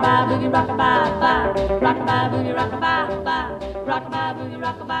 rockabye boogie, rockabye, rockabye boogie, rockabye, rockabye boogie,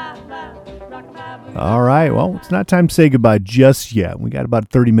 rockabye, rockabye. All right, well, it's not time to say goodbye just yet. We got about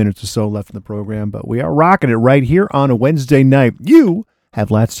 30 minutes or so left in the program, but we are rocking it right here on a Wednesday night. You have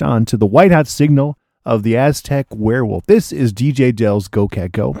latched on to the white hot signal of the Aztec Werewolf. This is DJ Dell's Go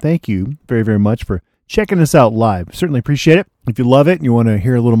Cat Go. Thank you very, very much for checking us out live. Certainly appreciate it. If you love it and you want to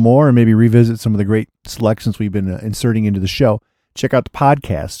hear a little more or maybe revisit some of the great selections we've been inserting into the show, check out the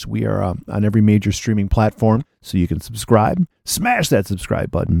podcasts. We are on every major streaming platform, so you can subscribe. Smash that subscribe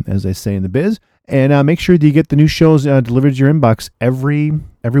button, as they say in the biz, and make sure that you get the new shows delivered to your inbox every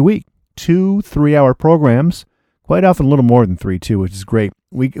week. 2 3-hour programs, quite often a little more than 3 too, which is great.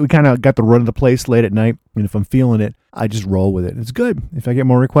 We kind of got the run of the place late at night, and if I'm feeling it, I just roll with it. It's good. If I get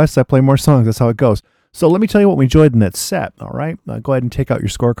more requests, I play more songs. That's how it goes. So let me tell you what we enjoyed in that set, all right? Go ahead and take out your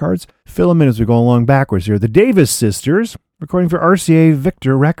scorecards. Fill them in as we go along backwards here. The Davis Sisters, recording for RCA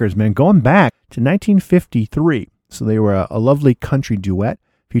Victor Records, man, going back to 1953. So they were a lovely country duet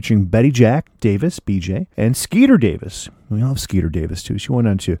featuring Betty Jack Davis, BJ, and Skeeter Davis. We love Skeeter Davis, too. She went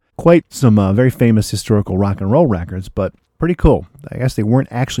on to quite some very famous historical rock and roll records, but pretty cool. I guess they weren't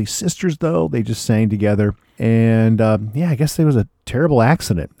actually sisters, though. They just sang together. And, I guess there was a terrible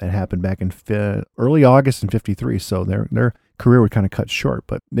accident that happened back in early August in 53, so their career would kind of cut short.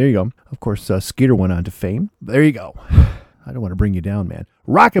 But there you go. Of course, Skeeter went on to fame. There you go. I don't want to bring you down, man.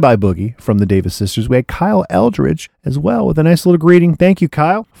 Rockabye Boogie from the Davis Sisters. We had Kyle Eldridge as well with a nice little greeting. Thank you,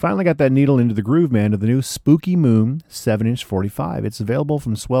 Kyle. Finally got that needle into the groove, man, of the new Spooky Moon 7-inch 45. It's available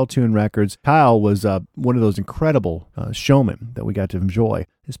from Swell Tune Records. Kyle was one of those incredible showmen that we got to enjoy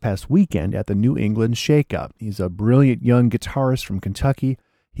this past weekend at the New England Shake-Up. He's a brilliant young guitarist from Kentucky.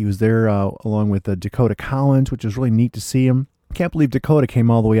 He was there along with Dakota Collins, which was really neat to see him. Can't believe Dakota came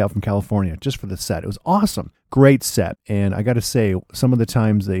all the way out from California just for the set. It was awesome. Great set. And I got to say, some of the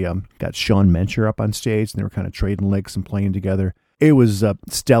times they got Sean Mencher up on stage and they were kind of trading licks and playing together. It was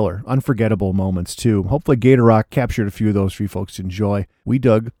stellar, unforgettable moments too. Hopefully Gator Rock captured a few of those for you folks to enjoy. We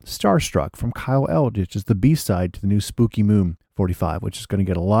dug Starstruck from Kyle Eldridge as the B-side to the new Spooky Moon 45, which is going to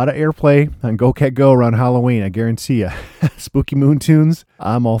get a lot of airplay on Go Cat Go around Halloween, I guarantee you. Spooky Moon tunes,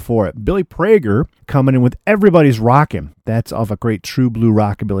 I'm all for it. Billy Prager coming in with Everybody's Rockin'. That's off a great True Blue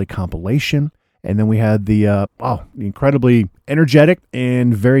Rockabilly compilation. And then we had the incredibly energetic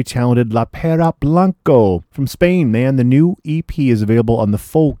and very talented La Pera Blanco from Spain, man. The new EP is available on the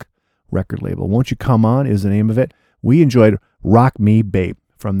Folk record label. Won't You Come On is the name of it. We enjoyed Rock Me Babe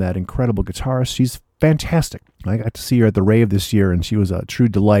from that incredible guitarist. She's fantastic. I got to see her at the rave this year, and she was a true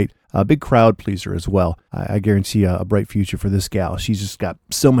delight. A big crowd pleaser as well. I guarantee a bright future for this gal. She's just got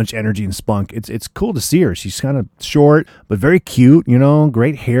so much energy and spunk. It's cool to see her. She's kind of short, but very cute,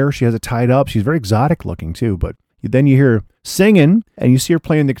 great hair. She has it tied up. She's very exotic looking too, but then you hear her singing, and you see her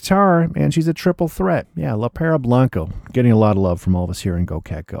playing the guitar, and she's a triple threat. Yeah, La Para Blanco, getting a lot of love from all of us here in Go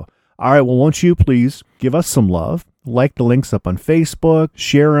Cat Go. All right, well, won't you please give us some love? Like the links up on Facebook,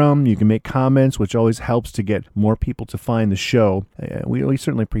 share them. You can make comments, which always helps to get more people to find the show. We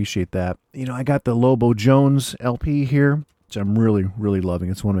certainly appreciate that. I got the Lobo Jones LP here, which I'm really, really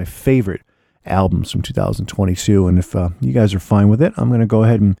loving. It's one of my favorite albums from 2022, and if you guys are fine with it, I'm going to go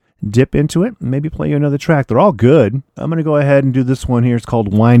ahead and dip into it and maybe play you another track. They're all good. I'm going to go ahead and do this one here. It's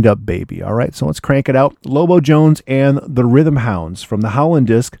called Wind Up Baby. All right, so let's crank it out. Lobo Jones and the Rhythm Hounds from the Howlin'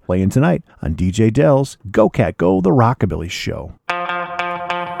 Disc playing tonight on DJ Dell's Go Cat Go, the Rockabilly Show.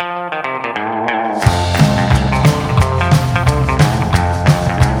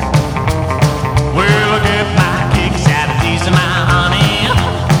 Well, look at my kick Saturdays and my honey.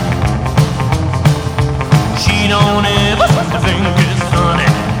 She don't ever think it's funny.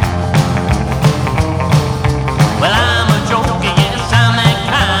 Well, I'm a joker, yes, I'm that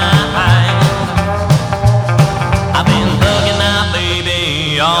kind. I've been bugging my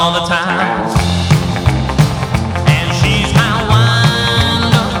baby all the time. And she's my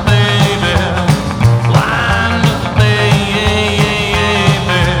wind-up baby. Wind-up baby.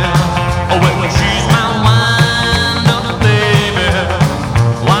 Oh, well, she's my wind-up baby.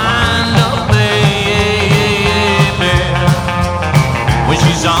 Wind-up baby. When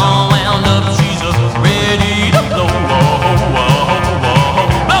she's all wound up, she's ready to blow.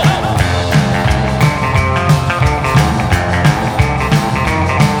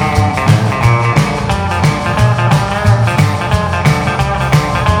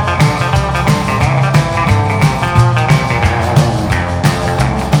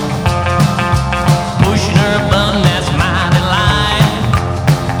 Pushing her button, that's my delight.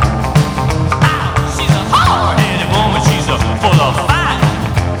 She's a hard-headed woman, she's full of fight.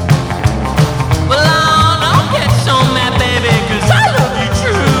 Well, Lord, don't get so mad, baby, 'cause I love you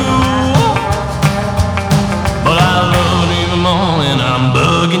true. But I love you even more when I'm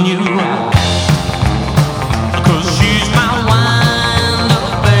bugging you. 'Cause she's my wind-up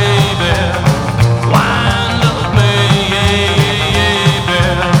baby. Wind-up baby.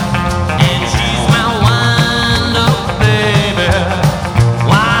 And she's my wind-up baby.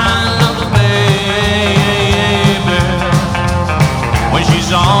 Wind-up baby. When she's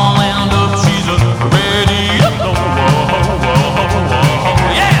all wound up, she's ready to go.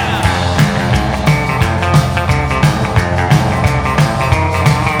 Yeah!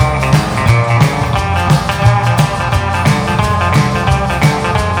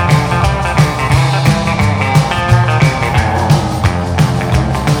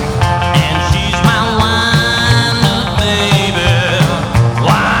 And she's my wind-up baby.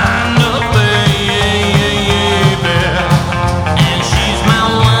 Wind-up baby. And she's my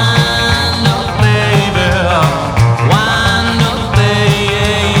wind-up baby. Wind-up baby.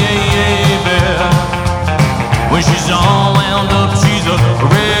 When she's all wound up, she's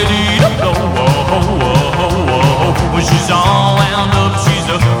ready to go. When she's all wound up, she's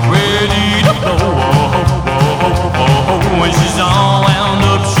ready to go. When she's all wound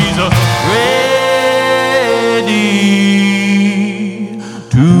up, she's ready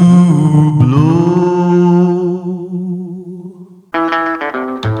to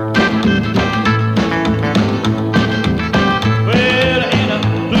Well, in a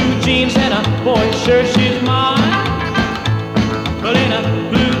blue jeans and a boy shirt, she's mine. Well, in a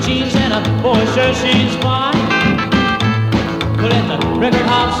blue jeans and a boy shirt, she's mine. Well, at the record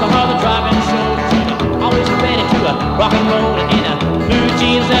house or the driving show, she's always ready to rock and roll. In a blue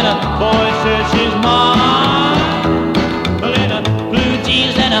jeans and a boy shirt, she's mine. Well, in a blue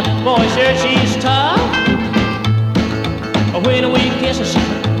jeans and a boy shirt, she's tough. When we kiss her, she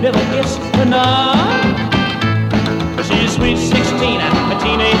never gets enough. She's sweet 16, a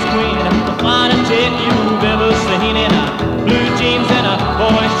teenage queen, the finest chick you've ever seen. In a blue jeans and a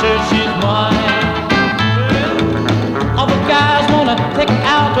boy shirt, she's mine. All the guys wanna take her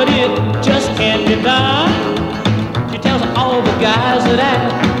out, but it just can't be done. She tells all the guys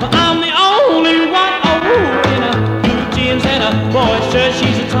that but I'm the only one. Oh, in a blue jeans and a boy shirt,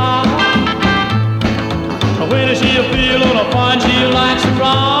 she's a top. When she'll feel on a fun, she likes to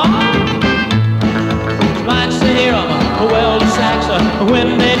rock. She likes to hear them well the sax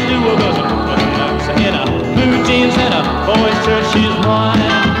when they do a buzzer. In a blue jeans and a boy shirt, she's mine.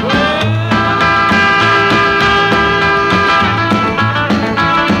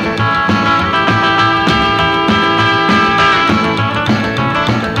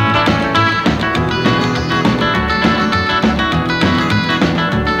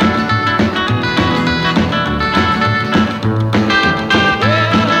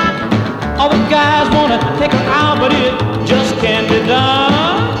 take her out, but it just can't be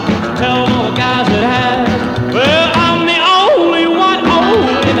done. Tell all the guys that have. Well, I'm the only one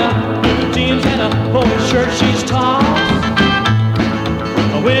in a blue jeans and a boy shirt she's taught.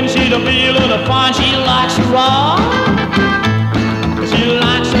 When she's feeling fine, she likes to rock. She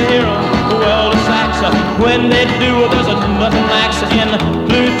likes to hear 'em well the sax. When they do, there's nothing lacks in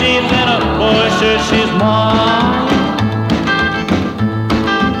blue jeans and a boy shirt she's mine.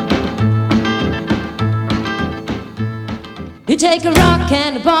 You take a rock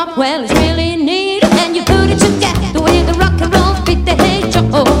and a pop, well it's really neat, and you put it together with the rock and roll beat. The hey Joe,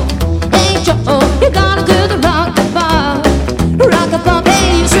 you're gonna do the rock and pop, rock and pop.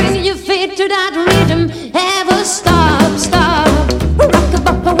 Hey, you swing your feet to that rhythm, ever stop, rock and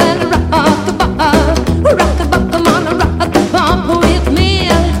pop, well rock and pop, come on, rock and pop with me,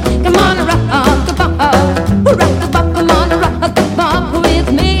 come on, rock and pop, come on, rock and pop with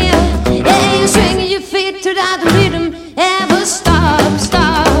me. Hey, you swing your feet to that rhythm, ever stop,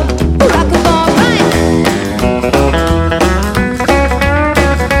 rock and pop, right?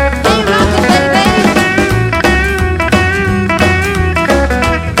 Hey, rock it, baby.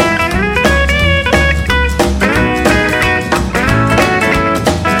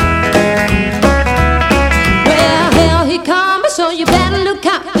 Well, here he comes, so you better look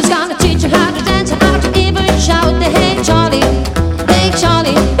out. He's gonna teach you how to dance, how to even shout the hey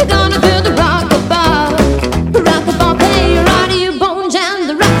Charlie, you're gonna do the rock and pop, hey, you ride your bones and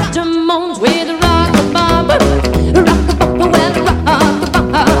the rock the moans with the rock and pop, well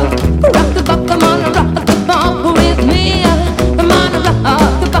rock and pop, come on, rock and pop with me, come on,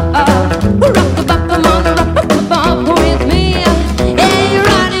 rock and pop, come on, rock and pop with me. Hey, you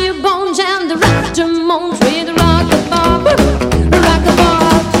ride your bones and the rock the moans with the rock and pop, rock and pop.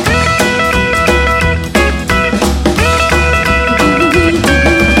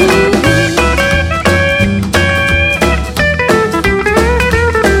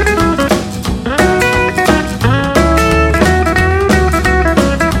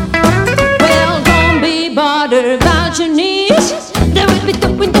 Well, don't be bothered about your knees. They will be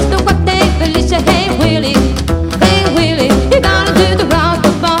doing just what they believe. Say, hey Willie, you're gonna do the rock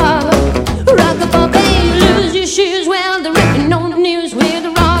and pop, hey, you lose your shoes. Well, there ain't no news with the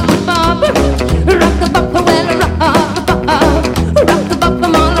rock and pop, well rock and pop,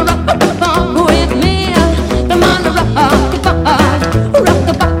 come on, rock and pop with me, come on, rock and pop, come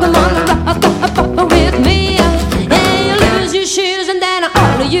on, rock and pop with me. Hey, you lose your shoes and then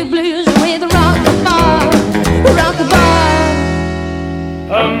all of you blues with the rock and pop, rock and pop.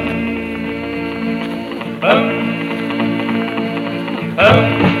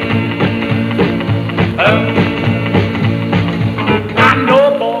 I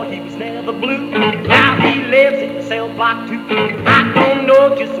know a boy, he was never blue. Now he lives in the cell block too. I don't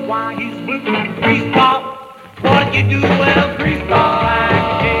know just why he's blue. Greaseball, what did you do? Well, greaseball like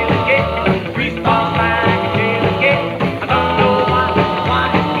a jail again. Greaseball like a jail again. I don't know why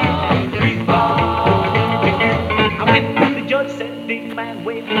he's blue. Greaseball, I went to the judge, said, big man,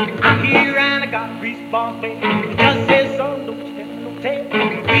 wait. I'm here and I got a greaseball face. The judge says, son, don't you tell no tale.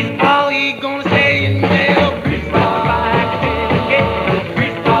 Greaseball, he gonna stay in jail. Greaseball like a jail again.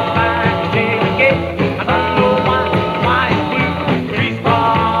 Greaseball like a jail again. I don't know why he's blue.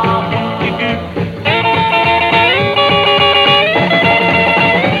 Greaseball, what you do?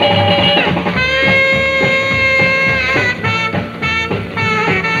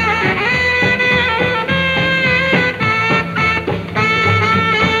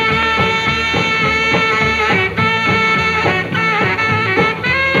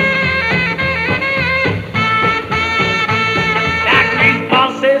 That greaseball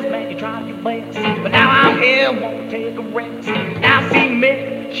says, man, you tried your best, but now I'm here, won't take a rest. Now see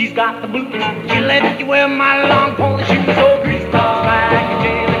me, she's got the blues. She let you wear my long pony shoes. So greaseball like a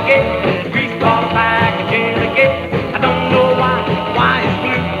jail again. Greaseball like a jail again. I don't know why it's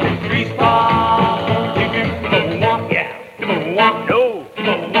blue. Greaseball, what you do? Come on, walk, yeah. Come on, walk, no. Come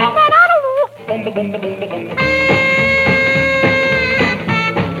on, walk. Boom, boom, boom, boom, boom, boom.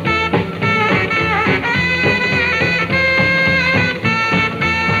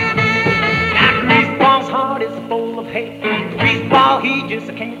 Greaseball's heart is full of hate. Greaseball, he just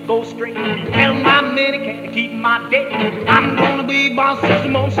can't go straight. Tell my men he can't keep my date. I'm gonna be boss since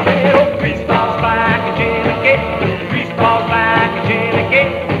I'm on state. Oh, Greaseball's like a jail again. Greaseball's like a jail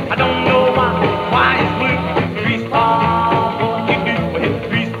again. I don't know why it's blue. Greaseball, what you do?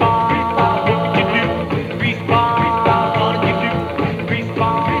 Greaseball, what you do? Greaseball, what you do?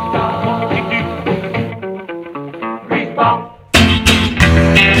 Greaseball, what you do? Greaseball.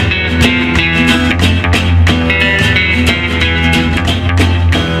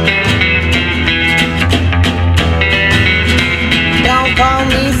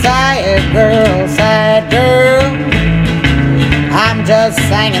 just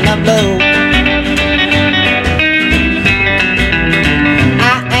singing the blues.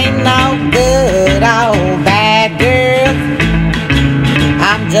 I ain't no good old bad girl.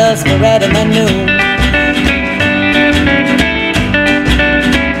 I'm just reading the news.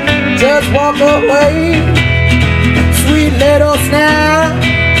 Just walk away, sweet little snail.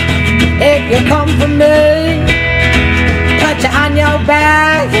 If you come for me, put you on your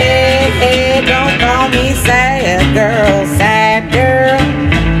back. Hey, hey, don't call me sad girl, sad girl.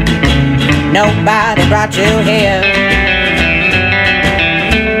 Nobody brought you here.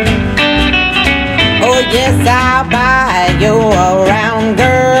 Oh yes, I'll buy you around,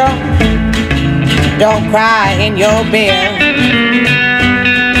 girl. Don't cry in your beer.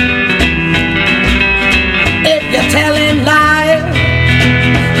 If you're telling lies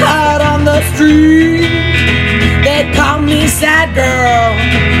out on the street, they call me sad girl,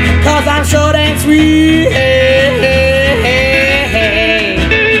 'cause I'm short and sweet. Hey, hey, hey, hey.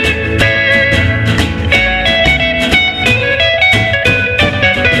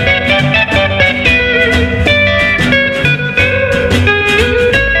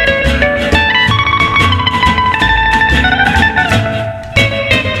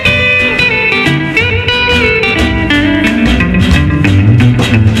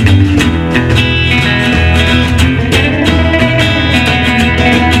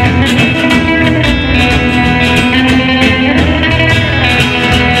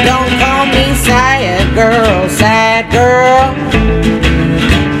 Girl, sad girl,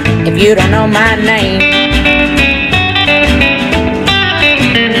 if you don't know my name,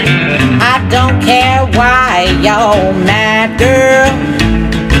 I don't care why you're mad, girl,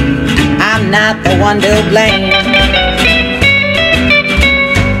 I'm not the one to blame.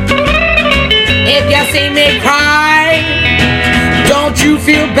 If you see me cry, don't you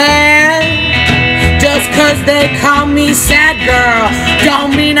feel bad, just 'cause they call me sad girl,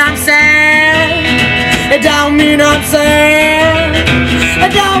 don't mean I'm sad. It don't mean I'm sad.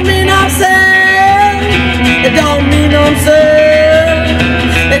 It don't mean I'm sad. It don't mean I'm sad.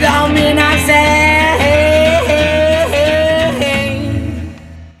 It don't mean I'm sad.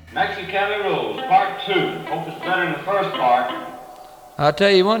 Mexicali Rules, Part 2. Hope it's better than the first part. I'll tell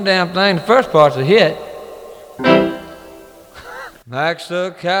you one damn thing, the first part's a hit.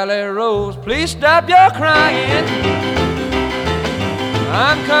 Mexicali Rose, please stop your crying.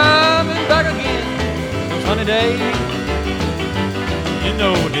 I'm coming back again. Sunny day, you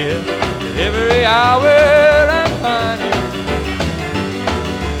know, dear, that every hour I'm finding,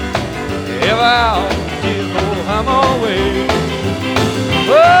 every hour you go, I'm away.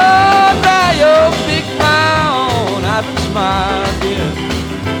 Oh, dry your big frown, I've been smiling, dear,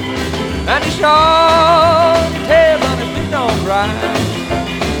 and it's your tail on it, please don't cry.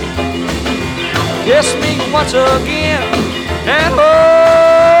 Kiss me once again and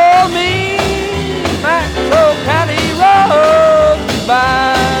hold me. Mexicali Road,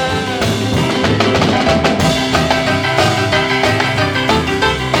 goodbye.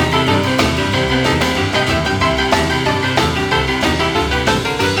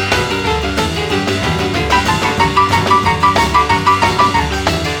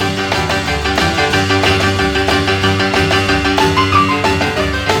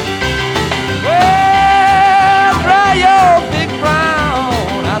 Well, dry your big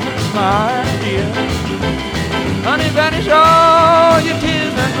frown, I've been smiling, dear. Honey, vanish all your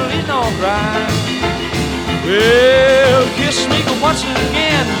tears and please don't cry. Well, kiss me once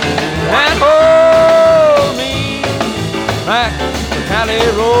again and hold me back to Cali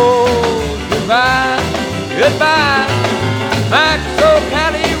Road. Goodbye, goodbye, back to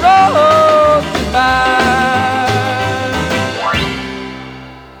Cali Road. Goodbye.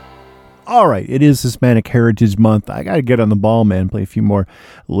 All right, it is Hispanic Heritage Month. I got to get on the ball, man, play a few more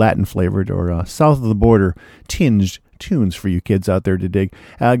Latin flavored or south of the border tinged tunes for you kids out there to dig.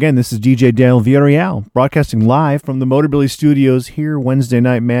 Again, this is DJ Dale Villarreal, broadcasting live from the Motorbilly Studios here Wednesday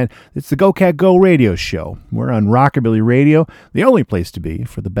night, man. It's the Go Cat Go radio show. We're on Rockabilly Radio, the only place to be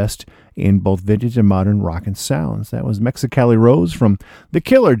for the best in both vintage and modern rockin' sounds. That was Mexicali Rose from The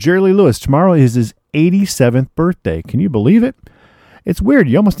Killer, Jerry Lee Lewis. Tomorrow is his 87th birthday. Can you believe it? It's weird.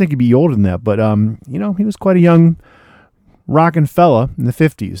 You almost think he'd be older than that, but you know, he was quite a young rockin' fella in the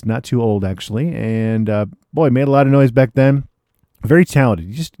 50s. Not too old, actually. And boy, made a lot of noise back then. Very talented.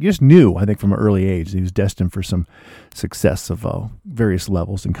 You just knew, I think, from an early age that he was destined for some success of various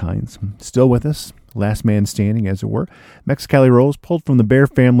levels and kinds. Still with us, last man standing, as it were. Mexicali Rose, pulled from the Bear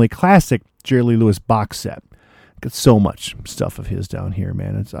Family classic Jerry Lee Lewis box set. Got so much stuff of his down here,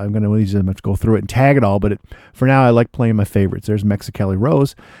 man. I'm going to go through it and tag it all, but for now I like playing my favorites. There's Mexicali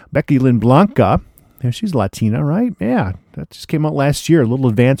Rose. Becky Lynn Blanca, Yeah, she's Latina, right? Yeah, that just came out last year, a little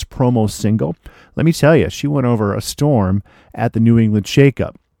advanced promo single. Let me tell you, she went over a storm at the New England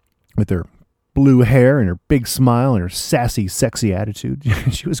Shake-Up with her blue hair and her big smile and her sassy, sexy attitude.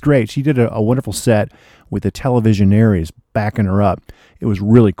 She was great. She did a wonderful set with the Television Aries backing her up. It was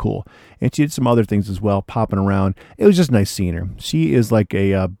really cool. And she did some other things as well, popping around. It was just nice seeing her. She is like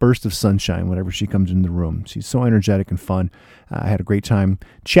a burst of sunshine whenever she comes in the room. She's so energetic and fun. I had a great time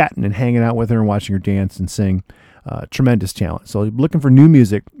chatting and hanging out with her and watching her dance and sing. Tremendous talent. So looking for new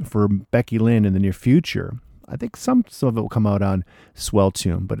music for Becky Lynn in the near future. I think some of it will come out on Swell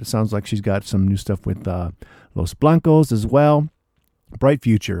Tune, but it sounds like she's got some new stuff with Los Blancos as well. Bright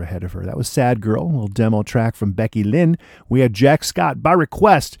future ahead of her. That was Sad Girl, a little demo track from Becky Lynn. We had Jack Scott by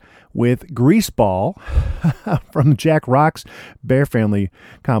request with Greaseball from Jack Rock's Bear Family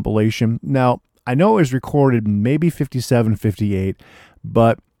compilation. Now, I know it was recorded in maybe 57, 58,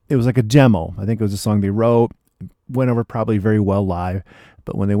 but it was like a demo. I think it was a song they wrote, went over probably very well live,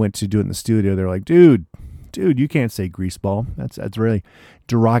 but when they went to do it in the studio, they're like, dude, you can't say greaseball. That's really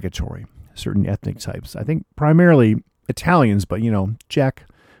derogatory. Certain ethnic types. I think primarily Italians, but, Jack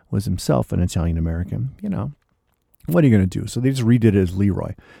was himself an Italian-American. What are you going to do? So they just redid it as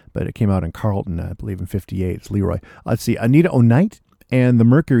Leroy, but it came out in Carlton, I believe, in 58. It's Leroy. Let's see. Anita O'Knight and the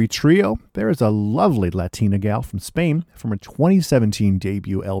Mercury Trio. There is a lovely Latina gal from Spain from a 2017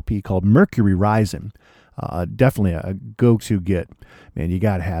 debut LP called Mercury Rising. Definitely a go-to get. Man, you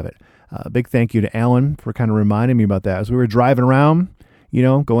got to have it. Big thank you to Alan for kind of reminding me about that. As we were driving around,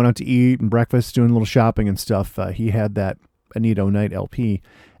 going out to eat and breakfast, doing a little shopping and stuff, he had that Anita O'Knight LP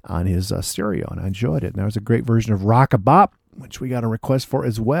on his stereo, and I enjoyed it. And there was a great version of Rock-A-Bop, which we got a request for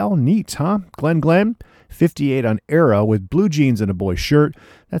as well. Neat, huh? Glenn, 58 on Era with blue jeans and a boy shirt.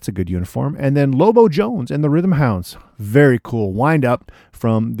 That's a good uniform. And then Lobo Jones and the Rhythm Hounds. Very cool. Wind up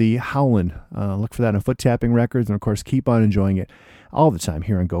from the Howland. Look for that on Foot Tapping Records. And, of course, keep on enjoying it all the time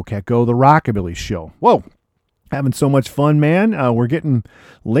here on Go Cat Go, the Rockabilly Show. Whoa. Having so much fun, man. We're getting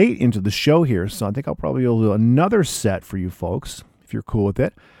late into the show here, so I think I'll probably do another set for you folks, if you're cool with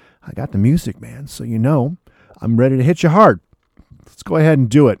it. I got the music, man, so I'm ready to hit you hard. Let's go ahead and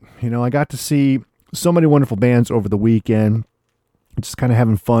do it. I got to see so many wonderful bands over the weekend. Just kind of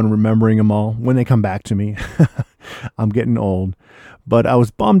having fun remembering them all when they come back to me. I'm getting old. But I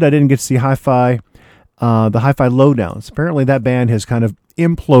was bummed I didn't get to see Hi-Fi, the Hi-Fi Lowdowns. Apparently that band has kind of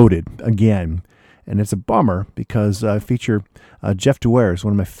imploded again. And it's a bummer because I feature Jeff DeWare is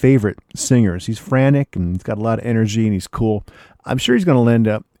one of my favorite singers. He's frantic and he's got a lot of energy and he's cool. I'm sure he's going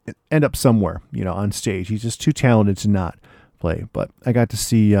to end up somewhere, on stage. He's just too talented to not play. But I got to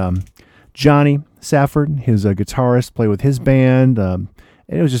see Johnny Safford, his guitarist, play with his band. And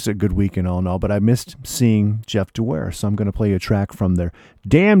it was just a good weekend all in all. But I missed seeing Jeff DeWare, so I'm going to play a track from their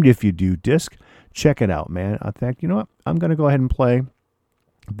Damned If You Do disc. Check it out, man. In fact, you know what? I'm going to go ahead and play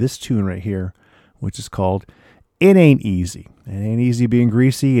this tune right here, which is called It Ain't Easy. It ain't easy being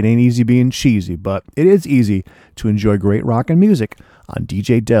greasy. It ain't easy being cheesy. But it is easy to enjoy great rock and music on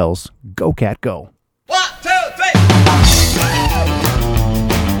DJ Dell's Go Cat Go. 1, 2, 3.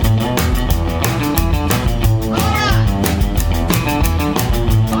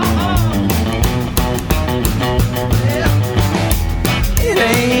 It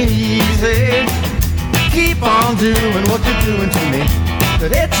ain't easy. Keep on doing what you're doing to me.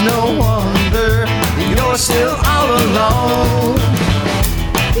 But it's no wonder you're still all alone.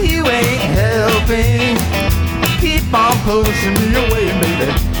 You ain't helping. Keep on pushing me away, baby.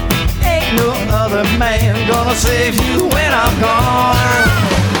 Ain't no other man gonna save you when I'm gone.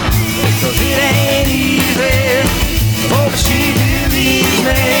 'Cause it ain't easy. Hope she believes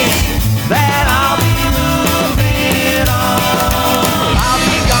me that I'll be moving on. I'll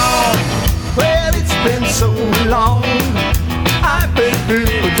be gone. Well, it's been so long. I've been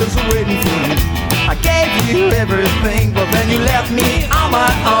here just waiting for you. I gave you everything, but then you left me on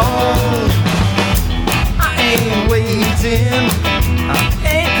my own. I ain't waiting, I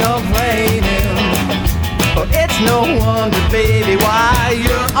ain't complaining, but it's no wonder, baby, why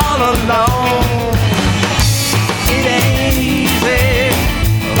you're all alone. It ain't easy,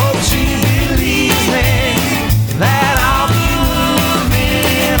 hope she believes me that I'll be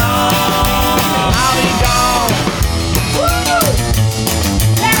moving on. I'll be gone.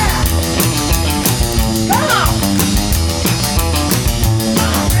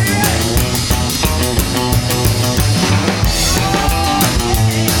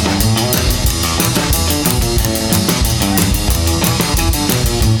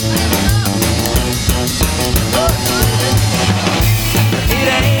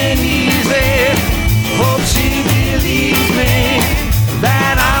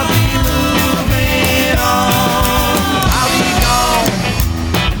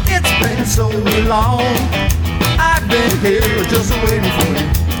 along. I've been here just waiting for you.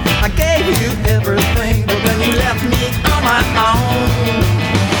 I gave you everything, but then you left me on my own.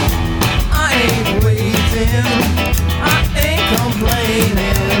 I ain't waiting, I ain't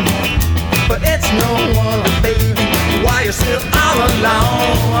complaining, but it's no wonder, baby, why you're still all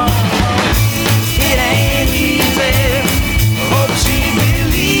alone. It ain't easy, hope she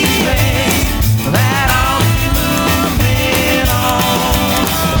believes me, that I'm moving on.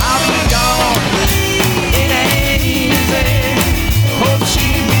 I'll be gone, it ain't easy, hope she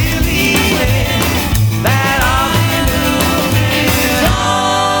believes me, that I'm moving on.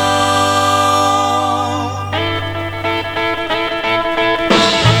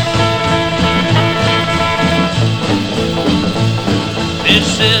 This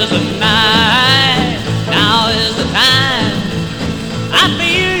is the night, now is the time. I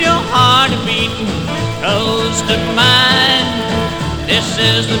feel your heart beating close to mine. This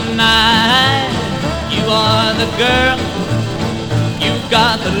is the night, you are the girl. You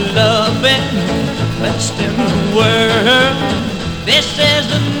got the loving best in the world. This is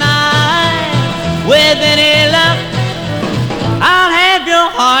the night, with any luck, I'll have your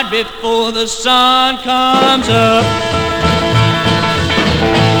heart before the sun comes up.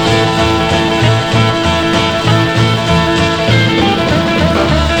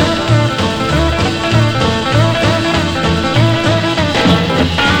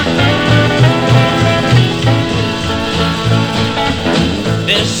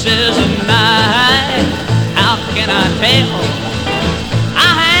 This is a night, how can I tell? I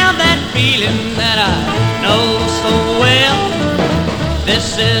have that feeling that I know so well.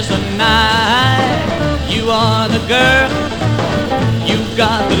 This is the night, you are the girl. You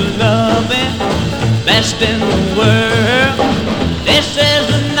got the loving best in the world. This is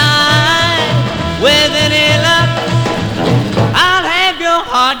the night, with any luck, I'll have your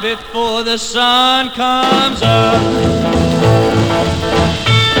heart before the sun comes up.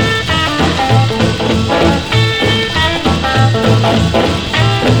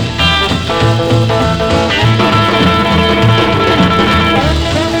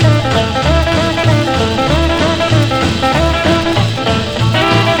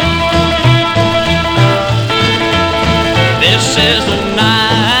 This is the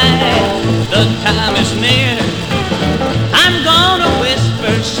night, the time is near. I'm gonna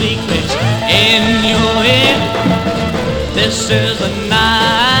whisper secrets in your ear. This is the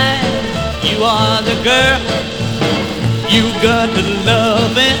night, you are the girl. You got the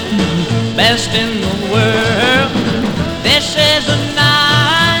loving best in the world. This is the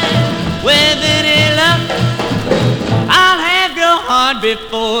night, with any luck, I'll have your heart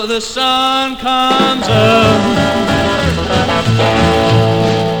before the sun comes up.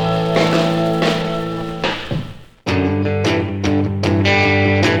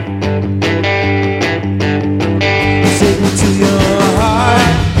 Take me to your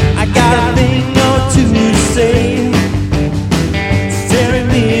heart, I got a thing or two to say. It's tearing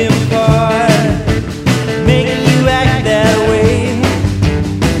me apart, making you act that way.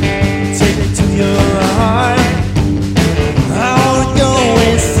 Take me to your heart, I wanna go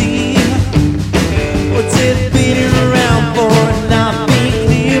and see what's it beating around for, and not be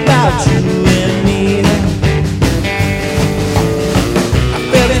clear about you and me. I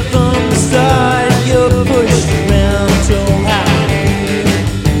felt it from the start, you're pushed around so high.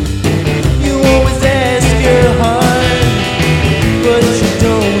 You always ask your heart, but you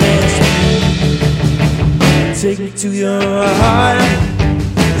don't ask me. Take me to your heart,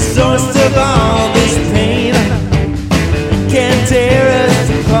 the source of all this pain. You can't tear us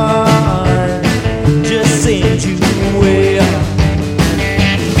apart, just send you away.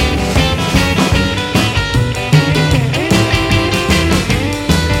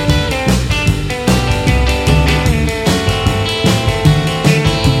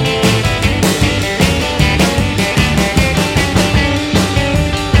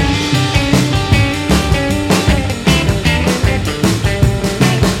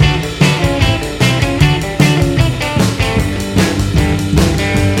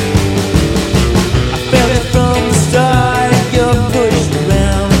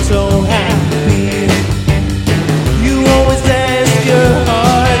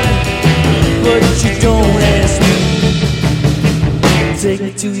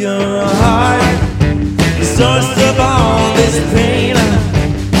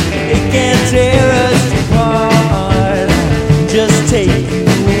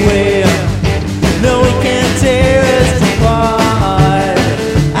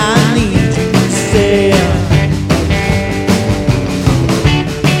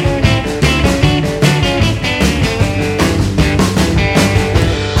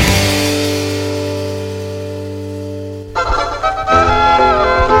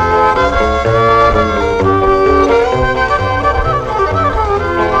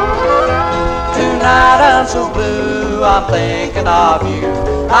 of you.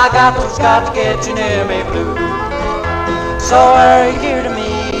 I got to get you near me blue. So hurry here to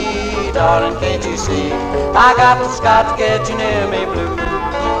me, darling, can't you see? I got to get you near me blue.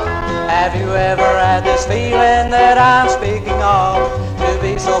 Have you ever had this feeling that I'm speaking of? To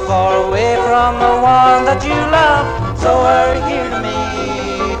be so far away from the one that you love. So hurry here to me,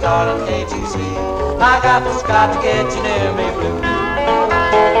 darling, can't you see? I got to get you near me blue.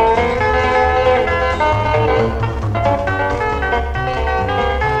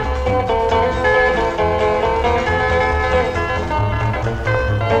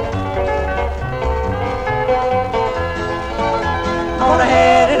 Gonna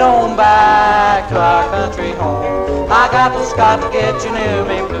head it on back to our country home. I got to get you near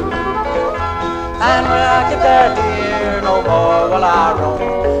me blue. And when I get there, dear, no more will I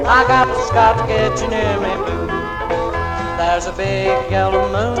roam. I got to get you near me blue. There's a big yellow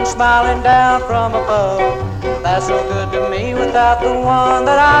moon smiling down from above. That's so good to me without the one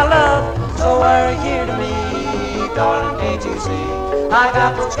that I love. So hurry here to me, darling, can't you see? I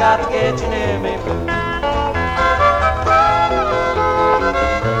got to get you near me blue.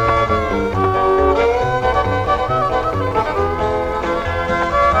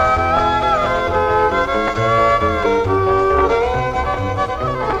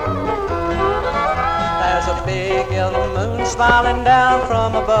 Smiling down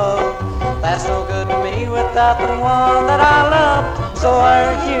from above. That's no good to me without the one that I love. So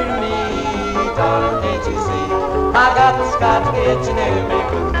hurry here to me, darling, can't you see? I got to get you near me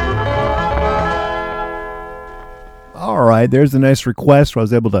blue. All right, there's a nice request where I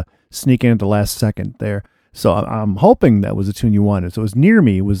was able to sneak in at the last second there. So I'm hoping that was a tune you wanted. So it was Near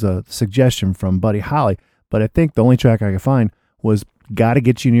Me was a suggestion from Buddy Holly, but I think the only track I could find was Gotta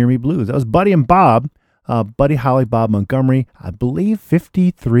Get You Near Me Blues. That was Buddy and Bob. Buddy Holly, Bob Montgomery, I believe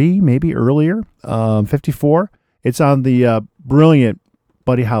 53, maybe earlier, 54. It's on the brilliant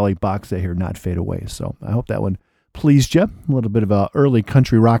Buddy Holly box set here, Not Fade Away. So I hope that one pleased you. A little bit of early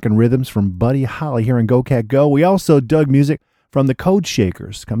country rock and rhythms from Buddy Holly here in Go Cat Go. We also dug music from the Code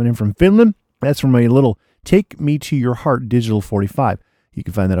Shakers coming in from Finland. That's from a little Take Me to Your Heart Digital 45. You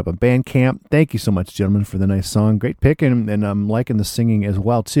can find that up on Bandcamp. Thank you so much, gentlemen, for the nice song. Great pick, and I'm liking the singing as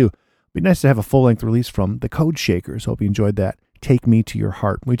well, too. Be nice to have a full-length release from the Code Shakers. Hope you enjoyed that. Take Me to Your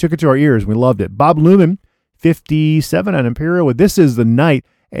Heart. We took it to our ears. We loved it. Bob Lumen, 57 on Imperial with This Is the Night.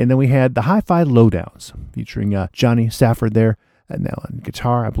 And then we had the Hi-Fi Lowdowns featuring Johnny Safford there. And now on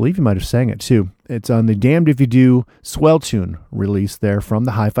guitar, I believe you might have sang it too. It's on the Damned If You Do Swell Tune release there from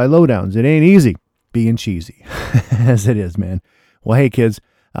the Hi-Fi Lowdowns. It ain't easy being cheesy, as it is, man. Well, hey, kids,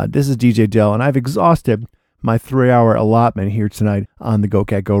 this is DJ Dell, and I've exhausted my 3-hour allotment here tonight on the Go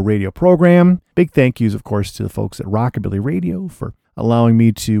Cat Go radio program. Big thank yous, of course, to the folks at Rockabilly Radio for allowing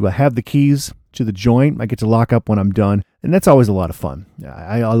me to have the keys to the joint. I get to lock up when I'm done, and that's always a lot of fun.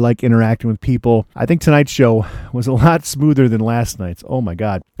 I like interacting with people. I think tonight's show was a lot smoother than last night's. Oh my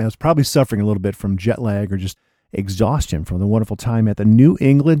God. I was probably suffering a little bit from jet lag or just exhaustion from the wonderful time at the New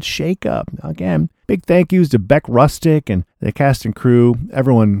England Shake-Up. Again, big thank yous to Beck Rustick and the cast and crew,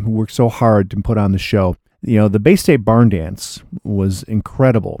 everyone who worked so hard to put on the show. You know, the Bay State Barn Dance was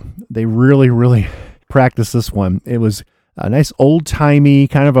incredible. They really, really practiced this one. It was a nice old-timey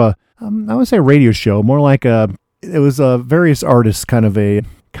kind of a, I would say radio show, more like it was a various artists kind of a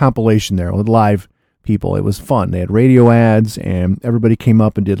compilation there with live people. It was fun. They had radio ads, and everybody came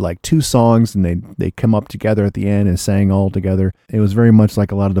up and did like 2 songs, and they come up together at the end and sang all together. It was very much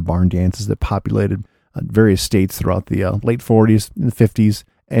like a lot of the barn dances that populated various states throughout the late 40s and the 50s.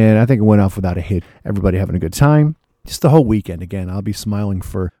 And I think it went off without a hit. Everybody having a good time. Just the whole weekend. Again, I'll be smiling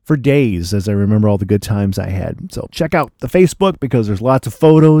for days as I remember all the good times I had. So check out the Facebook because there's lots of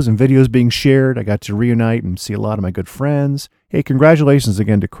photos and videos being shared. I got to reunite and see a lot of my good friends. Hey, congratulations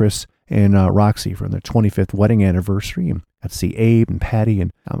again to Chris and Roxy for their 25th wedding anniversary. And got to see Abe and Patty,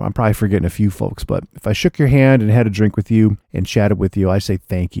 and I'm probably forgetting a few folks, but if I shook your hand and had a drink with you and chatted with you, I say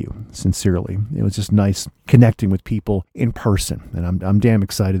thank you, sincerely. It was just nice connecting with people in person, and I'm damn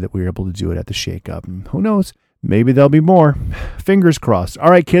excited that we were able to do it at the Shake-Up, and who knows, maybe there'll be more. Fingers crossed.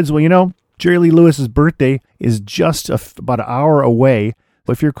 All right, kids, well, you know, Jerry Lee Lewis's birthday is just about an hour away,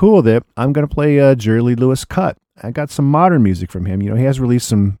 but if you're cool with it, I'm going to play a Jerry Lee Lewis cut. I got some modern music from him. You know, he has released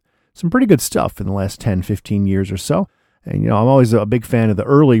some pretty good stuff in the last 10, 15 years or so. And, you know, I'm always a big fan of the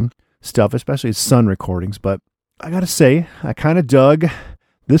early stuff, especially his Sun recordings. But I got to say, I kind of dug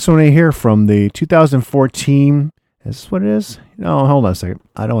this one right here from the 2014. Is this what it is? No, hold on a second.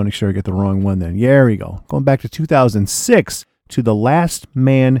 I don't want to make sure I get the wrong one then. Yeah, there we go. Going back to 2006 to the Last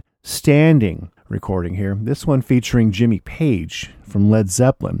Man Standing recording here. This one featuring Jimmy Page from Led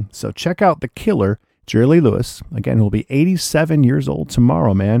Zeppelin. So check out The Killer, Jerry Lee Lewis. Again, he'll be 87 years old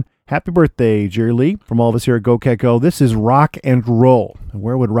tomorrow, man. Happy birthday, Jerry Lee. From all of us here at Go Cat Go, this is rock and roll. And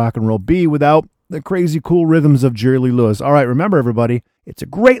where would rock and roll be without the crazy cool rhythms of Jerry Lee Lewis? All right, remember, everybody, it's a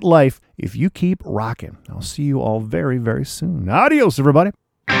great life if you keep rocking. I'll see you all very, very soon. Adios, everybody.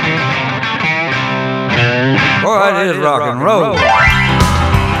 Boy, it is rock and roll.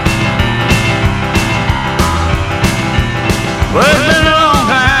 Well, it's been a long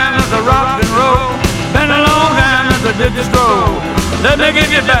time since I rocked and roll. Been a long time since I did the stroll. Let me get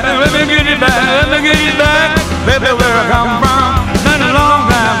you back, let me get you back, let me get you back, baby, where I come from. It's been a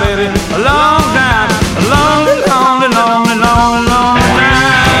long time, baby, a long time, a long, long, long, long, long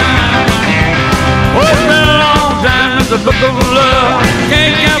time. Well, it's been a long time since the book of love.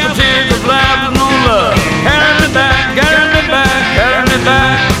 Can't count the tears of life with no love. Carry me back, carry me back, carry me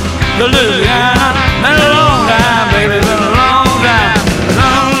back to Louisiana. Been a long time, baby, been a long time,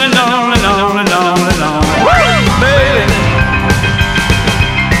 lonely, lonely, lonely, lonely, lonely. Woo, baby.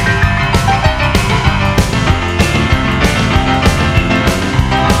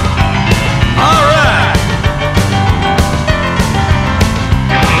 All right.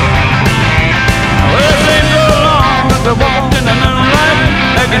 Well, it seems so long since I walked in the moonlight,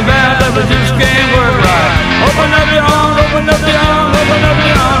 making vows that we just can't work right. Open up your arms, open up your arms, open up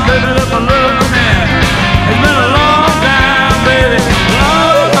your arms, baby, let my love come in. It's been a long time, baby,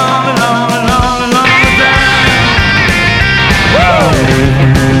 long, long, long, long, long time.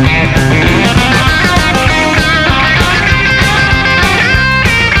 Woo!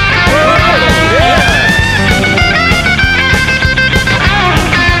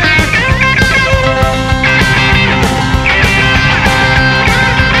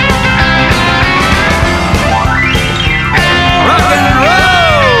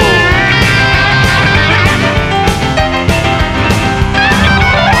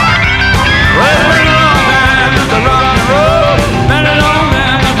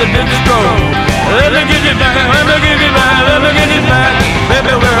 Let me get you back, let me get you back, let me get you back,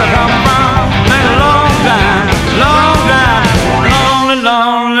 baby, where I come from. Been a long time, lonely,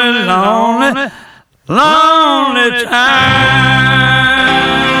 lonely, lonely, lonely time.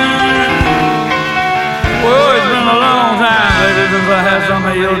 Oh, it's been a long time, baby, since I had some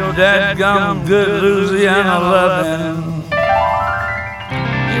of your dadgum good Louisiana loving.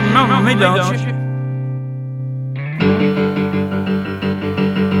 You remember me, don't you?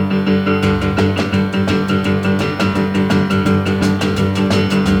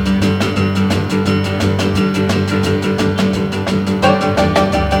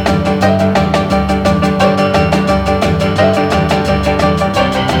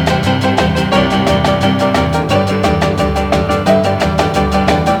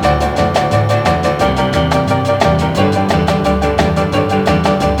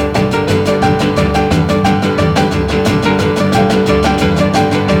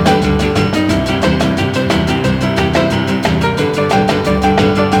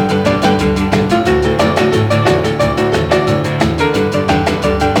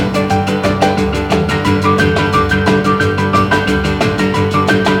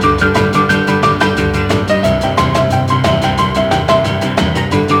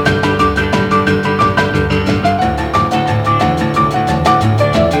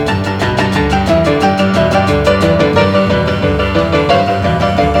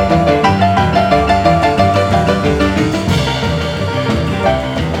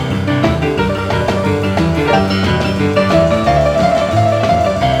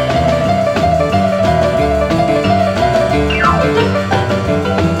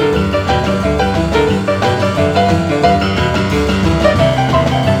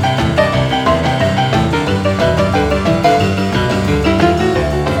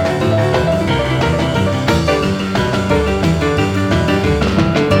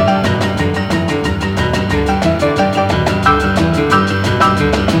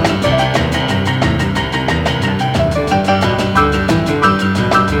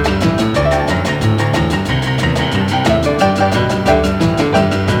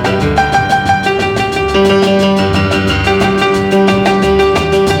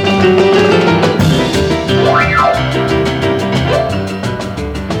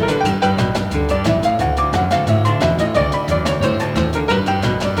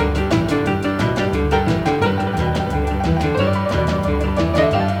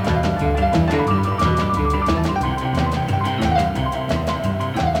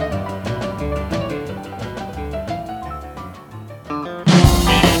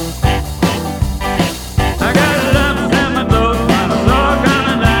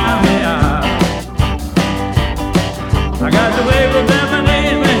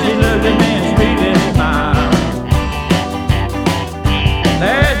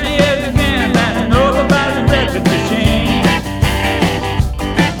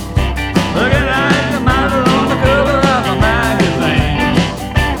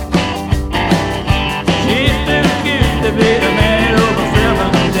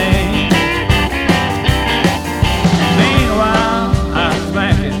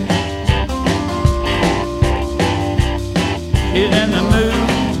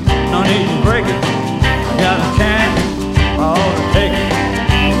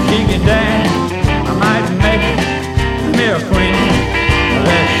 cheeky dance. I might make it. Come here, Queenie.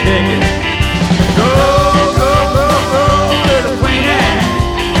 Let's shake it. Go, go, go, go, little Queenie.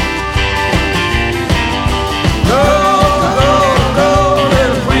 Go, go, go,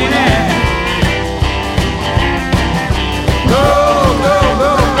 little Queenie. Go, go,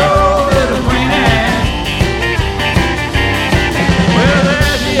 go, go, little Queenie. Well,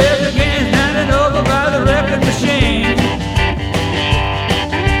 there she is again, standing over by the record machine,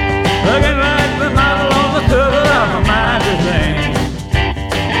 looking like the model on the cover of a magazine.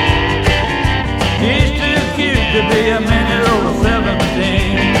 She's too cute to be a minute over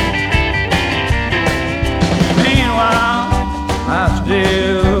 17. Meanwhile, I'm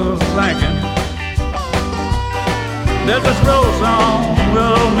still thinking that the slow song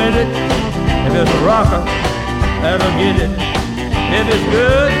will omit it. If it's a rocker, that'll get it. If it's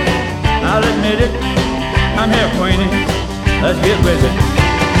good, I'll admit it. I'm here, Queenie. Let's get with it.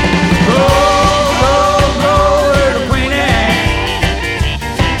 Go, go, go, little Queenie.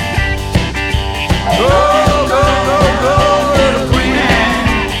 Go, go, go, go, little Queenie.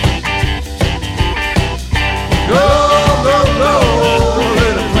 Go, go, go,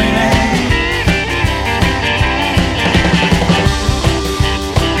 little Queenie.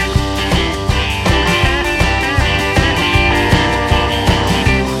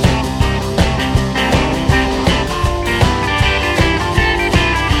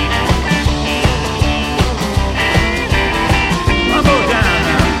 One more time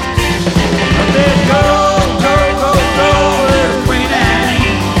now. I said go, go, go, go, little Queenie.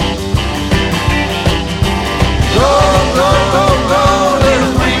 Go, go, go, go,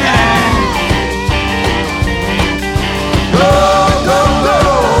 little Queenie. Go, go, go,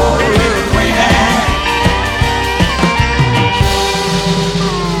 little Queenie.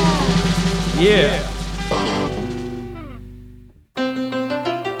 Yeah.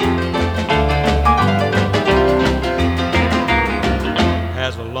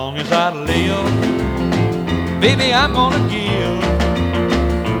 As long as I live, baby, I'm gonna give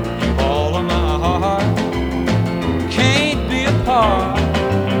you all of my heart. Can't be apart.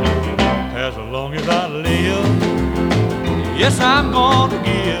 As long as I live, yes, I'm gonna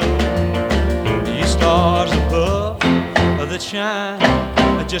give these stars above that shine.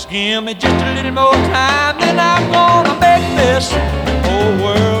 Just give me just a little more time, then I'm gonna make this whole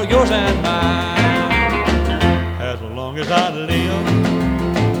world yours and mine. As long as I live,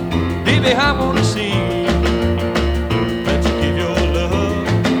 baby, I wanna see that you give your love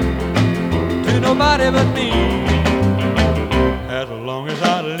to nobody but me. As long as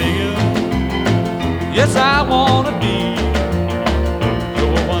I live, yes, I wanna be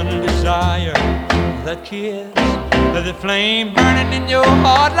your one desire, that kiss, the flame burning in your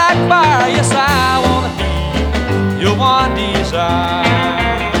heart like fire. Yes, I wanna be your one desire.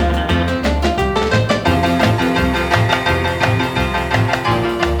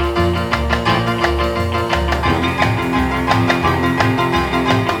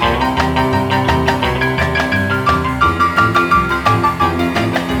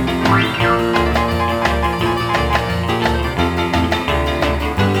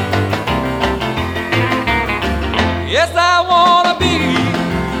 Yes, I wanna be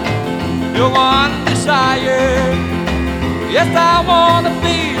your one desire. Yes, I wanna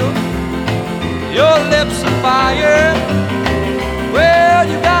feel your lips of fire. Well,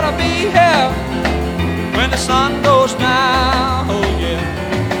 you gotta be here when the sun goes down. Oh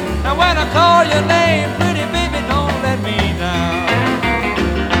yeah. And when I call your name, pretty baby, don't let me down.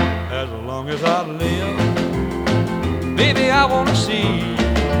 As long as I live, baby, I wanna see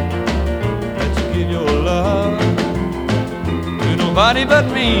that you give your love to nobody but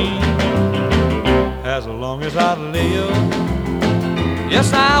me. As long as I live,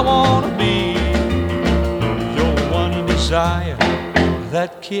 yes, I wanna be your one desire,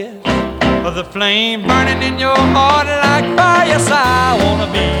 that kiss of the flame burning in your heart like fire. Yes, I wanna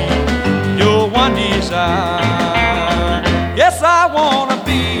be your one desire. Yes, I wanna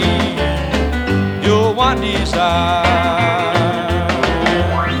be your one desire.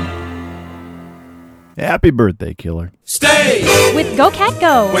 Happy birthday, killer. Stay with Go Cat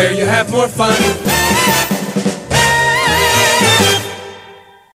Go, where you have more fun.